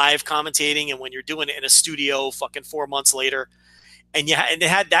there live commentating and when you're doing it in a studio fucking 4 months later. And it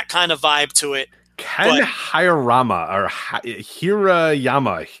had that kind of vibe to it. Ken Hirayama,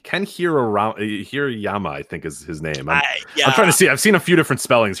 I think is his name. I'm trying to see. I've seen a few different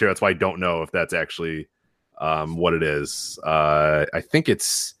spellings here. That's why I don't know if that's actually what it is. I think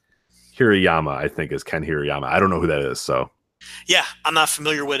it's Hirayama. I think is Ken Hirayama. I don't know who that is. So yeah, I'm not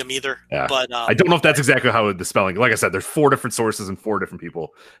familiar with him either. Yeah. But I don't know if that's exactly how the spelling. Like I said, there's 4 different sources and 4 different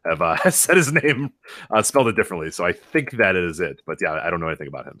people have said his name, spelled it differently. So I think that is it. But yeah, I don't know anything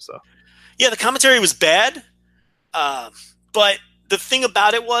about him. So yeah, the commentary was bad. But the thing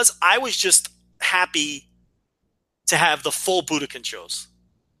about it was, I was just happy to have the full Budokan shows.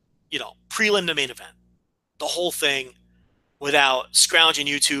 You know, prelim to main event. The whole thing without scrounging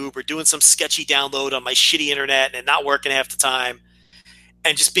YouTube or doing some sketchy download on my shitty internet and not working half the time,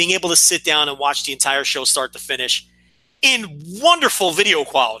 and just being able to sit down and watch the entire show start to finish in wonderful video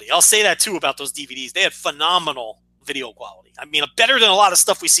quality. I'll say that too about those DVDs. They had phenomenal video quality. I mean, better than a lot of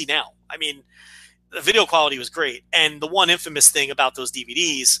stuff we see now. I mean, the video quality was great. And the one infamous thing about those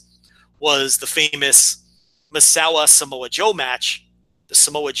DVDs was the famous Misawa Samoa Joe match, the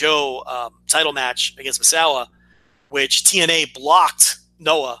Samoa Joe title match against Misawa, which TNA blocked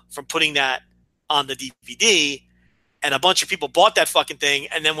Noah from putting that on the DVD, and a bunch of people bought that fucking thing.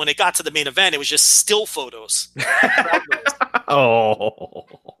 And then when it got to the main event, it was just still photos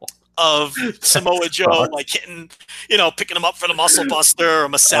of Samoa Joe like hitting, picking him up for the Muscle Buster, or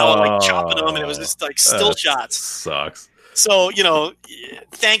Masawa like chopping him, and it was just like still shots. Sucks. So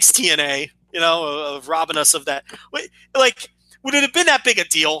thanks TNA, of robbing us of that. Like, would it have been that big a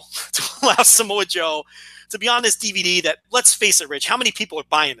deal to allow Samoa Joe to be on this DVD that, let's face it, Rich, how many people are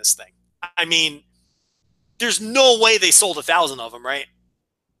buying this thing? I mean, there's no way they sold 1,000 of them, right?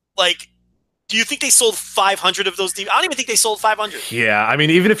 Like, do you think they sold 500 of those DVDs? I don't even think they sold 500. Yeah, I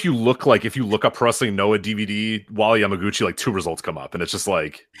mean, even if you look up Wrestling Noah DVD, Wally Yamaguchi, like 2 results come up, and it's just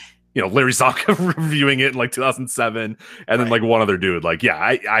like, Larry Zonka reviewing it in like 2007, and then like one other dude. Like, yeah,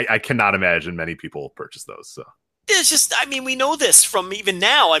 I cannot imagine many people purchase those. So it's just, I mean, we know this from even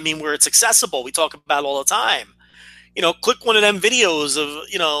now. I mean, where it's accessible, we talk about it all the time. Click one of them videos of,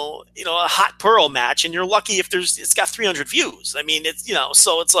 a Hot Pearl match, and you're lucky if it's got 300 views. I mean, it's,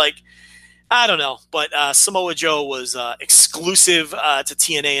 so it's like, I don't know. But Samoa Joe was exclusive to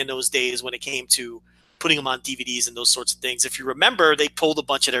TNA in those days when it came to putting them on DVDs and those sorts of things. If you remember, they pulled a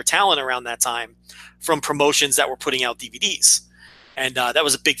bunch of their talent around that time from promotions that were putting out DVDs. And that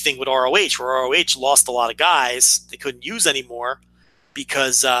was a big thing with ROH, where ROH lost a lot of guys they couldn't use anymore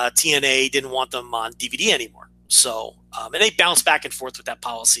because TNA didn't want them on DVD anymore. So, and they bounced back and forth with that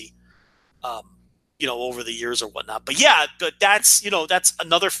policy, over the years or whatnot. But yeah, that's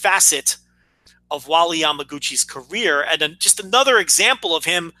another facet of Wally Yamaguchi's career, and then just another example of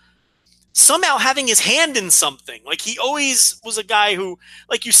him somehow having his hand in something. Like, he always was a guy who,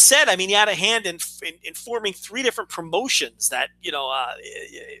 like you said, I mean, he had a hand in forming 3 different promotions that, including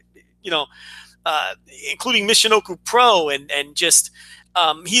Michinoku Pro, and just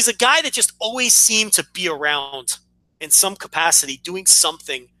he's a guy that just always seemed to be around in some capacity, doing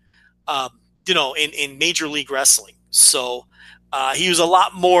something, in Major League Wrestling. So he was a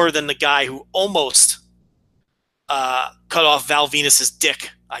lot more than the guy who almost cut off Val Venus's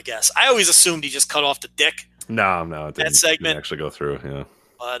dick, I guess. I always assumed he just cut off the dick. No, it didn't actually go through. Yeah,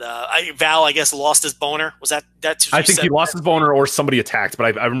 but Val, I guess, lost his boner. Was that? I think he lost his boner, or somebody attacked.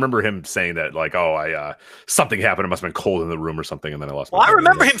 But I remember him saying that, like, something happened. It must have been cold in the room or something, and then I lost. Well, I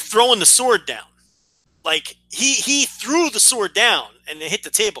remember him throwing the sword down. Like, he threw the sword down and it hit the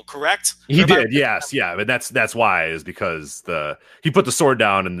table, correct? He did, yes, yeah. But that's why, is because he put the sword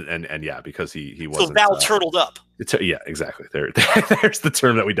down and yeah, because he wasn't. So Val turtled up. Yeah, exactly. There's the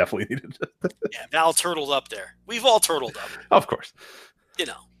term that we definitely needed. Yeah, Val turtled up there. We've all turtled up. Of course.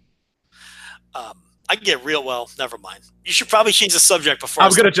 I can get real. Well, never mind. You should probably change the subject before.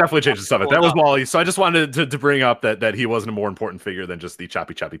 I'm going to definitely change the subject. That was Wally. So I just wanted to bring up that he wasn't a more important figure than just the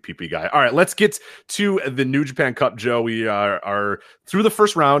choppy pee-pee guy. All right, let's get to the New Japan Cup, Joe. We are through the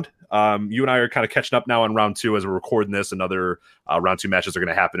first round. You and I are kind of catching up now on round 2 as we're recording this. Another round 2 matches are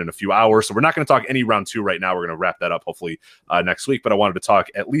going to happen in a few hours. So we're not going to talk any round 2 right now. We're going to wrap that up hopefully next week. But I wanted to talk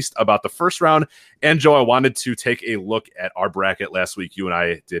at least about the first round. And Joe, I wanted to take a look at our bracket last week. You and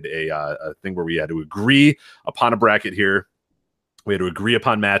I did a thing where we had to agree upon a bracket here. We had to agree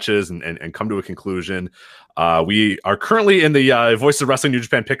upon matches and come to a conclusion. We are currently in the Voices of Wrestling New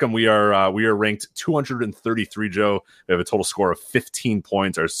Japan Pick'em. We are ranked 233, Joe. We have a total score of 15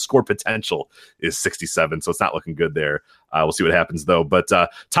 points. Our score potential is 67, so it's not looking good there. We'll see what happens, though. But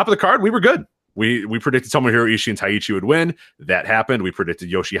top of the card, we were good. We predicted Tomohiro Ishii and Taichi would win. That happened. We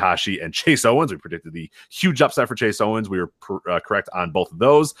predicted Yoshihashi and Chase Owens. We predicted the huge upset for Chase Owens. We were correct on both of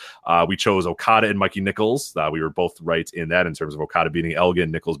those. We chose Okada and Mikey Nichols. We were both right in that in terms of Okada beating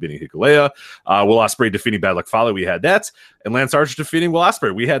Elgin, Nichols beating Hikulea. Will Ospreay defeating Bad Luck Fale. We had that. And Lance Archer defeating Will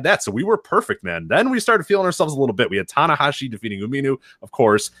Ospreay. We had that. So we were perfect, man. Then we started feeling ourselves a little bit. We had Tanahashi defeating Umino. Of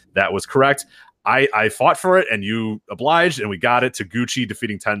course, that was correct. I fought for it, and you obliged, and we got it. Taguchi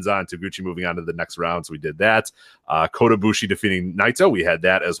defeating Tenzan, Taguchi moving on to the next round, so we did that. Kota Ibushi defeating Naito, we had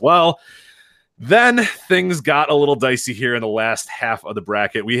that as well. Then things got a little dicey here in the last half of the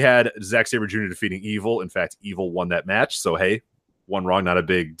bracket. We had Zack Sabre Jr. defeating Evil. In fact, Evil won that match, so hey, one wrong, not a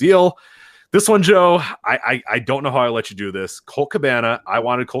big deal. This one, Joe, I don't know how I let you do this. Colt Cabana, I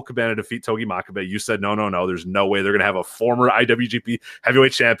wanted Colt Cabana to defeat Togi Makabe. You said, no, there's no way. They're going to have a former IWGP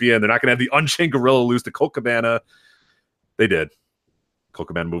heavyweight champion. They're not going to have the Unchained Gorilla lose to Colt Cabana. They did. Colt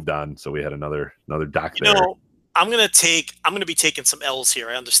Cabana moved on, so we had another doc there. I'm going to be taking some L's here.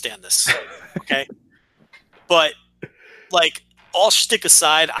 I understand this. Okay. But, like, all shtick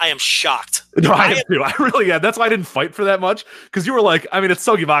aside, I am shocked. No, I am too. I really am. That's why I didn't fight for that much, because you were like, I mean, it's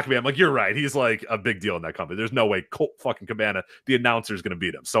Togi Makabe. I'm like, you're right. He's like a big deal in that company. There's no way Colt fucking Cabana, the announcer, is going to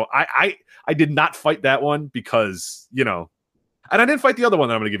beat him. So I did not fight that one because, you know, and I didn't fight the other one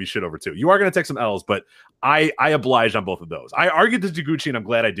that I'm going to give you shit over too. You are going to take some L's, but I obliged on both of those. I argued the Taguchi, and I'm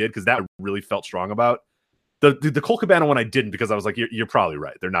glad I did, because that I really felt strong about. The Colt Cabana one I didn't, because I was like, you're probably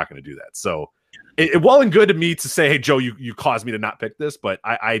right. They're not going to do that. So it well and good to me to say, hey, Joe, you caused me to not pick this, but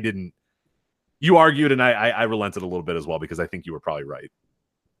I didn't. You argued, and I relented a little bit as well, because I think you were probably right.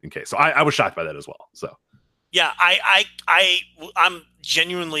 Okay, so I was shocked by that as well. So yeah, I'm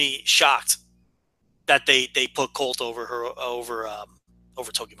genuinely shocked that they put Colt over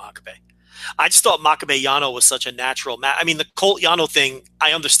Togi Makabe. I just thought Makabe Yano was such a natural match. I mean, the Colt Yano thing,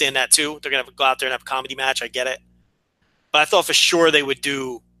 I understand that too. They're gonna go out there and have a comedy match. I get it, but I thought for sure they would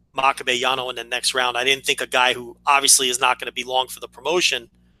do Makabe Yano in the next round. I didn't think a guy who obviously is not going to be long for the promotion,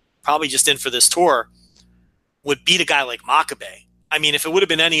 probably just in for this tour, would beat a guy like Makabe. I mean, if it would have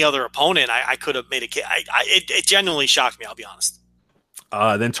been any other opponent, I could have made a case. It genuinely shocked me, I'll be honest.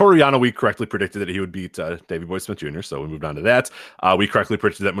 Then Toru Yano, we correctly predicted that he would beat Davey Boy Smith Jr., so we moved on to that. We correctly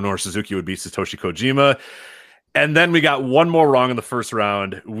predicted that Minoru Suzuki would beat Satoshi Kojima. And then we got one more wrong in the first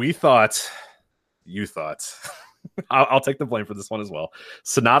round. You thought, I'll take the blame for this one as well.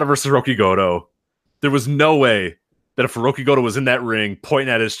 Sonata versus Hiroki Goto. There was no way that if Hiroki Goto was in that ring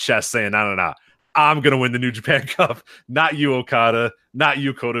pointing at his chest saying, no, I'm going to win the New Japan Cup. Not you, Okada. Not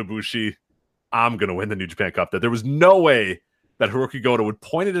you, Kota Ibushi. I'm going to win the New Japan Cup. That there was no way that Hiroki Goto would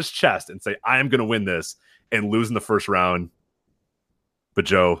point at his chest and say, I am going to win this, and lose in the first round. But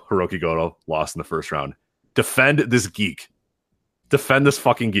Joe, Hiroki Goto lost in the first round. Defend this geek. Defend this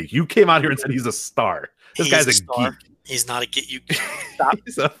fucking geek. You came out here and said he's a star. This guy's a geek. He's not a geek.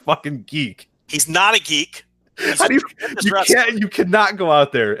 He's a fucking geek. He's not a geek. How do you cannot go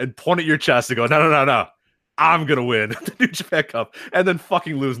out there and point at your chest and go, no. I'm going to win the New Japan Cup, and then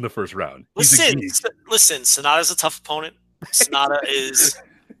fucking lose in the first round. Listen, Sonata's a tough opponent. Sonata is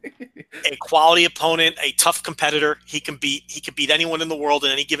a quality opponent, a tough competitor. He can beat anyone in the world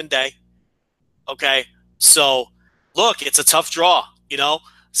in any given day. Okay? So, look, it's a tough draw, you know?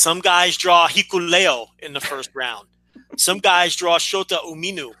 Some guys draw Hikuleo in the first round. Some guys draw Shota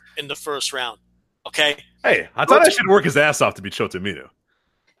Umino in the first round. Okay? Hey, I thought I should work his ass off to beat Shota Umino.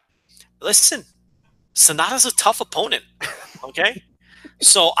 Listen, Sonata's a tough opponent. Okay?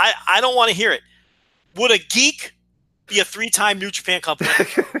 So I don't want to hear it. Would a geek be a 3-time New Japan Cup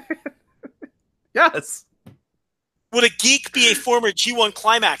winner? Yes. Would a geek be a former G1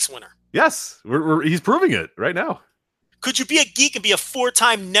 Climax winner? Yes. He's proving it right now. Could you be a geek and be a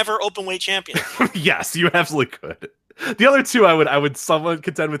 4-time never openweight champion? Yes, you absolutely could. The other two, I would somewhat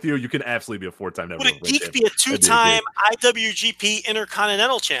contend with you. You can absolutely be a 4-time never openweight champion. Would a geek be a 2-time IWGP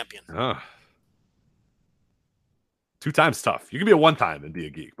Intercontinental champion? 2 times tough. You can be a 1-time and be a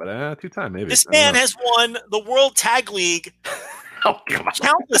geek, but 2-time maybe. This man has won the World Tag League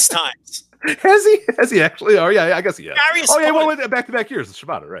countless times. Has he? Has he actually? Oh yeah, I guess he has. He went back-to-back years. It's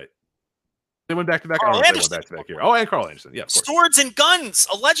Shibata, right? They went back-to-back. Carl Anderson. Back-to-back year. Oh, and Carl Anderson. Yeah, of course. Swords and Guns,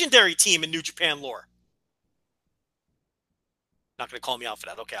 a legendary team in New Japan lore. Not going to call me out for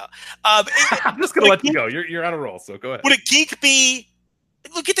that. Okay. I'm just going to let you go. You're on a roll, so go ahead. Would a geek be?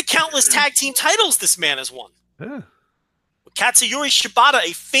 Look at the countless tag team titles this man has won. Yeah. Katsuyori Shibata,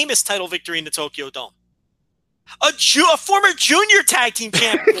 a famous title victory in the Tokyo Dome. A former junior tag team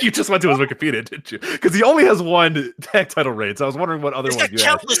champion. You just went to his Wikipedia, didn't you? Because he only has 1 tag title reign. So I was wondering what other ones you had.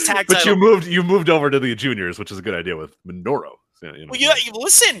 Countless tag but titles. you moved over to the juniors, which is a good idea with Minoru. So, you know, well,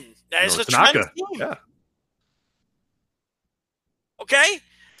 listen, that is a tremendous team. Yeah. Okay.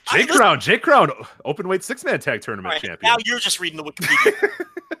 Jake Crown, open weight 6-man tag tournament champion. Now you're just reading the Wikipedia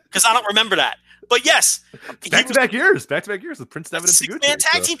because I don't remember that. But yes, back-to-back years with Prince Devitt and Taguchi. 6-man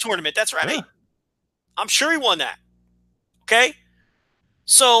tag team tournament. That's right. Yeah. I'm sure he won that. Okay.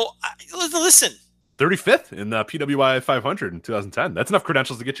 So listen. 35th in the PWI 500 in 2010. That's enough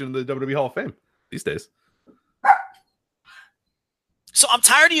credentials to get you in the WWE Hall of Fame these days. So I'm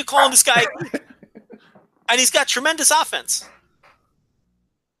tired of you calling this guy, and he's got tremendous offense.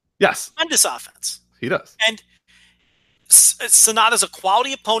 Yes. Tremendous offense. He does. And Sonata's a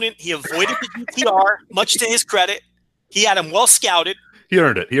quality opponent. He avoided the GTR, much to his credit. He had him well scouted. He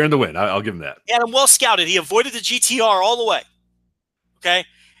earned it. He earned the win. I'll give him that. He had him well scouted. He avoided the GTR all the way. Okay?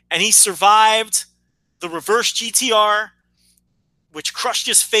 And he survived the reverse GTR, which crushed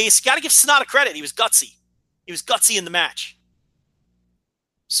his face. Got to give Sonata credit. He was gutsy. He was gutsy in the match.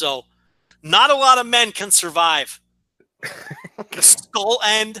 So, not a lot of men can survive the skull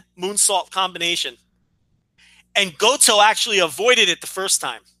end moonsault combination. And Goto actually avoided it the first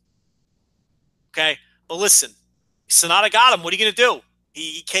time. Okay? But listen, Sonata got him. What are you going to do?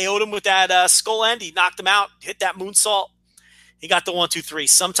 He KO'd him with that skull end. He knocked him out, hit that moonsault. He got the 1-2-3.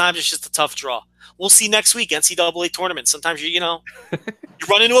 Sometimes it's just a tough draw. We'll see next week, NCAA tournament. Sometimes, you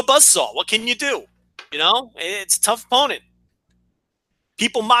run into a buzzsaw. What can you do? It's a tough opponent.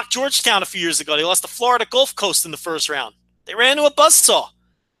 People mocked Georgetown a few years ago. They lost to Florida Gulf Coast in the first round. They ran into a buzzsaw.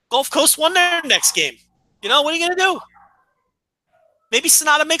 Gulf Coast won their next game. What are you going to do? Maybe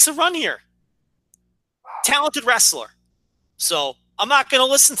Sonata makes a run here. Talented wrestler. So I'm not going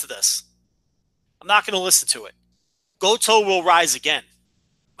to listen to this. I'm not going to listen to it. Goto will rise again,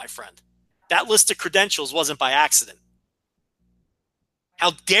 my friend. That list of credentials wasn't by accident.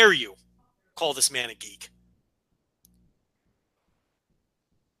 How dare you call this man a geek?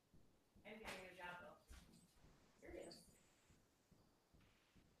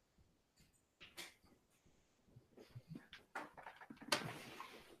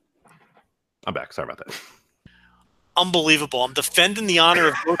 I'm back. Sorry about that. Unbelievable. I'm defending the honor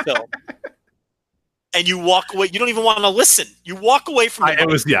of Goto. And you walk away. You don't even want to listen. You walk away from it.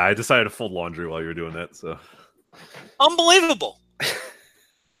 I decided to fold laundry while you were doing that. So unbelievable.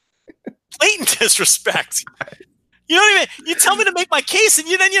 Blatant disrespect. You don't even. You tell me to make my case, and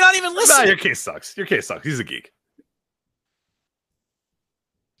then you're not even listening. Nah, your case sucks. He's a geek.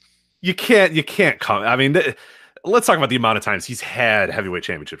 You can't come. I mean, let's talk about the amount of times he's had heavyweight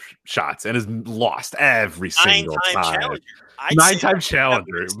championship shots and has lost every single time. 9-time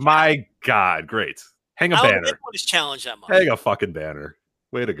challenger. My God, great. Hang a banner. I don't his challenge that much. Hang a fucking banner.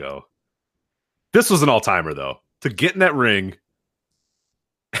 Way to go. This was an all-timer, though. To get in that ring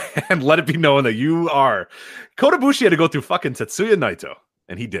and let it be known that you are. Kota Ibushi had to go through fucking Tetsuya Naito,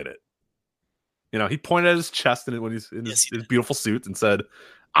 and he did it. He pointed at his chest when he's in his beautiful suit and said,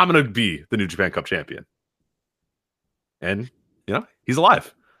 I'm going to be the New Japan Cup champion. And, he's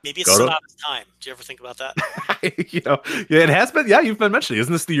alive. Maybe it's Sonata's time. Did you ever think about that? It has been. Yeah, you've been mentioning.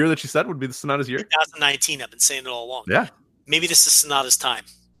 Isn't this the year that you said would be the Sonata's year? 2019. I've been saying it all along. Yeah. Maybe this is Sonata's time.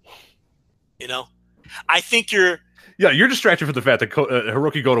 I think you're distracted from the fact that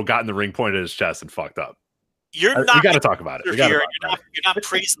Hiroki Goto got in the ring, pointed at his chest, and fucked up. We got to talk about it. You're not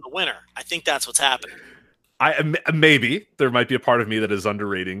praising the winner. I think that's what's happening. Maybe there might be a part of me that is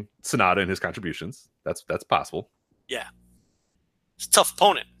underrating Sonata and his contributions. That's possible. Yeah. It's a tough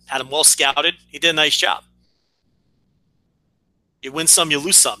opponent. Had him well scouted. He did a nice job. You win some, you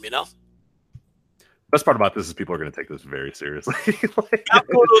lose some, Best part about this is people are going to take this very seriously. Out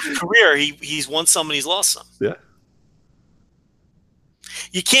Goto's career, he's won some and he's lost some. Yeah.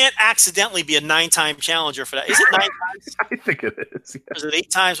 You can't accidentally be a 9-time challenger for that. Is it 9 times? I think it is. Yeah. Or is it 8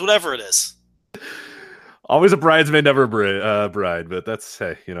 times? Whatever it is. Always a bridesmaid, never a bride. But that's,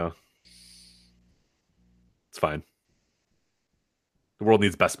 hey, it's fine. The world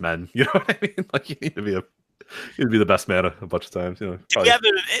needs best men. You know what I mean? Like, you need to be the best man a bunch of times.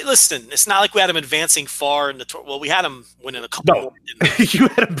 Listen, it's not like we had him advancing far in the tour. Well, we had him winning a couple. No, you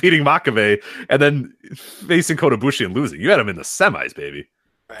had him beating Makabe and then facing Kota Ibushi and losing. You had him in the semis, baby.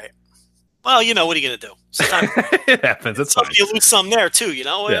 Right. Well, what are you going to do? Sometimes it happens. It's fine. You lose some there too.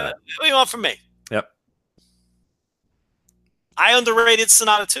 Yeah. What do you want from me? Yep. I underrated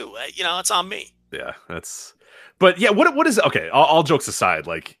Sonata too. It's on me. Yeah, that's. But yeah, what is okay? All jokes aside,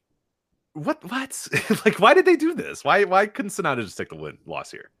 like, what? Like, why did they do this? Why couldn't Sonata just take the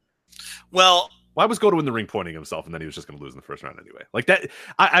loss here? Well, why was Goto in the ring pointing himself, and then he was just going to lose in the first round anyway? Like that.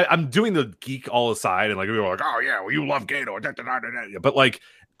 I'm doing the geek all aside, and like people are like, oh yeah, well you love Goto, but like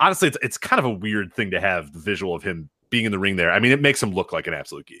honestly, it's kind of a weird thing to have the visual of him being in the ring there. I mean, it makes him look like an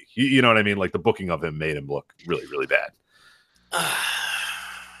absolute geek. You know what I mean? Like the booking of him made him look really, really bad.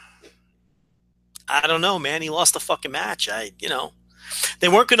 I don't know, man. He lost the fucking match. They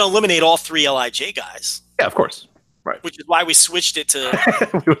weren't going to eliminate all 3 LIJ guys. Yeah, of course. Right. Which is why we switched it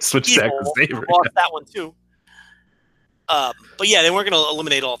to we switched to Xavier. Lost that one too. But yeah, they weren't going to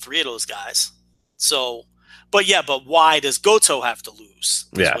eliminate all 3 of those guys. So, but why does Goto have to lose?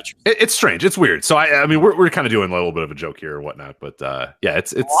 Yeah, it's strange. It's weird. So I mean, we're kind of doing a little bit of a joke here or whatnot. But yeah,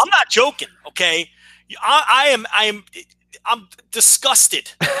 it's. Well, I'm not joking. Okay, I'm disgusted.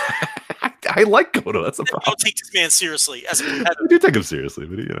 I like Goto. That's a problem. Don't take this man seriously as a competitor. I do take him seriously,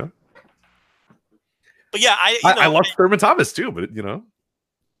 but But yeah, I love Thurman Thomas too, but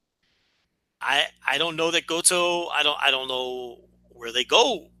I don't know that Goto. I don't know where they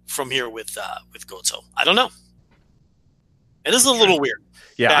go from here with Goto. I don't know. It is a little weird.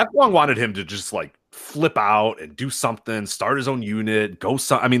 Yeah, I've long wanted him to just like flip out and do something, start his own unit,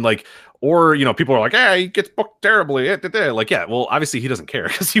 I mean, like, or, people are like, he gets booked terribly. Like, yeah, well, obviously he doesn't care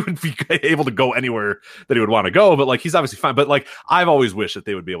because he would be able to go anywhere that he would want to go. But like, he's obviously fine. But like, I've always wished that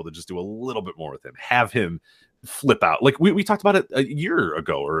they would be able to just do a little bit more with him, have him flip out. Like we talked about it a year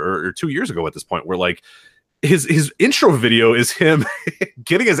ago or 2 years ago at this point, where like his intro video is him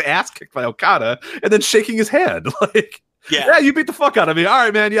getting his ass kicked by Okada and then shaking his hand. Like, yeah, you beat the fuck out of me. All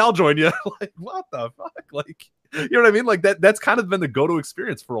right, man. Yeah, I'll join you. Like, what the fuck? Like, you know what I mean? Like that's kind of been the Goto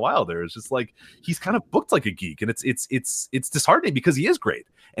experience for a while there. It's just like, he's kind of booked like a geek, and it's disheartening because he is great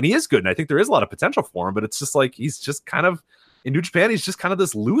and he is good. And I think there is a lot of potential for him, but it's just like, he's just kind of in New Japan. He's just kind of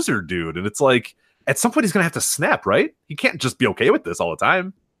this loser dude. And it's like, at some point he's going to have to snap, right? He can't just be okay with this all the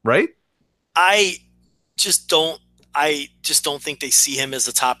time. Right. I just don't think they see him as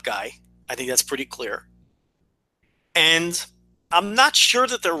the top guy. I think that's pretty clear. And I'm not sure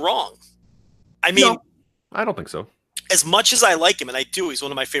that they're wrong. I mean, no, I don't think so. As much as I like him, and I do, he's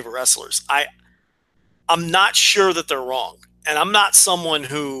one of my favorite wrestlers, I'm not sure that they're wrong. And I'm not someone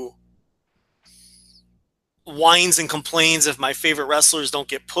who whines and complains if my favorite wrestlers don't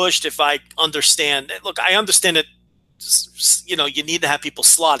get pushed. If I understand, look, I understand that, you need to have people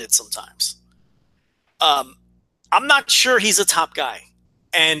slotted sometimes. I'm not sure he's a top guy.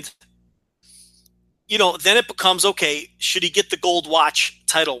 And then it becomes, okay, should he get the gold watch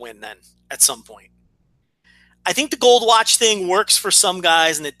title win then at some point? I think the gold watch thing works for some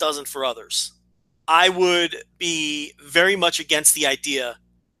guys and it doesn't for others. I would be very much against the idea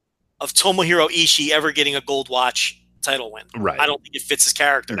of Tomohiro Ishii ever getting a gold watch title win. Right. I don't think it fits his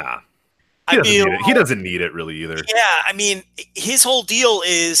character. Nah. He doesn't need it really either. Yeah, I mean, his whole deal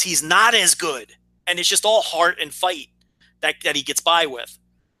is he's not as good. And it's just all heart and fight that he gets by with.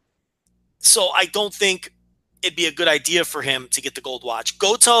 So I don't think it'd be a good idea for him to get the gold watch.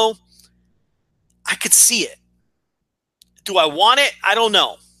 Goto, I could see it. Do I want it? I don't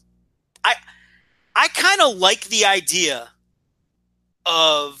know. I kind of like the idea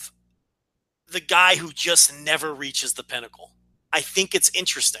of the guy who just never reaches the pinnacle. I think it's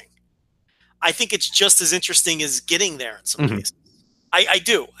interesting. I think it's just as interesting as getting there in some cases. I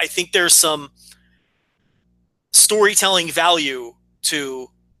do. I think there's some storytelling value to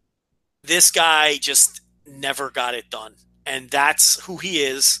this guy just never got it done. And that's who he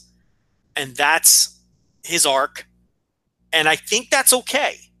is. And that's his arc. And I think that's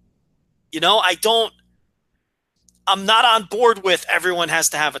okay. I'm not on board with everyone has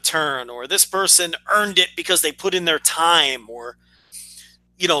to have a turn, or this person earned it because they put in their time, or,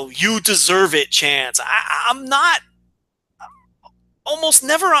 you deserve it chance. I'm almost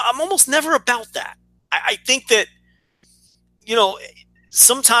never about that. I think that,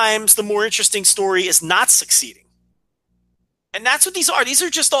 sometimes the more interesting story is not succeeding. And that's what these are. These are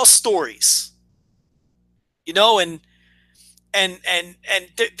just all stories, and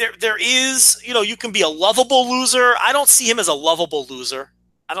there is, you can be a lovable loser. I don't see him as a lovable loser.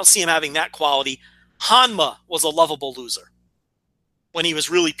 I don't see him having that quality. Hanma was a lovable loser when he was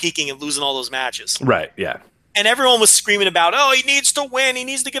really peaking and losing all those matches. Right. Yeah. And everyone was screaming about, he needs to win. He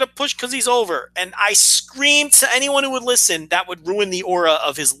needs to get a push because he's over. And I screamed to anyone who would listen, that would ruin the aura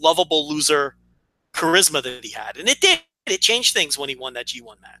of his lovable loser charisma that he had. And it did. It changed things when he won that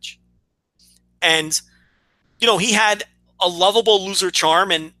G1 match. And, he had a lovable loser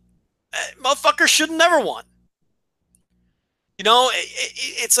charm, and motherfucker should have never won.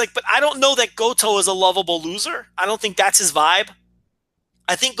 It's like, but I don't know that Goto is a lovable loser. I don't think that's his vibe.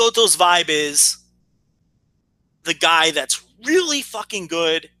 I think Goto's vibe is the guy that's really fucking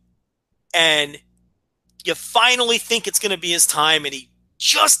good, and you finally think it's going to be his time, and he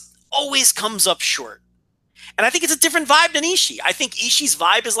just always comes up short. And I think it's a different vibe than Ishii. I think Ishii's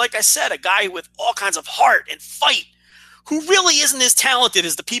vibe is, like I said, a guy with all kinds of heart and fight, who really isn't as talented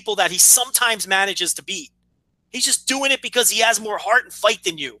as the people that he sometimes manages to beat. He's just doing it because he has more heart and fight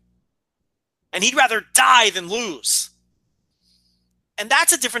than you. And he'd rather die than lose. And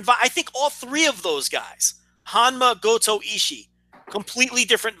that's a different vibe. I think all three of those guys, Hanma, Goto, Ishii, completely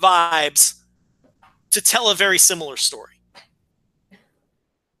different vibes to tell a very similar story.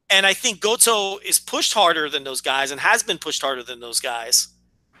 And I think Goto is pushed harder than those guys and has been pushed harder than those guys.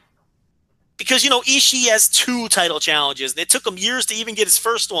 Because, Ishii has 2 title challenges. And it took him years to even get his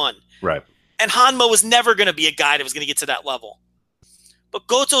first one. Right. And Hanma was never going to be a guy that was going to get to that level. But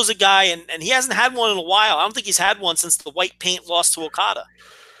Goto's a guy, and he hasn't had one in a while. I don't think he's had one since the white paint loss to Okada.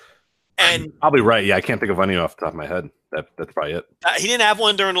 And you're probably right. Yeah, I can't think of any off the top of my head. That's probably it. He didn't have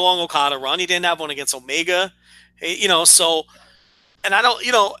one during the long Okada run. He didn't have one against Omega. So, and I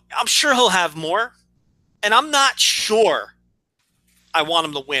don't, I'm sure he'll have more. And I'm not sure I want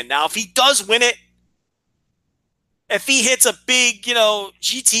him to win. Now, if he does win it, If he hits a big,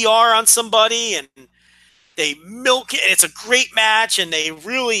 GTR on somebody and they milk it, and it's a great match, and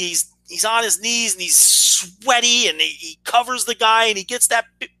he's on his knees and he's sweaty and he covers the guy and he gets that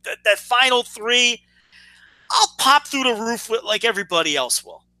final 3, I'll pop through the roof like everybody else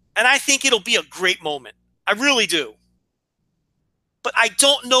will. And I think it'll be a great moment. I really do. But I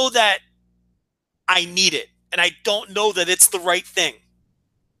don't know that I need it. And I don't know that it's the right thing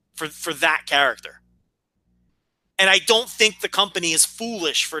for that character. And I don't think the company is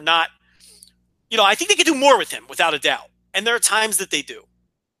foolish for not, I think they could do more with him without a doubt. And there are times that they do.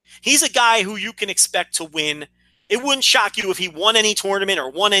 He's a guy who you can expect to win. It wouldn't shock you if he won any tournament or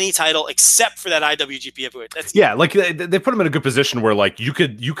won any title except for that IWGP Heavyweight. Like they put him in a good position where like you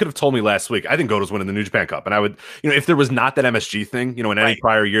could have told me last week, I think Goto's winning the New Japan Cup. And I would, if there was not that MSG thing, in any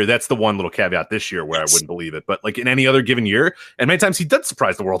prior year, that's the one little caveat this year where I wouldn't believe it. But like in any other given year, and many times he did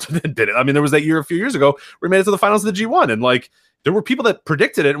surprise the world and did it. I mean, there was that year a few years ago where he made it to the finals of the G1 and like, there were people that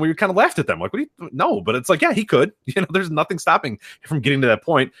predicted it and we kind of laughed at them. Like, no, but it's like, yeah, he could, there's nothing stopping him from getting to that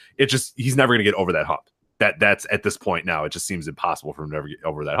point. He's never going to get over that hump. That's at this point now, it just seems impossible for him to ever get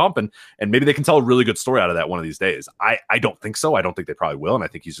over that hump. And maybe they can tell a really good story out of that one of these days. I don't think so. I don't think they probably will. And I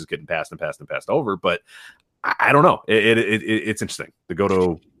think he's just getting passed over, but I don't know. It's interesting. The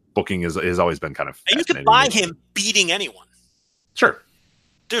Goto booking has always been kind of, and you could buy him beating anyone. Sure.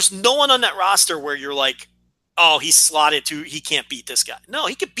 There's no one on that roster where you're like, oh, he's slotted to, he can't beat this guy. No,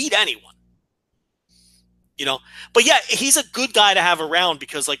 he could beat anyone. But yeah, he's a good guy to have around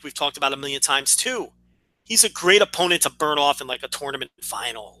because like we've talked about a million times too, he's a great opponent to burn off in like a tournament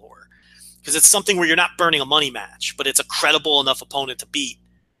final or because it's something where you're not burning a money match, but it's a credible enough opponent to beat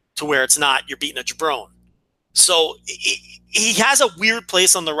to where it's not, you're beating a jabron. So he has a weird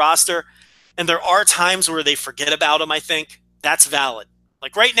place on the roster and there are times where they forget about him. I think that's valid.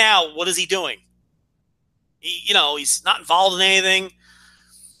 Like right now, what is he doing? He's not involved in anything.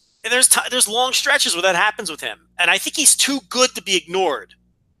 And there's long stretches where that happens with him. And I think he's too good to be ignored.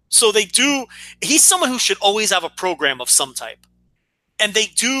 So he's someone who should always have a program of some type. And they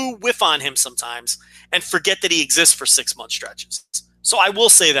do whiff on him sometimes and forget that he exists for 6-month stretches. So I will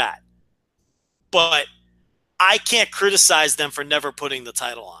say that. But I can't criticize them for never putting the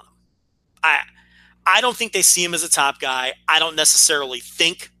title on him. I don't think they see him as a top guy. I don't necessarily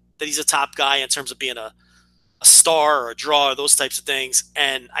think that he's a top guy in terms of being a star or a draw or those types of things.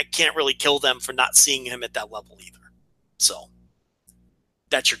 And I can't really kill them for not seeing him at that level either. So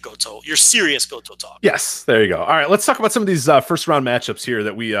that's your Goto, your serious Goto talk. Yes, there you go. All right, let's talk about some of these first round matchups here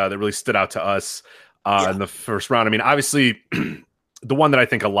that that really stood out to us in the first round. I mean, obviously, the one that I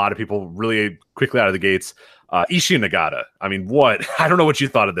think a lot of people really quickly out of the gates, Ishii and Nagata. I mean, I don't know what you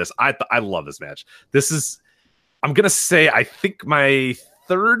thought of this. I love this match. I'm gonna say, I think my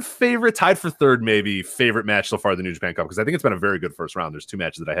third favorite, tied for third maybe, favorite match so far of the New Japan Cup, because I think it's been a very good first round. There's 2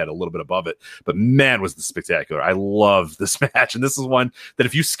 matches that I had a little bit above it, but man, was this spectacular. I love this match, and this is one that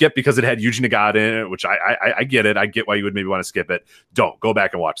if you skip because it had Yuji Nagata in it, which I get it, I get why you would maybe want to skip it, don't. Go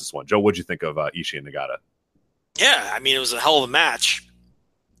back and watch this one. Joe, what'd you think of Ishii and Nagata? Yeah, I mean, it was a hell of a match.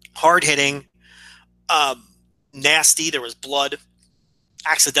 Hard-hitting, nasty, there was blood,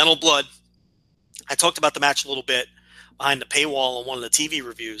 accidental blood. I talked about the match a little bit behind the paywall on one of the TV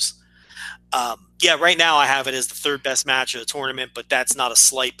reviews. Right now I have it as the third best match of the tournament, but that's not a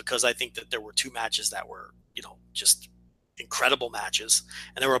slight because I think that there were 2 matches that were, just incredible matches.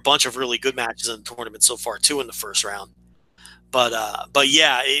 And there were a bunch of really good matches in the tournament so far too in the first round. But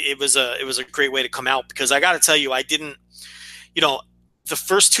yeah, it was a great way to come out because I got to tell you, I didn't, the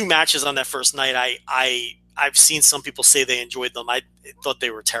first 2 matches on that first night, I've seen some people say they enjoyed them. I thought they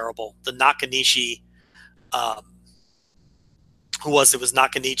were terrible. The Nakanishi, it was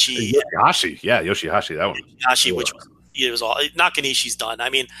Nakanishi. Yoshihashi, that one. Yoshihashi, which was all Nakanishi's done. I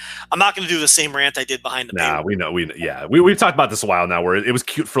mean, I'm not going to do the same rant I did behind the paywall. We know. We've talked about this a while now, where it was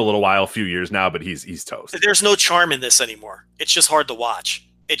cute for a little while, a few years now, but he's toast. There's no charm in this anymore. It's just hard to watch.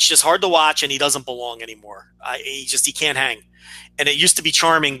 And he doesn't belong anymore. He can't hang. And it used to be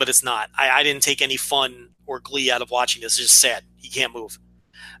charming, but it's not. I didn't take any fun or glee out of watching this. It's just sad. He can't move.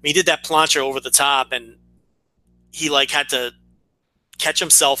 I mean, he did that plancha over the top, and he had to catch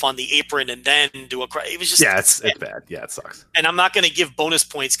himself on the apron and then do it was just it's bad. Yeah, it sucks. And I'm not going to give bonus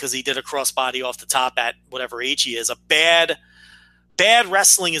points because he did a crossbody off the top at whatever age he is. A bad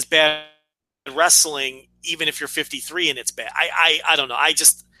wrestling is bad wrestling, even if you're 53 and it's bad. I don't know. I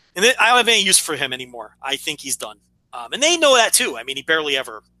don't have any use for him anymore. I think he's done. And they know that too. I mean, he barely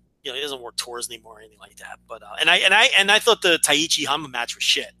ever, he doesn't work tours anymore or anything like that. But and I thought the Taichi Hanma match was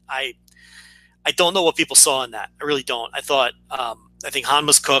shit. I don't know what people saw in that. I really don't. I think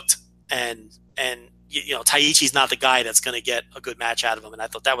Hanma's cooked, and Taichi's not the guy that's going to get a good match out of him, and I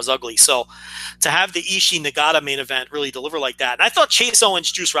thought that was ugly. So to have the Ishii Nagata main event really deliver like that, and I thought Chase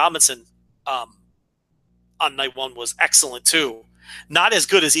Owens, Juice Robinson on night one was excellent too. Not as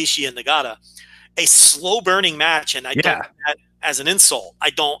good as Ishii and Nagata. A slow burning match, and I don't mean that as an insult.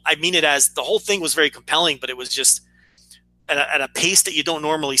 I mean it as the whole thing was very compelling, but it was just at a pace that you don't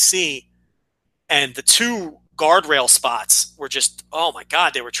normally see. And the two guardrail spots were just, oh my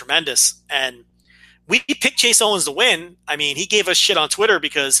God, they were tremendous. And we picked Chase Owens to win. I mean, he gave us shit on Twitter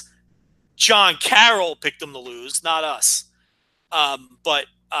because John Carroll picked him to lose, not us. But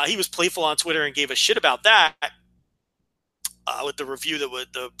he was playful on Twitter and gave us shit about that with the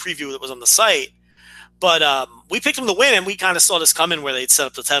preview that was on the site. But we picked him to win, and we kind of saw this coming where they'd set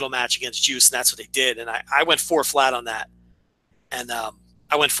up the title match against Juice, and that's what they did. And I went 4 flat on that. And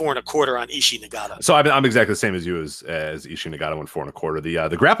I went 4 1/4 on Ishii Nagata. So I'm exactly the same as you as Ishii Nagata went 4 1/4.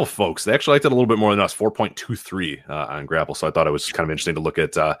 The Grapple folks, they actually liked it a little bit more than us, 4.23 on Grapple. So I thought it was kind of interesting to look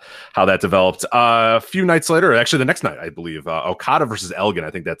at how that developed. A few nights later, actually the next night, I believe, Okada versus Elgin.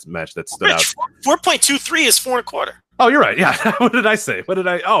 I think that's a match that stood out. 4.23 is 4 1/4. Oh, you're right. Yeah. What did I say?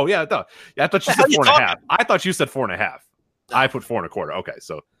 Oh, yeah. I thought you said 4.5. I thought you said 4.5. I put 4 1/4. Okay,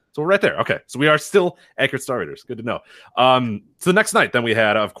 so we're right there. Okay, so we are still accurate star raters. Good to know. So the next night, then we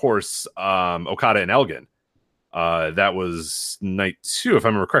had, of course, Okada and Elgin. That was night 2, if I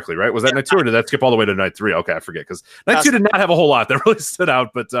remember correctly, right? Was that night 2, or did that skip all the way to night 3? Okay, I forget, because night 2 did not have a whole lot that really stood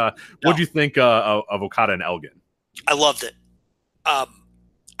out. But what do you think of Okada and Elgin? I loved it.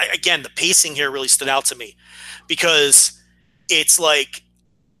 Again, the pacing here really stood out to me because it's like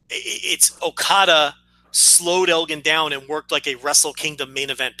it's Okada slowed Elgin down and worked like a Wrestle Kingdom main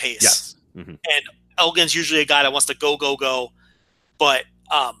event pace. Yes. Mm-hmm. And Elgin's usually a guy that wants to go. But,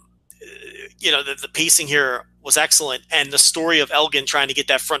 the pacing here was excellent. And the story of Elgin trying to get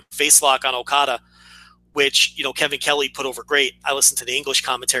that front face lock on Okada, which, Kevin Kelly put over great. I listened to the English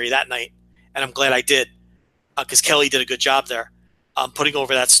commentary that night, and I'm glad I did because Kelly did a good job there putting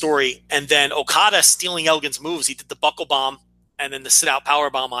over that story. And then Okada stealing Elgin's moves. He did the buckle bomb and then the sit-out power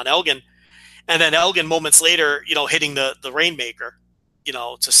bomb on Elgin. And then Elgin moments later, hitting the Rainmaker,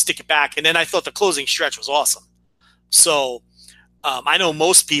 to stick it back. And then I thought the closing stretch was awesome. So I know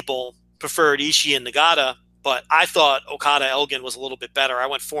most people preferred Ishii and Nagata, but I thought Okada Elgin was a little bit better. I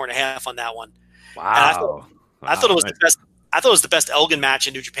went 4.5 on that one. Wow. I thought it was the best. I thought it was the best Elgin match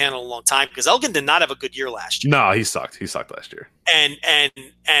in New Japan in a long time because Elgin did not have a good year last year. No, he sucked. He sucked last year. And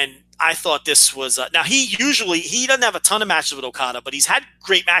I thought this was now he doesn't have a ton of matches with Okada, but he's had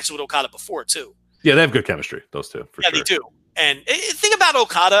great matches with Okada before too. Yeah, they have good chemistry, those two. For sure. They do. And the thing about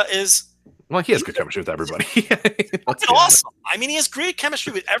Okada is, he has good chemistry with everybody. That's awesome. I mean, he has great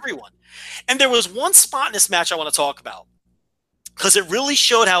chemistry with everyone. And there was one spot in this match I want to talk about because it really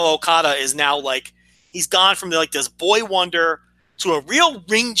showed how Okada is now like he's gone from like this boy wonder to a real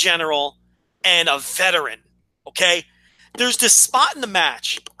ring general and a veteran. Okay. There's this spot in the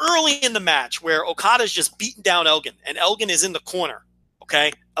match, early in the match, where Okada's just beating down Elgin, and Elgin is in the corner.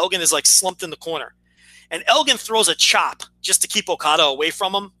 Okay. Elgin is like slumped in the corner. And Elgin throws a chop just to keep Okada away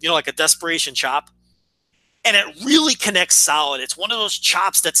from him, like a desperation chop. And it really connects solid. It's one of those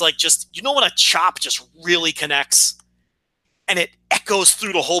chops that's like just, when a chop just really connects and it echoes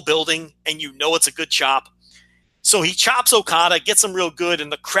through the whole building and it's a good chop. So he chops Okada, gets him real good, and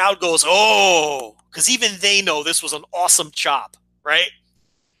the crowd goes, oh, because even they know this was an awesome chop, right?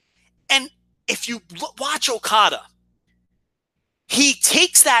 And if you watch Okada, he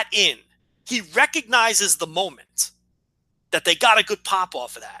takes that in. He recognizes the moment that they got a good pop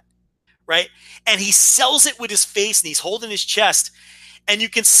off of that, right? And he sells it with his face, and he's holding his chest, and you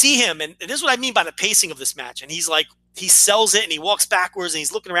can see him, and this is what I mean by the pacing of this match, and he's like, he sells it, and he walks backwards, and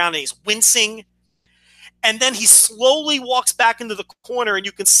he's looking around, and he's wincing, and then he slowly walks back into the corner, and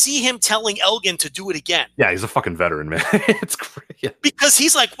you can see him telling Elgin to do it again. Yeah, he's a fucking veteran, man. It's great. Yeah. Because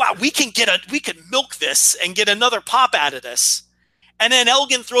he's like, wow, we can milk this and get another pop out of this. And then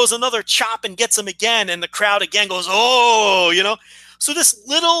Elgin throws another chop and gets him again, and the crowd again goes, oh, So this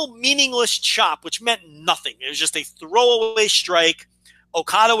little meaningless chop, which meant nothing. It was just a throwaway strike.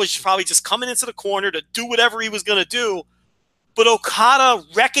 Okada was probably just coming into the corner to do whatever he was going to do. But Okada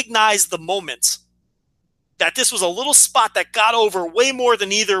recognized the moment that this was a little spot that got over way more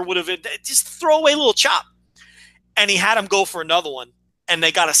than either would have. Just throwaway little chop. And he had him go for another one, and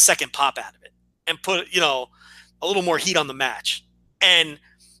they got a second pop out of it and put, a little more heat on the match. And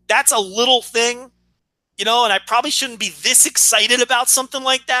that's a little thing, and I probably shouldn't be this excited about something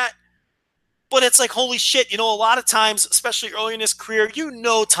like that. But it's like, holy shit, a lot of times, especially early in his career,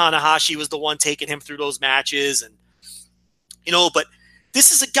 Tanahashi was the one taking him through those matches. And, but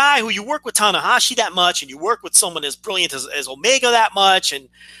this is a guy who you work with Tanahashi that much, and you work with someone as brilliant as Omega that much, and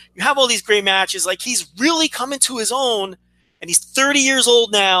you have all these great matches. Like, he's really coming to his own, and he's 30 years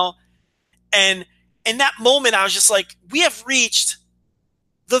old now. And in that moment, I was just like, we have reached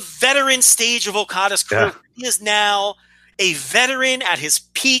the veteran stage of Okada's career. Yeah. He is now a veteran at his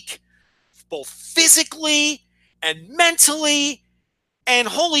peak, both physically and mentally. And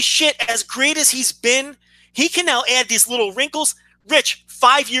holy shit, as great as he's been, he can now add these little wrinkles. Rich,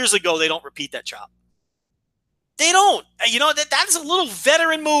 5 years ago, they don't repeat that chop. They don't. You know, that is a little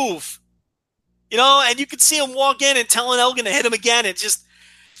veteran move. You know, and you could see him walk in and telling Elgin to hit him again. It just,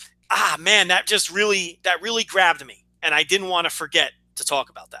 man, that really grabbed me. And I didn't want to forget to talk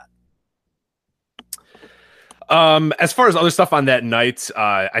about that. As far as other stuff on that night,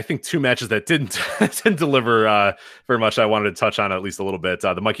 I think two matches that didn't deliver very much. I wanted to touch on at least a little bit.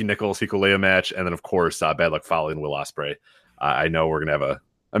 The Mikey Nichols Hikuleo match, and then of course Bad Luck Fale and Will Ospreay. I know we're gonna have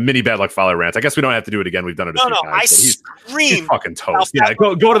a mini Bad Luck Fale rant. I guess we don't have to do it again. We've done it a few times. I screamed. He's fucking toast. Yeah,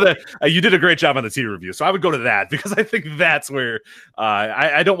 go to the. You did a great job on the TV review, so I would go to that because I think that's where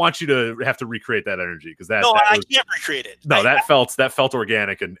I don't want you to have to recreate that energy because I can't recreate it. No, that felt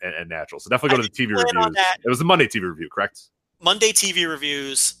organic and natural. So definitely go to the TV reviews. It was the Monday TV review, correct? Monday TV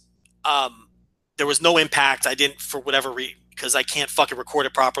reviews. There was no Impact. I didn't for whatever reason because I can't fucking record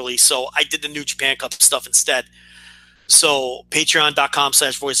it properly. So I did the New Japan Cup stuff instead. So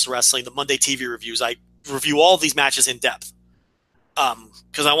patreon.com/Voices of Wrestling, the Monday TV reviews. I review all of these matches in depth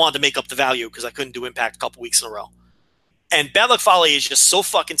because I wanted to make up the value because I couldn't do Impact a couple weeks in a row. And Bad Luck Fale is just so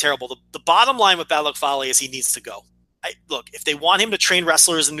fucking terrible. The bottom line with Bad Luck Fale is he needs to go. Look, if they want him to train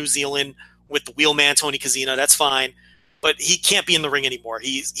wrestlers in New Zealand with the wheelman Tony Kazina, that's fine. But he can't be in the ring anymore.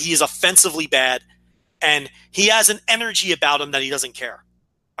 He is offensively bad, and he has an energy about him that he doesn't care.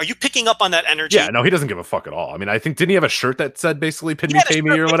 Are you picking up on that energy? Yeah, no, he doesn't give a fuck at all. I mean, I think, didn't he have a shirt that said basically "Pin me, pay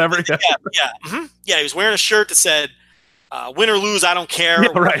me" or whatever? Yeah. Mm-hmm. Yeah, he was wearing a shirt that said "Win or lose, I don't care." Yeah,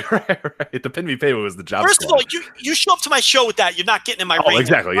 right. The "Pin me, pay me" was the job. First of all, you show up to my show with that, you're not getting in my ring.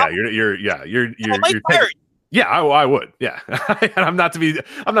 Exactly. Yeah, you're Yeah, I would. Yeah, I'm not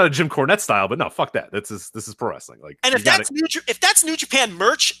a Jim Cornette style, but no, fuck that. This is pro wrestling. Like, and if that's New Japan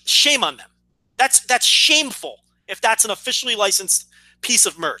merch, shame on them. That's shameful. If that's an officially licensed piece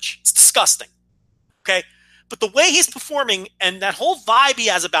of merch, it's disgusting. Okay, but the way he's performing and that whole vibe he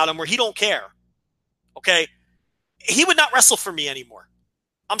has about him, where he don't care. Okay, he would not wrestle for me anymore.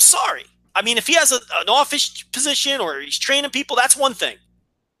 I'm sorry. I mean, if he has an office position or he's training people, that's one thing.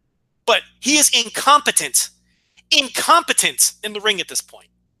 But he is incompetent in the ring at this point.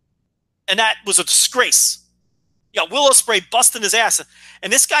 And that was a disgrace. You got Will Ospreay busting his ass,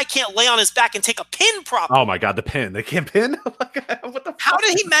 and this guy can't lay on his back and take a pin properly. Oh my God, the pin. They can't pin? What the How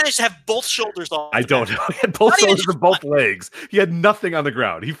did he manage to have both shoulders off? I don't know. He had both shoulders and both legs. He had nothing on the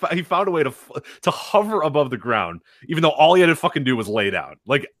ground. He found a way to hover above the ground, even though all he had to fucking do was lay down.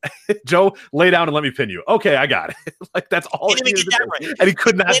 Like, Joe, lay down and let me pin you. Okay, I got it. Like, that's all he needed to do. Right. And he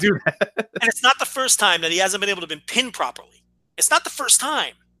could not do that. And it's not the first time that he hasn't been able to be pinned properly. It's not the first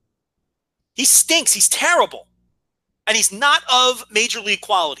time. He stinks. He's terrible. And he's not of major league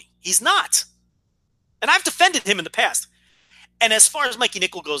quality. He's not. And I've defended him in the past. And as far as Mikey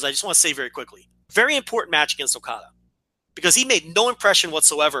Nickel goes, I just want to say very quickly, very important match against Okada. Because he made no impression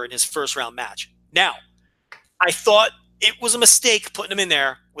whatsoever in his first round match. Now, I thought it was a mistake putting him in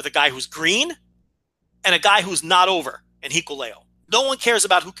there with a guy who's green and a guy who's not over in Hikuleo. No one cares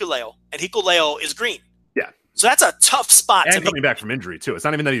about Hikuleo, and Hikuleo is green. Yeah. So that's a tough spot and coming back from injury, too. It's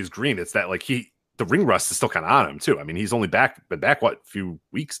not even that he's green. It's that, like, the ring rust is still kind of on him too. I mean, he's only been back a few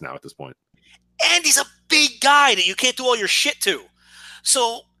weeks now at this point. And he's a big guy that you can't do all your shit to.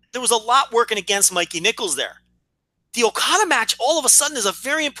 So there was a lot working against Mikey Nichols there. The Okada match all of a sudden is a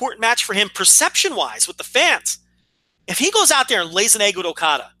very important match for him perception-wise with the fans. If he goes out there and lays an egg with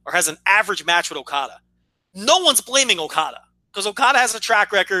Okada or has an average match with Okada, no one's blaming Okada because Okada has a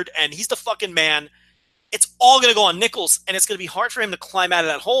track record and he's the fucking man. It's all going to go on Nichols, and it's going to be hard for him to climb out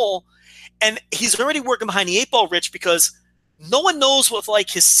of that hole. And he's already working behind the 8 ball, Rich, because no one knows what like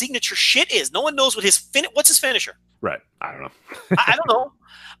his signature shit is. No one knows what what's his finisher. Right. I don't know. I don't know.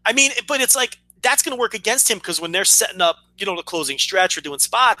 I mean, but it's like that's going to work against him because when they're setting up, the closing stretch or doing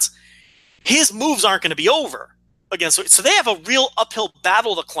spots, his moves aren't going to be over against. So they have a real uphill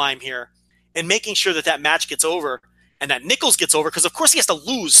battle to climb here and making sure that match gets over and that Nichols gets over because, of course, he has to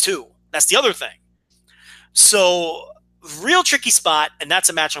lose too. That's the other thing. So real tricky spot, and that's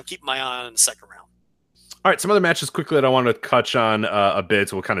a match I'm keeping my eye on in the second round. All right, some other matches quickly that I want to touch on a bit.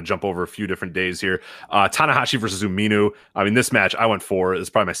 So we'll kind of jump over a few different days here. Tanahashi versus Umino. I mean, this match I went for. It's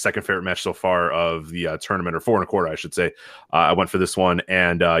probably my second favorite match so far of the tournament, or 4.25, I should say. I went for this one.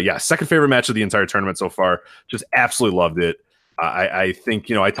 And second favorite match of the entire tournament so far. Just absolutely loved it. I think,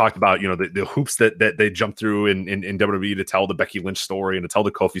 I talked about, the hoops that they jumped through in WWE to tell the Becky Lynch story and to tell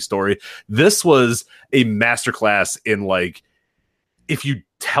the Kofi story. This was a masterclass in, like, if you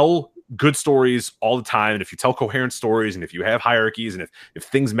tell good stories all the time, and if you tell coherent stories, and if you have hierarchies, and if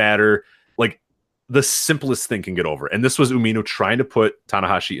things matter, like, the simplest thing can get over. And this was Umino trying to put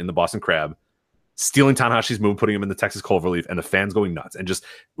Tanahashi in the Boston Crab, stealing Tanahashi's move, putting him in the Texas Cloverleaf, and the fans going nuts, and just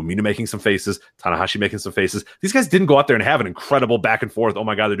Umino making some faces, Tanahashi making some faces. These guys didn't go out there and have an incredible back and forth, oh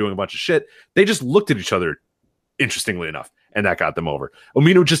my God, they're doing a bunch of shit. They just looked at each other, interestingly enough, and that got them over.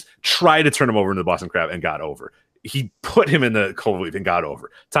 Umino just tried to turn him over into the Boston Crab and got over. He put him in the Cloverleaf and got over.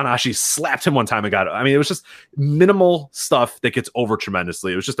 Tanahashi slapped him one time and got over. I mean, it was just minimal stuff that gets over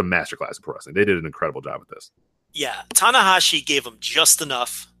tremendously. It was just a masterclass in pro wrestling. They did an incredible job with this. Yeah, Tanahashi gave him just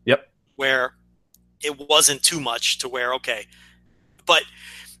enough. Yep. Where it wasn't too much to where, okay. But,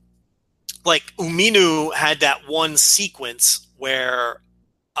 like, Umino had that one sequence where,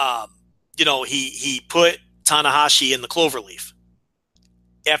 he put Tanahashi in the Cloverleaf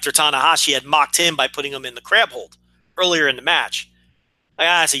after Tanahashi had mocked him by putting him in the crab hold earlier in the match. Like,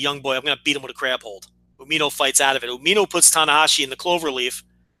 it's a young boy. I'm going to beat him with a crab hold. Umino fights out of it. Umino puts Tanahashi in the Cloverleaf.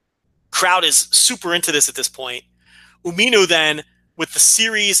 Crowd is super into this at this point. Umino then, with the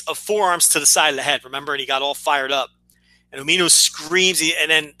series of forearms to the side of the head, remember, and he got all fired up. And Umino screams,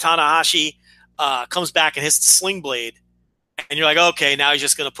 and then Tanahashi comes back and hits the sling blade. And you're like, okay, now he's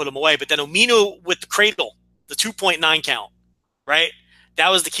just going to put him away. But then Umino with the cradle, the 2.9 count, right? That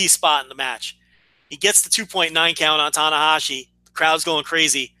was the key spot in the match. He gets the 2.9 count on Tanahashi. The crowd's going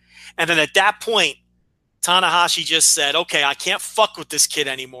crazy. And then at that point, Tanahashi just said, okay, I can't fuck with this kid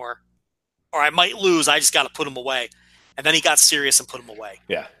anymore, or I might lose. I just got to put him away. And then he got serious and put him away.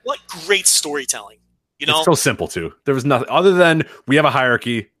 Yeah. What great storytelling. It's so simple, too. There was nothing other than we have a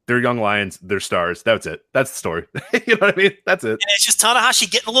hierarchy. They're young lions. They're stars. That's it. That's the story. You know what I mean? That's it. And it's just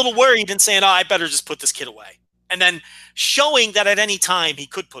Tanahashi getting a little worried and saying, I better just put this kid away. And then showing that at any time he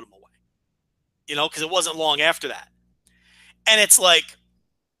could put him away, because it wasn't long after that. And it's like,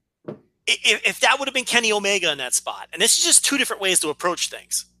 if that would have been Kenny Omega in that spot, and this is just two different ways to approach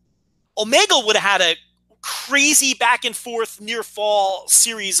things. Omega would have had a crazy back and forth near fall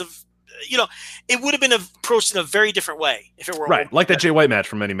series of, it would have been approached in a very different way if it were right, like that Jay White match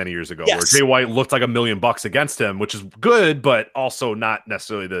from many, many years ago, yes, where Jay White looked like $1 million against him, which is good, but also not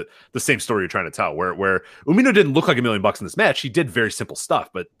necessarily the same story you're trying to tell. Where Umino didn't look like $1 million in this match, he did very simple stuff,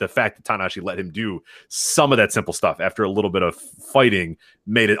 but the fact that Tanahashi let him do some of that simple stuff after a little bit of fighting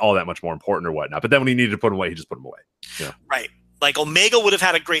made it all that much more important or whatnot. But then when he needed to put him away, he just put him away. Yeah. Right, like Omega would have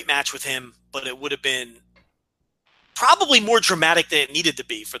had a great match with him, but it would have been probably more dramatic than it needed to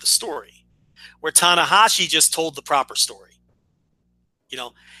be for the story, where Tanahashi just told the proper story,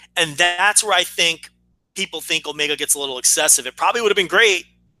 and that's where I think people think Omega gets a little excessive. It probably would have been great.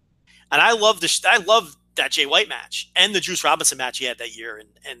 And I love that Jay White match and the Juice Robinson match he had that year.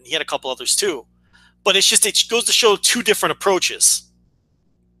 And he had a couple others too, but it goes to show two different approaches,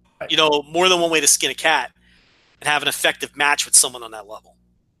 more than one way to skin a cat and have an effective match with someone on that level.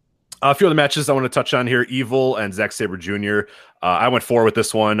 A few other matches I want to touch on here. Evil and Zack Sabre Jr. I went 4 with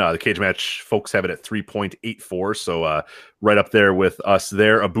this one. The cage match folks have it at 3.84, so right up there with us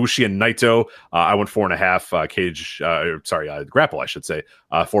there. Ibushi and Naito. I went 4.5. Grapple, I should say.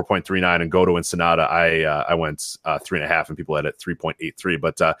 4.39, and Goto and Sonata. I went 3.5, and people had it 3.83.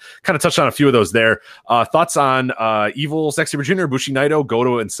 But kind of touched on a few of those there. Thoughts on Evil, Zack Sabre Jr., Ibushi, Naito,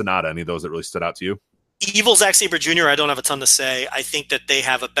 Goto, and Sonata? Any of those that really stood out to you? Evil Zack Sabre Jr., I don't have a ton to say. I think that they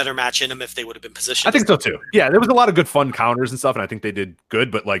have a better match in them if they would have been positioned. I think so too. Yeah, there was a lot of good fun counters and stuff, and I think they did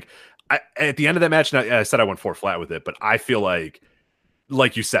good. But at the end of that match, I said I went 4 flat with it, but I feel like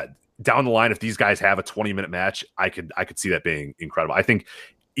you said, down the line, if these guys have a 20-minute match, I could see that being incredible. I think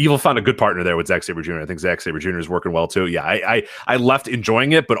Evil found a good partner there with Zack Sabre Jr. I think Zack Sabre Jr. is working well too. Yeah, I left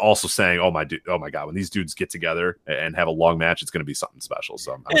enjoying it, but also saying, oh my God, when these dudes get together and have a long match, it's going to be something special.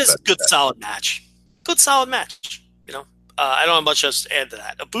 So it's a good, solid match. Good solid match. I don't have much else to add to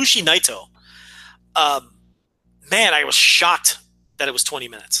that. Ibushi Naito. Man, I was shocked that it was 20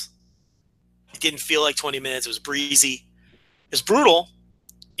 minutes. It didn't feel like 20 minutes. It was breezy. It was brutal.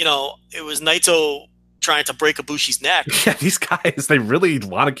 It was Naito trying to break Ibushi's neck. Yeah, these guys, they really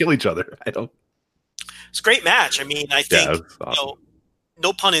want to kill each other. It's a great match. I mean, I think, awesome.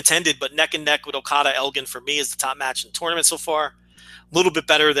 No pun intended, but neck and neck with Okada Elgin for me is the top match in the tournament so far. a little bit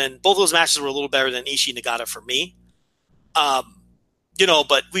better than both those matches were a little better than Ishii Nagata for me.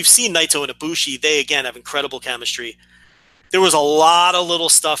 But we've seen Naito and Ibushi. They again have incredible chemistry. There was a lot of little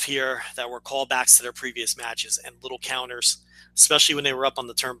stuff here that were callbacks to their previous matches and little counters, especially when they were up on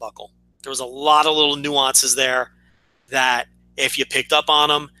the turnbuckle. There was a lot of little nuances there that if you picked up on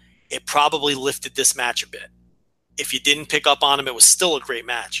them, it probably lifted this match a bit. If you didn't pick up on them, it was still a great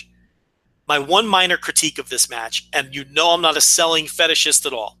match. My one minor critique of this match, and I'm not a selling fetishist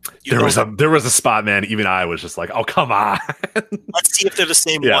at all. There was a spot, man. Even I was just like, "Oh, come on." Let's see if they're the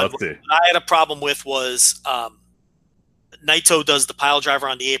same Yeah, one. let's see. What I had a problem with was Naito does the pile driver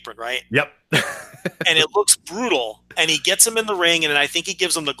on the apron, right? Yep. And it looks brutal. And he gets him in the ring, and I think he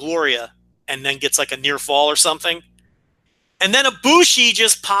gives him the Gloria, and then gets like a near fall or something. And then Ibushi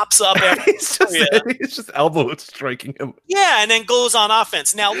just pops up after he's just elbow striking him. Yeah, and then goes on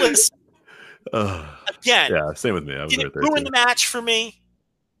offense. Now listen. Again, Yeah, same with me. I was did right it there. ruin Too. the match for me?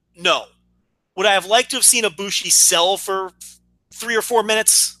 No. Would I have liked to have seen Ibushi sell for 3 or 4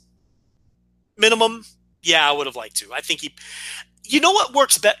 minutes minimum? Yeah, I would have liked to. I think you know what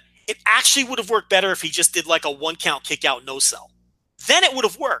works better? It actually would have worked better if he just did like a 1 count kick out no sell. Then it would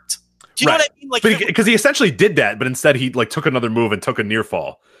have worked. Do you know what I mean? Like, because he essentially did that, but instead he like took another move and took a near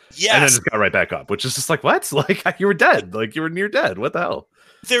fall, and then yes, just got right back up, which is just like, what? Like you were dead, like you were near dead. What the hell?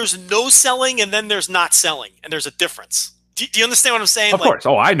 there's no selling and then there's not selling, and there's a difference. Do you understand what I'm saying? Of course.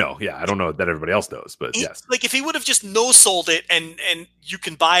 Oh, I know. Yeah, I don't know that everybody else knows, but yes. Like if he would have just no sold it and you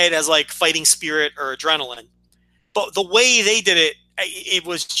can buy it as like fighting spirit or adrenaline, but the way they did it, it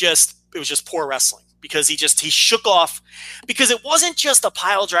was just poor wrestling because he shook off, because it wasn't just a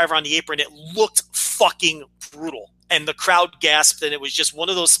pile driver on the apron. It looked fucking brutal and the crowd gasped, and it was just one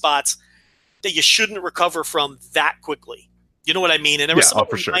of those spots that you shouldn't recover from that quickly. You know what I mean? And there was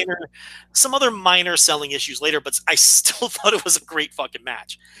some other minor selling issues later, but I still thought it was a great fucking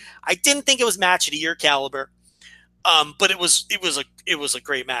match. I didn't think it was match of the year caliber, but it was a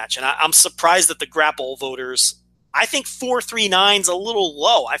great match, and I'm surprised that the Grapple voters. I think 4.39's a little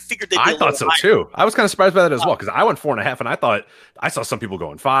low. I figured they'd be I thought so higher. too. I was kind of surprised by that as well, because I went 4.5, and I thought I saw some people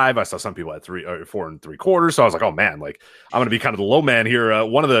going 5. I saw some people at 4 3/4. So I was like, oh man, like I'm going to be kind of the low man here,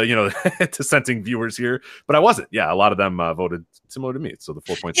 one of the dissenting viewers here, but I wasn't. Yeah, a lot of them voted similar to me. So the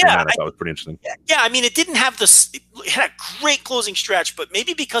 4.39 I thought was pretty interesting. Yeah, I mean, it didn't have this. It had a great closing stretch, but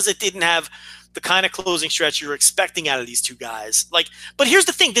maybe because it didn't have the kind of closing stretch you were expecting out of these two guys. But here's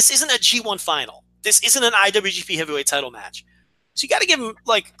the thing: this isn't a G1 final. This isn't an IWGP heavyweight title match. So you got to give him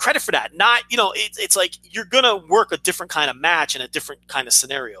credit for that. Not, it's like you're going to work a different kind of match in a different kind of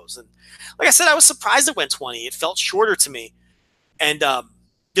scenarios. And like I said, I was surprised it went 20. It felt shorter to me. And, I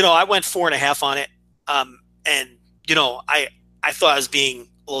went 4.5 on it. I thought I was being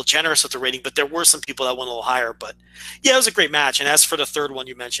a little generous with the rating, but there were some people that went a little higher. But yeah, it was a great match. And as for the third one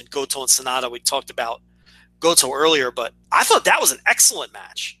you mentioned, Goto and Sonata, we talked about Goto earlier, but I thought that was an excellent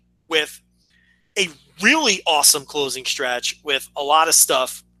match with a really awesome closing stretch with a lot of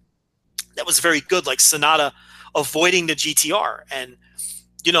stuff that was very good, like Sonata avoiding the GTR. And,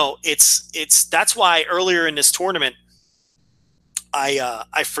 that's why earlier in this tournament,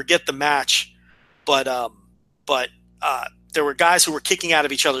 I forget the match, but there were guys who were kicking out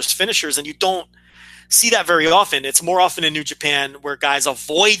of each other's finishers, and you don't see that very often. It's more often in New Japan where guys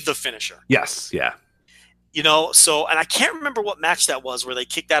avoid the finisher. Yes. Yeah. And I can't remember what match that was where they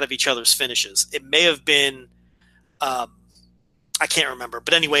kicked out of each other's finishes. It may have been, I can't remember.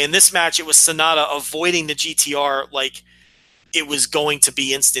 But anyway, in this match, it was Sonata avoiding the GTR like it was going to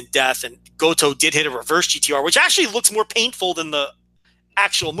be instant death. And Goto did hit a reverse GTR, which actually looks more painful than the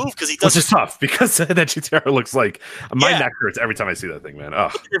actual move because he does. Which is tough because that GTR looks like my neck hurts every time I see that thing, man. Oh,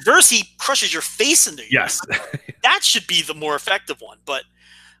 the reverse, he crushes your face into you. Yes, that should be the more effective one. But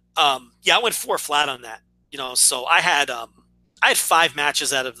I went 4 flat on that. So I had 5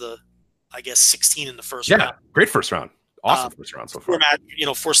 matches out of the, 16 in the first round. Yeah, great first round. Awesome first round so far.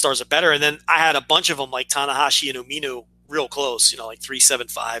 4 stars or better. And then I had a bunch of them like Tanahashi and Umino real close, like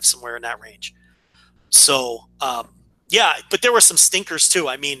 3.75, somewhere in that range. So, but there were some stinkers too.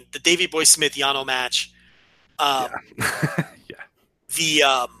 I mean, the Davey Boy Smith Yano match.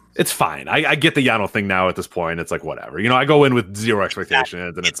 It's fine. I get the Yano thing now at this point. It's like, wwhatever. I go in with zero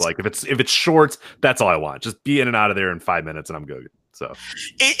expectations, and it's like, if it's short, that's all I want. Just be in and out of there in 5 minutes, and I'm good. So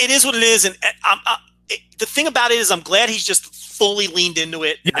it is what it is. And the thing about it is I'm glad he's just fully leaned into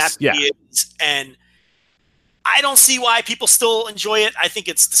it. Yes, and he is. And I don't see why people still enjoy it. I think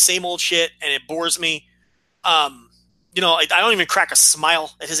it's the same old shit, and it bores me. I don't even crack a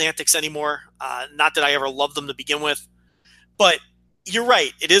smile at his antics anymore. Not that I ever loved them to begin with, but you're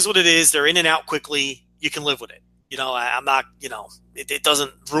right. It is what it is. They're in and out quickly. You can live with it. I'm not, it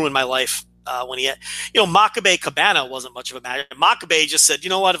doesn't ruin my life when he had, Makabe Cabana wasn't much of a match. Makabe just said, you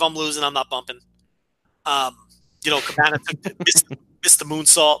know what, if I'm losing, I'm not bumping. Cabana missed the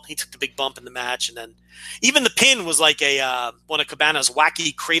moonsault. He took the big bump in the match. And then even the pin was like one of Cabana's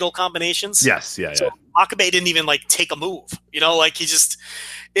wacky cradle combinations. Yes. Yeah. So Makabe didn't even like take a move, he just,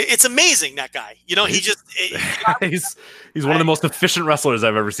 it's amazing, that guy. He just he's one of the most efficient wrestlers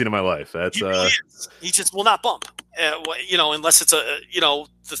I've ever seen in my life. That's he really is. He just will not bump. Unless it's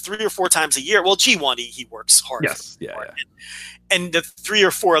the 3 or 4 times a year. Well, G1 he works hard. Yes, yeah. And the 3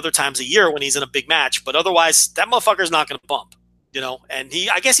 or 4 other times a year when he's in a big match, but otherwise that motherfucker's not going to bump. And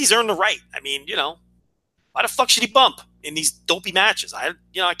I guess he's earned the right. I mean, why the fuck should he bump in these dopey matches? I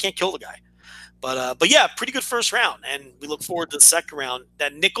can't kill the guy. But yeah, pretty good first round, and we look forward to the second round.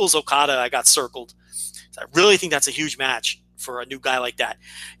 That Nichols Okada, I got circled. I really think that's a huge match for a new guy like that.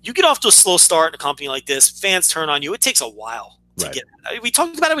 You get off to a slow start in a company like this, fans turn on you. It takes a while to get. We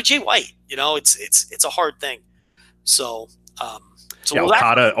talked about it with Jay White. It's a hard thing. So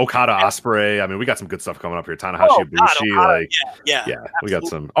Okada Ospreay. I mean, we got some good stuff coming up here. Tanahashi Ibushi, we got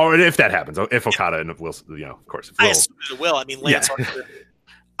some. Oh, if that happens, if Okada and will, of course, I assume it will. I mean, Lance Archer.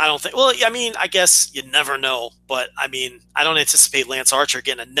 I don't think. Well, I mean, I guess you never know, but I mean, I don't anticipate Lance Archer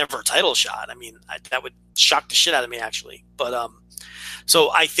getting a never title shot. I mean, that would shock the shit out of me, actually. But so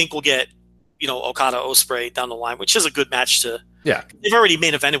I think we'll get Okada Ospreay down the line, which is a good match to. Yeah, they've already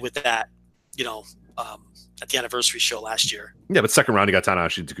main evented with that. At the anniversary show last year. Yeah, but second round you got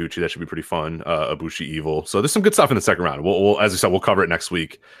Tanahashi Taguchi. That should be pretty fun. Ibushi Evil. So there's some good stuff in the second round. We'll as I said, we'll cover it next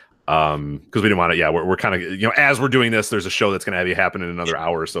week. Because we didn't want to, we're kind of, as we're doing this, there's a show that's going to have you happen in another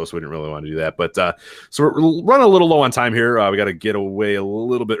hour or so we didn't really want to do that. But so we're running a little low on time here. We got to get away a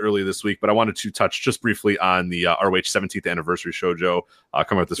little bit early this week, but I wanted to touch just briefly on the ROH 17th anniversary show, Joe,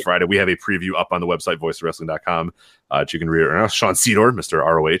 coming up this Friday. We have a preview up on the website, voiceofwrestling.com. You can read it. Sean Cedar, Mr.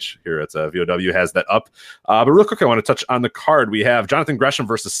 ROH here at VOW, has that up. But real quick, I want to touch on the card. We have Jonathan Gresham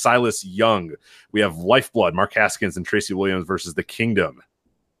versus Silas Young. We have Lifeblood, Mark Haskins and Tracy Williams versus The Kingdom.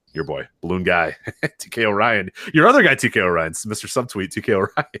 Your boy, Balloon Guy, TK O'Ryan. Your other guy, TK O'Ryan, Mr. Subtweet, TK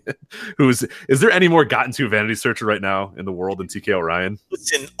O'Ryan. Is there any more gotten to vanity searcher right now in the world than TK O'Ryan?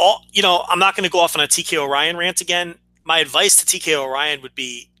 Listen, I'm not going to go off on a TK O'Ryan rant again. My advice to TK O'Ryan would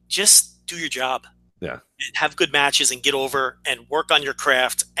be just do your job. Yeah. And have good matches and get over and work on your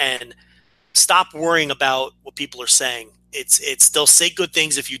craft and stop worrying about what people are saying. They'll say good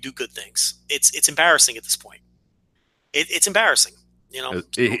things if you do good things. It's embarrassing at this point. It's embarrassing.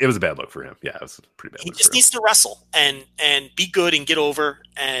 It was a bad look for him. Yeah, it was pretty bad. He just needs to wrestle and be good and get over.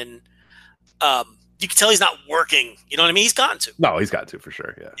 And you can tell he's not working. You know what I mean? He's gotten to. No, he's got to for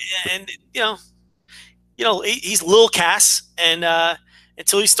sure. Yeah. And he's Lil Cass, and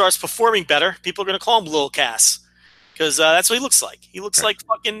until he starts performing better, people are going to call him Lil Cass because that's what he looks like. He looks like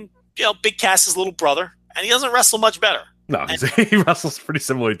fucking Big Cass's little brother, and he doesn't wrestle much better. No, he wrestles pretty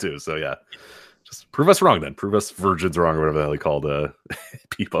similarly too. So yeah. Just prove us wrong then. Prove us virgins wrong or whatever the hell he called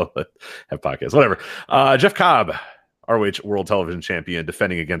people that have podcasts. Whatever. Jeff Cobb, ROH World Television Champion,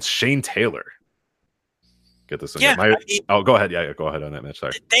 defending against Shane Taylor. Get this one. Yeah, go ahead. Yeah, go ahead on that match.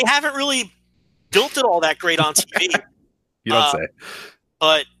 Sorry. They haven't really built it all that great on TV. You don't say.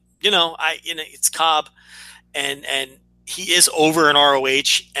 But, it's Cobb and he is over in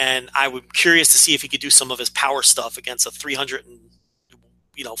ROH, and I was curious to see if he could do some of his power stuff against a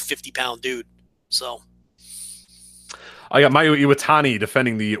 350-pound dude. So I got Mayu Iwatani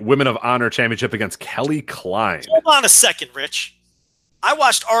defending the Women of Honor Championship against Kelly Klein. Hold on a second, Rich. I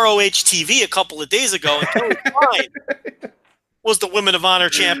watched ROH TV a couple of days ago, and Kelly Klein was the Women of Honor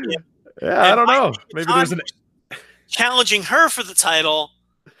champion. Yeah, I don't know. Maybe there's challenging her for the title.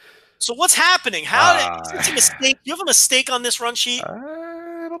 So what's happening? Is it a mistake? Do you have a mistake on this run sheet?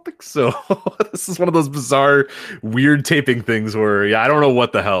 I don't think so. This is one of those bizarre, weird taping things where, I don't know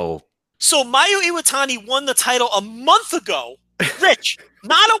what the hell. So Mayu Iwatani won the title a month ago. Rich,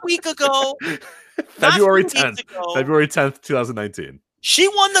 not a week ago. February 10th. February 10th, 2019. She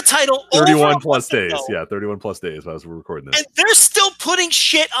won the title 31 plus days. Ago. Yeah, 31 plus days as we're recording this. And they're still putting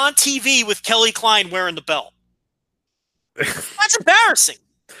shit on TV with Kelly Klein wearing the belt. That's embarrassing.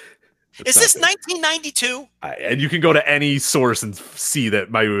 Is this 1992? And you can go to any source and see that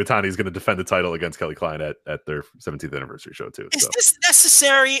Mayu Iwatani is going to defend the title against Kelly Klein at their 17th anniversary show too. Is this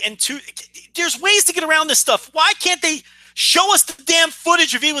necessary? There's ways to get around this stuff. Why can't they show us the damn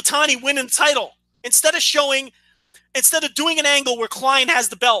footage of Iwatani winning the title instead of doing an angle where Klein has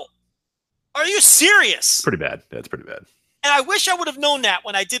the belt? Are you serious? Pretty bad. That's pretty bad. And I wish I would have known that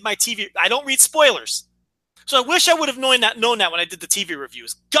when I did my TV. I don't read spoilers. So I wish I would have known that when I did the TV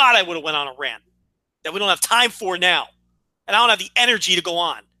reviews. God, I would have went on a rant. that we don't have time for now. And I don't have the energy to go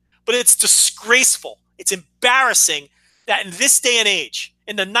on. But it's disgraceful. It's embarrassing that in this day and age,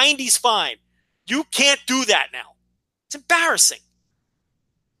 in the 90s, fine, you can't do that now. It's embarrassing.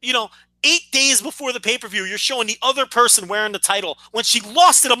 8 days before the pay-per-view, you're showing the other person wearing the title when she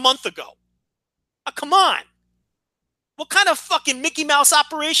lost it a month ago. Oh, come on. What kind of fucking Mickey Mouse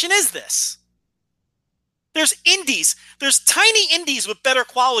operation is this? There's indies. There's tiny indies with better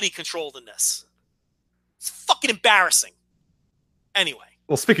quality control than this. It's fucking embarrassing. Anyway.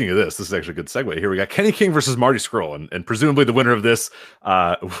 Well, speaking of this is actually a good segue. Here we got Kenny King versus Marty Scurll, and presumably the winner of this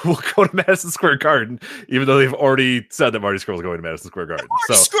will go to Madison Square Garden, even though they've already said that Marty Scurll is going to Madison Square Garden.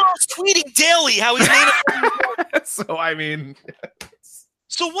 Marty Scurll's tweeting daily how he's made it. So, I mean...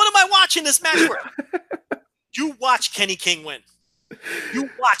 So what am I watching this match for? You watch Kenny King win. You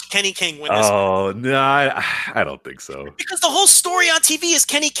watch Kenny King win this. Oh, no, I don't think so. Because the whole story on TV is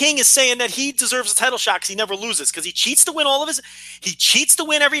Kenny King is saying that he deserves a title shot because he never loses, because he cheats to win he cheats to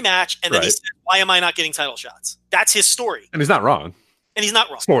win every match, and then he says, why am I not getting title shots? That's his story. And he's not wrong.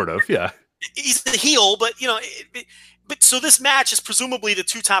 Sort of, yeah. He's the heel, but, but so this match is presumably the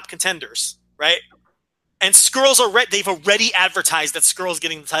two top contenders, right? And they've already advertised that Scurll's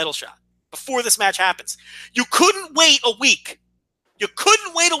getting the title shot before this match happens. You couldn't wait a week. You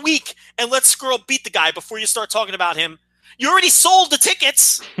couldn't wait a week and let Scurll beat the guy before you start talking about him. You already sold the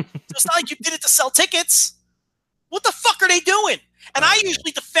tickets. So it's not like you did it to sell tickets. What the fuck are they doing? And I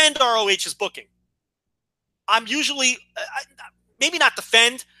usually defend ROH's booking. I'm usually, maybe not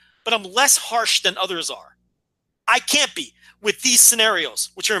defend, but I'm less harsh than others are. I can't be with these scenarios,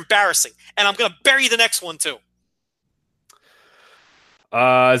 which are embarrassing. And I'm going to bury the next one too.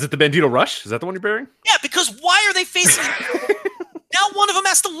 Is it the Bandito Rush? Is that the one you're burying? Yeah, because why are they facing... Now one of them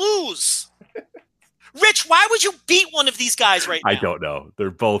has to lose. Rich, why would you beat one of these guys right now? I don't know.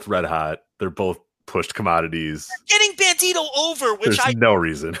 They're both red hot. They're both pushed commodities. They're getting Bandito over, which There's no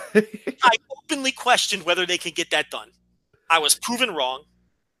reason. I openly questioned whether they could get that done. I was proven wrong.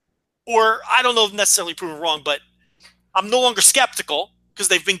 Or I don't know if necessarily proven wrong, but I'm no longer skeptical because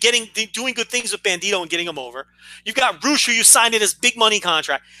they've been doing good things with Bandito and getting him over. You've got Rush, who you signed in his big money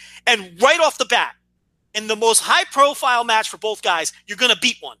contract. And right off the bat, in the most high-profile match for both guys, you're going to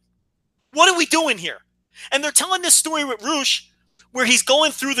beat one. What are we doing here? And they're telling this story with Rush where he's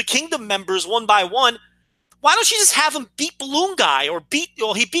going through the Kingdom members one by one. Why don't you just have him beat Balloon Guy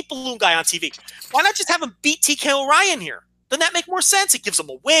he beat Balloon Guy on TV. Why not just have him beat TK O'Ryan here? Doesn't that make more sense? It gives him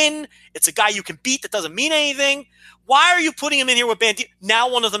a win. It's a guy you can beat that doesn't mean anything. Why are you putting him in here with Bandito?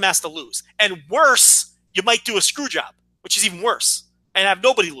 Now one of them has to lose. And worse, you might do a screw job, which is even worse, and have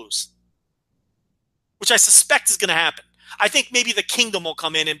nobody lose. Which I suspect is going to happen. I think maybe the Kingdom will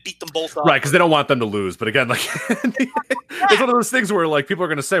come in and beat them both up. Right, because they don't want them to lose. But again, like it's one of those things where like people are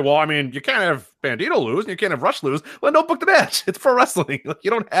going to say, well, I mean, you can't have Bandito lose and you can't have Rush lose. Well, don't book the match. It's pro wrestling. Like, you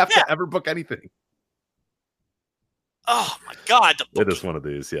don't have to ever book anything. Oh, my God. It is one of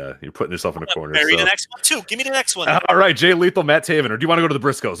these, yeah. You're putting yourself in a corner. Bury the next one, too. Give me the next one. All right, Jay Lethal, Matt Taven. Or do you want to go to the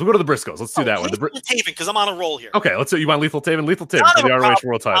Briscoes? We'll go to the Briscoes. Let's do that one. Lethal Taven, because I'm on a roll here. Okay, let's do you want Lethal Taven? Lethal Taven for the ROH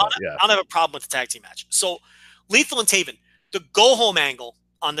World title. I don't have a problem with the tag team match. So, Lethal and Taven, the go-home angle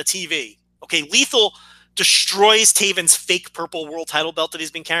on the TV. Okay, Lethal destroys Taven's fake purple world title belt that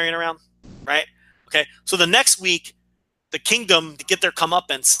he's been carrying around, right? Okay, so the next week, the Kingdom to get their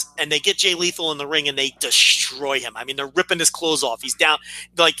comeuppance, and they get Jay Lethal in the ring, and they destroy him. I mean, they're ripping his clothes off. He's down,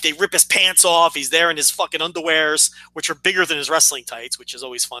 like they rip his pants off. He's there in his fucking underwears, which are bigger than his wrestling tights, which is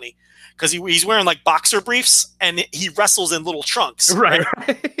always funny because he's wearing like boxer briefs, and he wrestles in little trunks. Right.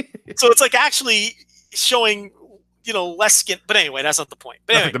 So it's like actually showing, less skin. But anyway, that's not the point.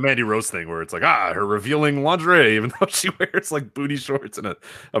 But that's anyway. like the Mandy Rose thing where it's like, her revealing lingerie, even though she wears like booty shorts and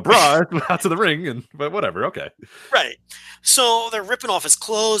a bra out to the ring, but whatever. Okay. Right. So they're ripping off his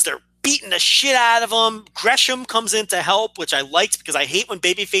clothes. They're beating the shit out of him. Gresham comes in to help, which I liked because I hate when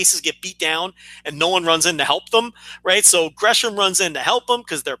baby faces get beat down and no one runs in to help them. Right. So Gresham runs in to help them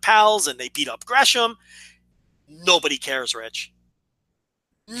because they're pals and they beat up Gresham. Nobody cares, Rich.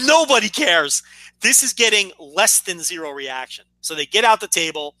 Nobody cares. This is getting less than zero reaction. So they get out the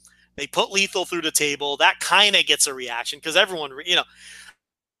table. They put Lethal through the table. That kind of gets a reaction because everyone,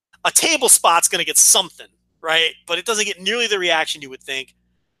 a table spot's going to get something, right? But it doesn't get nearly the reaction you would think.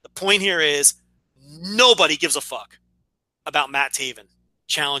 The point here is nobody gives a fuck about Matt Taven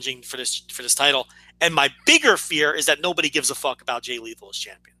challenging for this title. And my bigger fear is that nobody gives a fuck about Jay Lethal as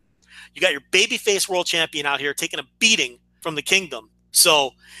champion. You got your babyface world champion out here taking a beating from the Kingdom.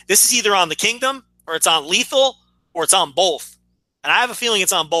 So this is either on the Kingdom or it's on Lethal or it's on both. And I have a feeling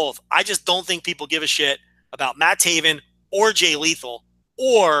it's on both. I just don't think people give a shit about Matt Taven or Jay Lethal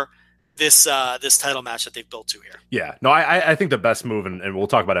or this title match that they've built to here. Yeah, no, I think the best move, and we'll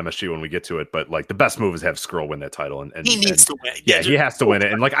talk about MSG when we get to it, but like the best move is have Skrull win that title, and he needs to win. Yeah, he has to win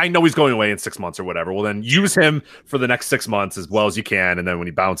it, and like I know he's going away in 6 months or whatever. Well, then use him for the next 6 months as well as you can, and then when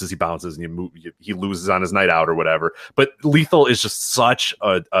he bounces, and he loses on his night out or whatever. But Lethal is just such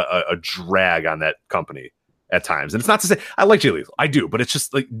a drag on that company at times. And it's not to say I like Jay Lethal. I do, but it's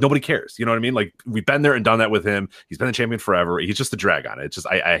just like nobody cares. You know what I mean? Like we've been there and done that with him. He's been the champion forever. He's just a drag on it. It's just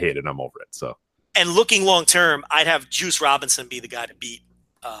I hate it and I'm over it. So and looking long term, I'd have Juice Robinson be the guy to beat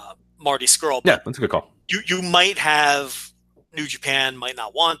Marty Scurll. Yeah, that's a good call. You might have New Japan might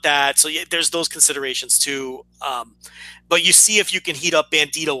not want that. So yeah, there's those considerations too. But you see if you can heat up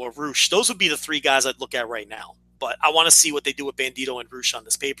Bandito or Roosh. Those would be the three guys I'd look at right now. But I want to see what they do with Bandito and Roosh on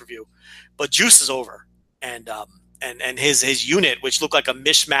this pay-per-view. But Juice is over. And his unit, which looked like a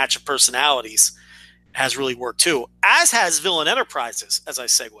mishmash of personalities, has really worked too, as has Villain Enterprises, as I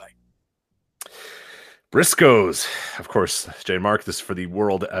segue. Briscoes, of course, Jay and Mark, this is for the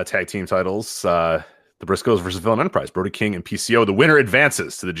World Tag Team titles. The Briscoes versus Villain Enterprise, Brody King and PCO. The winner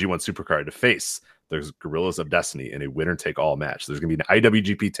advances to the G1 Supercard to face the Gorillas of Destiny in a winner-take-all match. There's going to be an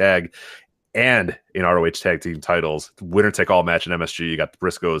IWGP tag and in ROH Tag Team titles. Winner-take-all match in MSG. You got the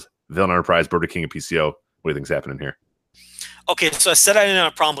Briscoes, Villain Enterprise, Brody King, and PCO. What do you think's happening here? Okay, so I said I didn't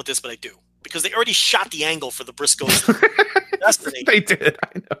have a problem with this, but I do. Because they already shot the angle for the Briscoes. Destiny. They did,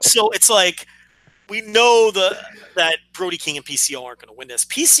 I know. So it's like, we know that Brody King and PCO aren't going to win this.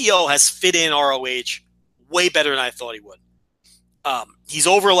 PCO has fit in ROH way better than I thought he would. He's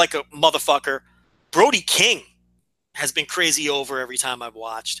over like a motherfucker. Brody King has been crazy over every time I've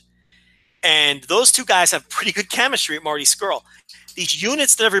watched. And those two guys have pretty good chemistry at Marty Scurll. These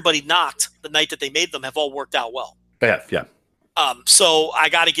units that everybody knocked the night that they made them have all worked out well. They have, yeah. So I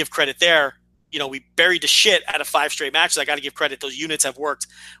got to give credit there. You know, we buried the shit out of 5 straight matches. I got to give credit. Those units have worked.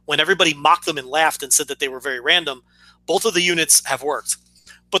 When everybody mocked them and laughed and said that they were very random, both of the units have worked.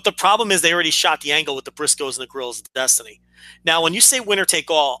 But the problem is they already shot the angle with the Briscoes and the Gorillas of Destiny. Now, when you say winner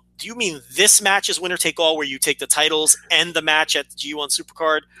take all, do you mean this match is winner take all where you take the titles and the match at the G1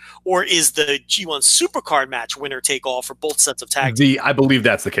 Supercard? Or is the G1 Supercard match winner take all for both sets of tag teams? I believe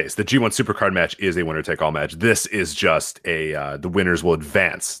that's the case. The G1 Supercard match is a winner take all match. This is just the winners will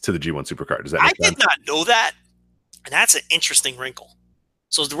advance to the G1 Supercard. Does that make sense? I did not know that. And that's an interesting wrinkle.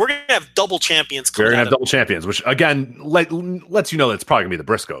 So we're going to have double champions. We're going to have double champions, which again lets you know that it's probably going to be the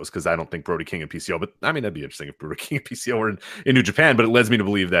Briscoes because I don't think Brody King and PCO. But I mean, that'd be interesting if Brody King and PCO were in New Japan. But it leads me to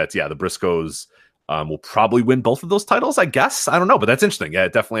believe that the Briscoes will probably win both of those titles. I guess I don't know, but that's interesting. Yeah,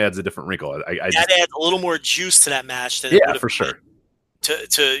 it definitely adds a different wrinkle. That adds a little more juice to that match. Than yeah, for sure.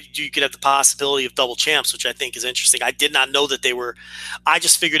 You could have the possibility of double champs, which I think is interesting. I did not know that they were. I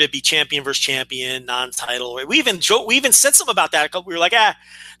just figured it'd be champion versus champion, non-title. We even said something about that. We were like,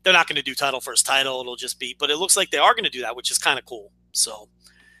 they're not going to do title versus title. It'll just be. But it looks like they are going to do that, which is kind of cool. So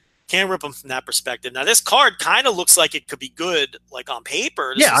can't rip them from that perspective. Now this card kind of looks like it could be good, like on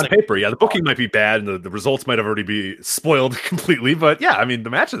paper. On paper, yeah. The booking might be bad, and the results might have already be spoiled completely. But yeah, I mean, the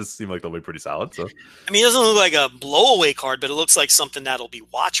matches seem like they'll be pretty solid. So I mean, it doesn't look like a blowaway card, but it looks like something that'll be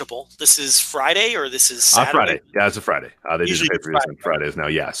watchable. This is Friday, or this is Saturday? Friday. Yeah, it's a Friday. They usually do the pay-per-views on Fridays now.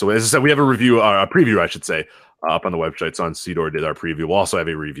 Yeah. So as I said, we have a review, a preview, I should say. Up on the website. Sean Sedor did our preview. We'll also have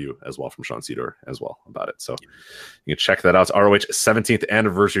a review as well from Sean Sedor as well about it. So you can check that out. It's ROH 17th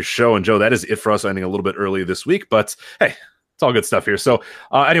anniversary show. And Joe, that is it for us, ending a little bit early this week, but hey, it's all good stuff here. So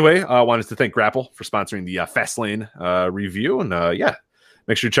anyway, I wanted to thank Grapple for sponsoring the Fastlane review. And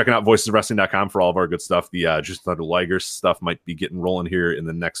make sure you're checking out voicesofwrestling.com for all of our good stuff. The Juice Thunder Liger stuff might be getting rolling here in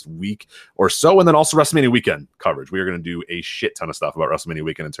the next week or so. And then also WrestleMania weekend coverage. We are going to do a shit ton of stuff about WrestleMania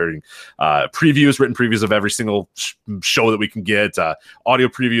weekend, including written previews of every single show that we can get, audio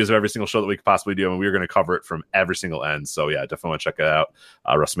previews of every single show that we could possibly do. And we're going to cover it from every single end. So yeah, definitely want to check it out.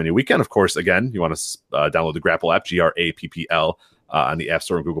 WrestleMania weekend. Of course, again, you want to download the Grapple app, GRAPPL. On the App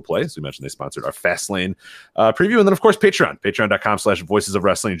Store and Google Play. As we mentioned, they sponsored our Fastlane preview. And then, of course, patreon.com/Voices of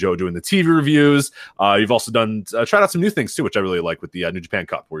Wrestling. Joe doing the TV reviews. You've also tried out some new things, too, which I really like with the New Japan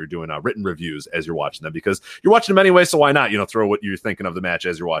Cup, where you're doing written reviews as you're watching them, because you're watching them anyway, so why not, throw what you're thinking of the match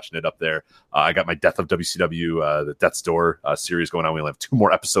as you're watching it up there. I got my Death of WCW, the Death's Door series going on. We only have 2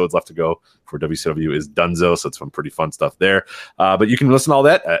 more episodes left to go before WCW is donezo, so it's some pretty fun stuff there. But you can listen to all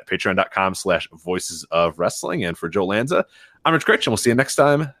that at patreon.com/Voices of Wrestling. And for Joe Lanza, I'm Rich Critch, and we'll see you next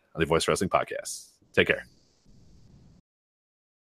time on the Voice Wrestling Podcast. Take care.